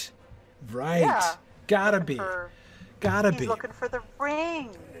 Right? Right. Yeah. Gotta be. Gotta be. He's looking for the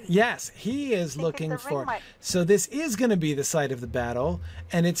ring. Yes, he is looking for... So this is going to be the site of the battle,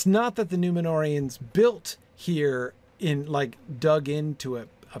 and it's not that the Númenóreans built here dug into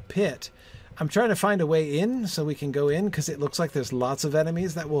a pit. I'm trying to find a way in so we can go in, because it looks like there's lots of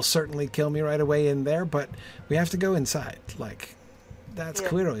enemies that will certainly kill me right away in there, but we have to go inside. That's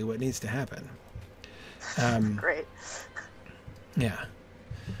clearly what needs to happen. Great. Yeah.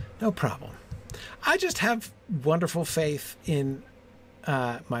 No problem. I just have wonderful faith in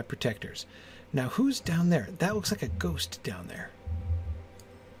my protectors. Now, who's down there? That looks like a ghost down there.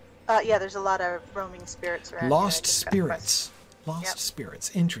 Yeah, there's a lot of roaming spirits around. Lost spirits. Lost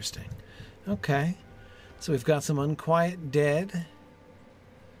spirits. Interesting. Okay. So we've got some unquiet dead.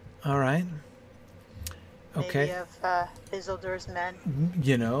 All right. Okay. Maybe of Isildur's men.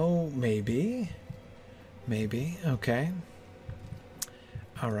 Maybe. Maybe. Okay.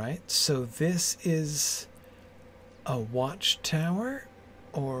 All right. So this is a watchtower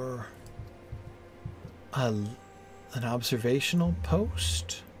or an observational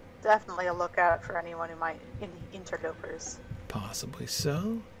post? Definitely a lookout for anyone who might interlopers. Possibly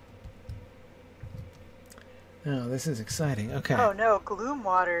so. Oh, this is exciting. Okay. Oh no, Gloom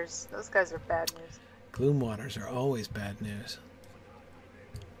Waters. Those guys are bad news. Gloom Waters are always bad news.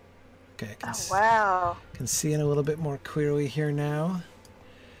 Okay, wow. Can see it a little bit more clearly here now.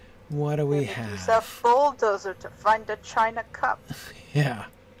 What do we have? Use a bulldozer to find a China cup. Yeah.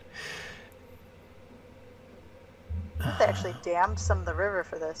 I think they actually dammed some of the river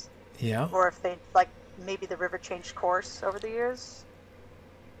for this. Yeah. Or if they, maybe the river changed course over the years.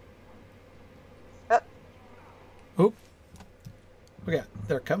 Oop. Okay,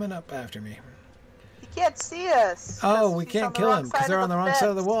 they're coming up after me. He can't see us. Oh, we can't kill them because they're on the wrong side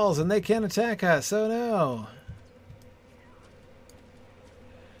of the walls and they can't attack us. Oh, no.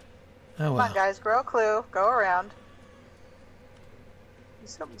 Oh, well. Come on, guys, grow a clue. Go around.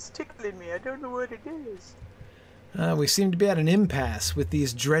 Something's tickling me. I don't know what it is. We seem to be at an impasse with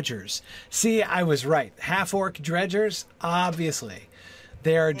these dredgers. See, I was right. Half-orc dredgers, obviously.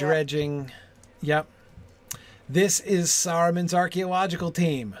 They are dredging. Yep. This is Saruman's archaeological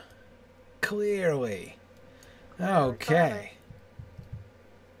team. Clearly. Okay.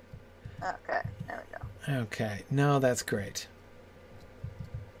 Okay, there we go. Okay. No, that's great.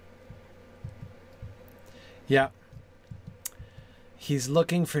 Yep. He's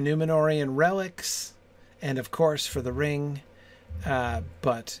looking for Númenórean relics. And, of course, for the ring.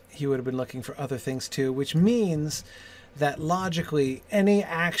 But he would have been looking for other things, too. Which means that, logically, any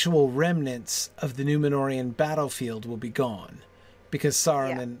actual remnants of the Númenórean battlefield will be gone. Because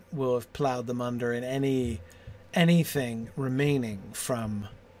Saruman will have plowed them under, and anything remaining from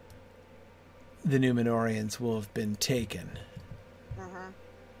the Númenóreans will have been taken. Mm-hmm.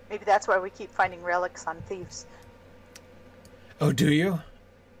 Maybe that's why we keep finding relics on thieves. Oh, do you?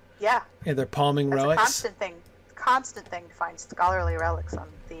 Yeah. Yeah, they're palming That's relics? a constant thing to find scholarly relics on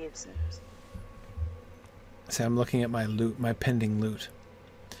thieves. See, I'm looking at my loot, my pending loot.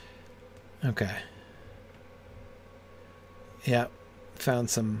 Okay. Yeah, found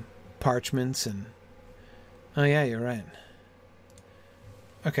some parchments and... Oh yeah, you're right.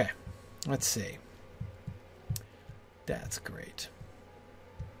 Okay, let's see. That's great.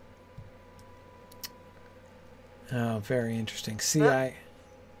 Oh, very interesting. See,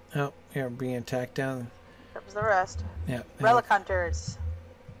 Oh, yeah, being attacked down. That was the rest. Yeah. Relic hunters.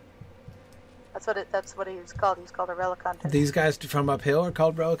 That's what he was called. He was called a relic hunter. These guys from uphill are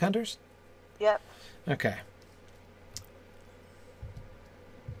called relic hunters? Yep. Okay.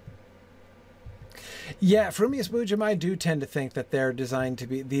 Yeah, Frumius Mujum, I do tend to think that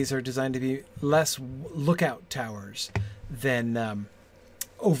these are designed to be less lookout towers than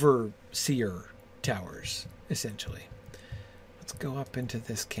overseer towers, essentially. Let's go up into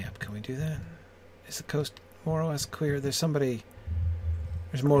this camp. Can we do that? Is the coast more or less clear? There's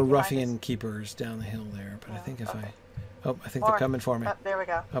more ruffian keepers down the hill there, but I think I think they're coming for me. Oh, there we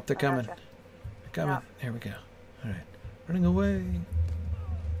go. Up, they're coming. Gotcha. They're coming. Yeah. There we go. All right. Running away.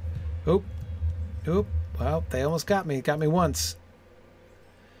 Oop. Well, they almost got me. Got me once.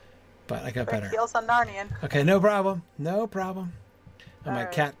 But I got better. Heels on Narnian. Okay, no problem. And my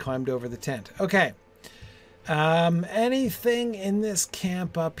right. cat climbed over the tent. Okay. Anything in this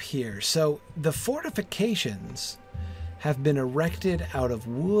camp up here? So the fortifications have been erected out of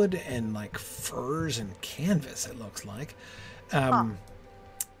wood and like furs and canvas, it looks like.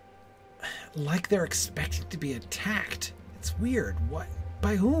 Like they're expected to be attacked. It's weird. What?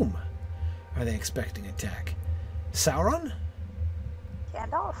 By whom are they expecting attack? Sauron?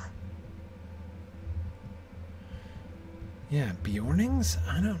 Gandalf. Yeah, Bjornings?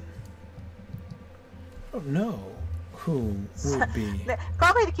 I don't know who would be.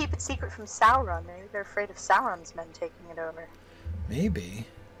 Probably to keep it secret from Sauron. Maybe they're afraid of Sauron's men taking it over. Maybe.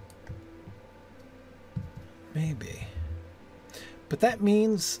 But that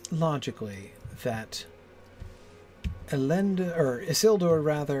means, logically, that Isildur,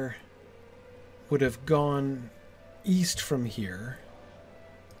 rather, would have gone east from here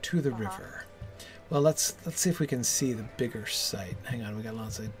to the river. Well, let's see if we can see the bigger site. Hang on, we got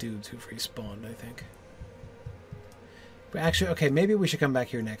lots of dudes who've respawned, I think. But actually, okay, maybe we should come back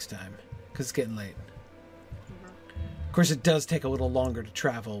here next time, because it's getting late. Of course, it does take a little longer to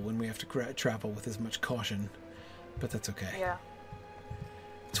travel when we have to travel with as much caution, but that's okay. Yeah.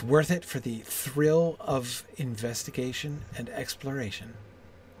 It's worth it for the thrill of investigation and exploration.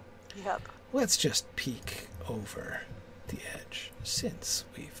 Yep. Let's just peek over the edge, since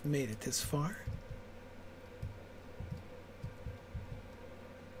we've made it this far.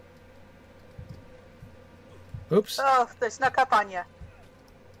 Oops. Oh, they snuck up on you.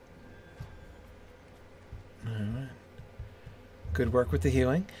 All right. Good work with the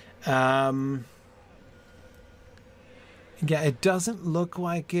healing. Yeah, it doesn't look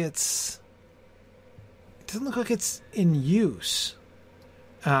like it's in use.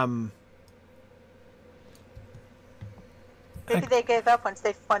 Maybe they gave up once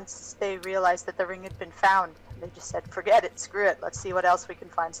they realized that the ring had been found. They just said, "Forget it, screw it. Let's see what else we can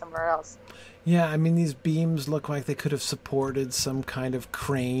find somewhere else." Yeah, I mean, these beams look like they could have supported some kind of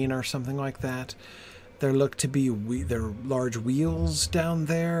crane or something like that. There look to be there are large wheels down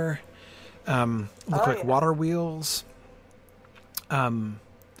there. Look like water wheels.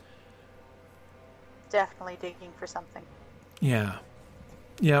 Definitely digging for something. Yeah.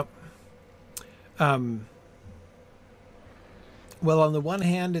 Yep. Well, on the one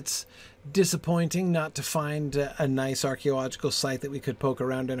hand, it's disappointing not to find a nice archaeological site that we could poke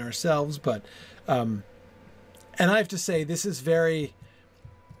around in ourselves, but and I have to say, this is very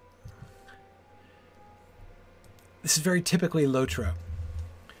typically Lotro.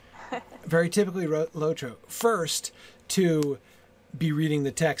 Very typically Lotro. First, to be reading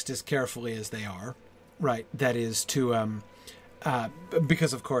the text as carefully as they are, right? That is to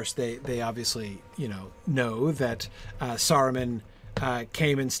because of course they obviously know that Saruman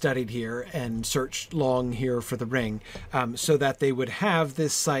came and studied here and searched long here for the ring, so that they would have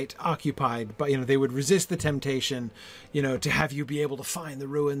this site occupied, but they would resist the temptation, to have you be able to find the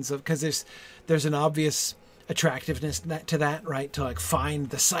ruins of, because there's an obvious attractiveness to that, right? To like find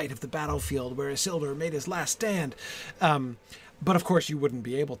the site of the battlefield where Isildur made his last stand. But of course you wouldn't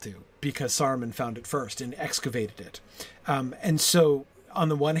be able to, because Saruman found it first and excavated it. And so on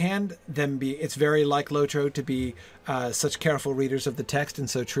the one hand, it's very like Lotro to be such careful readers of the text and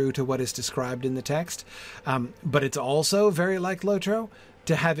so true to what is described in the text. But it's also very like Lotro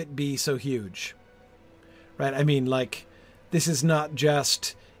to have it be so huge, right? I mean, like, this is not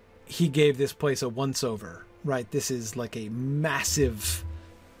just he gave this place a once-over, right? This is like a massive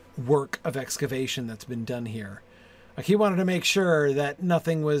work of excavation that's been done here. Like, he wanted to make sure that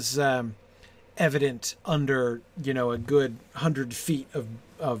nothing was evident under, a good 100 feet of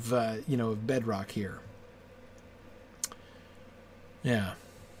bedrock here. Yeah.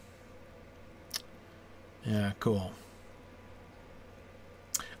 Yeah, cool.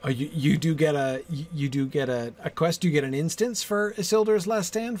 Oh, you do get a quest. You get an instance for Isildur's last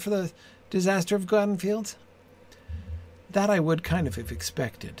stand for the disaster of Gladdenfield. That I would kind of have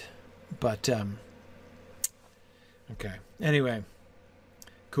expected, but okay. Anyway,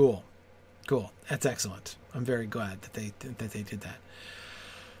 cool. That's excellent. I'm very glad that they did that.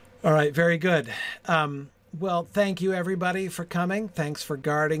 All right, very good. Well, thank you everybody for coming. Thanks for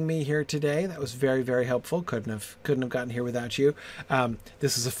guarding me here today. That was very, very helpful. Couldn't have gotten here without you.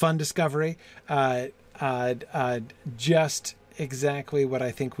 This is a fun discovery. Just exactly what I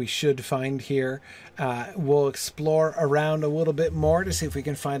think we should find here. We'll explore around a little bit more to see if we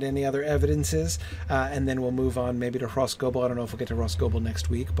can find any other evidences, and then we'll move on maybe to Rhosgobel. I don't know if we'll get to Rhosgobel next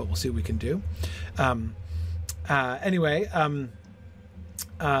week, but we'll see what we can do. Anyway,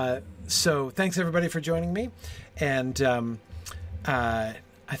 so thanks everybody for joining me, and I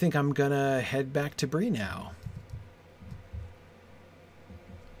think I'm gonna head back to Bree now.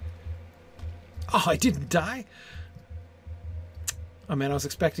 Oh, I didn't die? Oh man, I was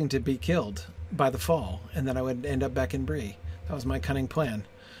expecting to be killed by the fall, and then I would end up back in Bree. That was my cunning plan.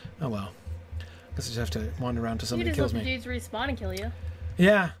 Oh well. I guess I just have to wander around till somebody kills me. You just let the dudes respawn and kill you.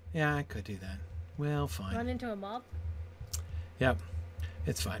 Yeah, I could do that. Well, fine. Run into a mob? Yep,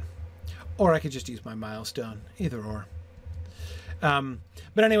 it's fine. Or I could just use my milestone. Either or.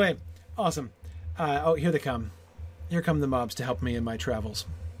 But anyway, awesome. Oh, here they come. Here come the mobs to help me in my travels.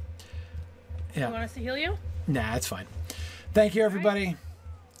 Yeah. You want us to heal you? Nah, it's fine. Thank you, everybody. Right.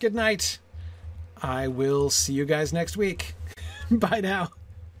 Good night. I will see you guys next week. Bye now.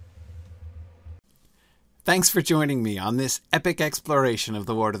 Thanks for joining me on this epic exploration of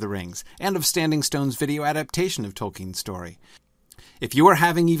The Lord of the Rings and of Standing Stone's video adaptation of Tolkien's story. If you are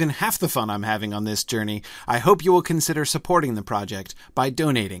having even half the fun I'm having on this journey, I hope you will consider supporting the project by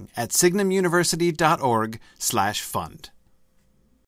donating at signumuniversity.org/fund.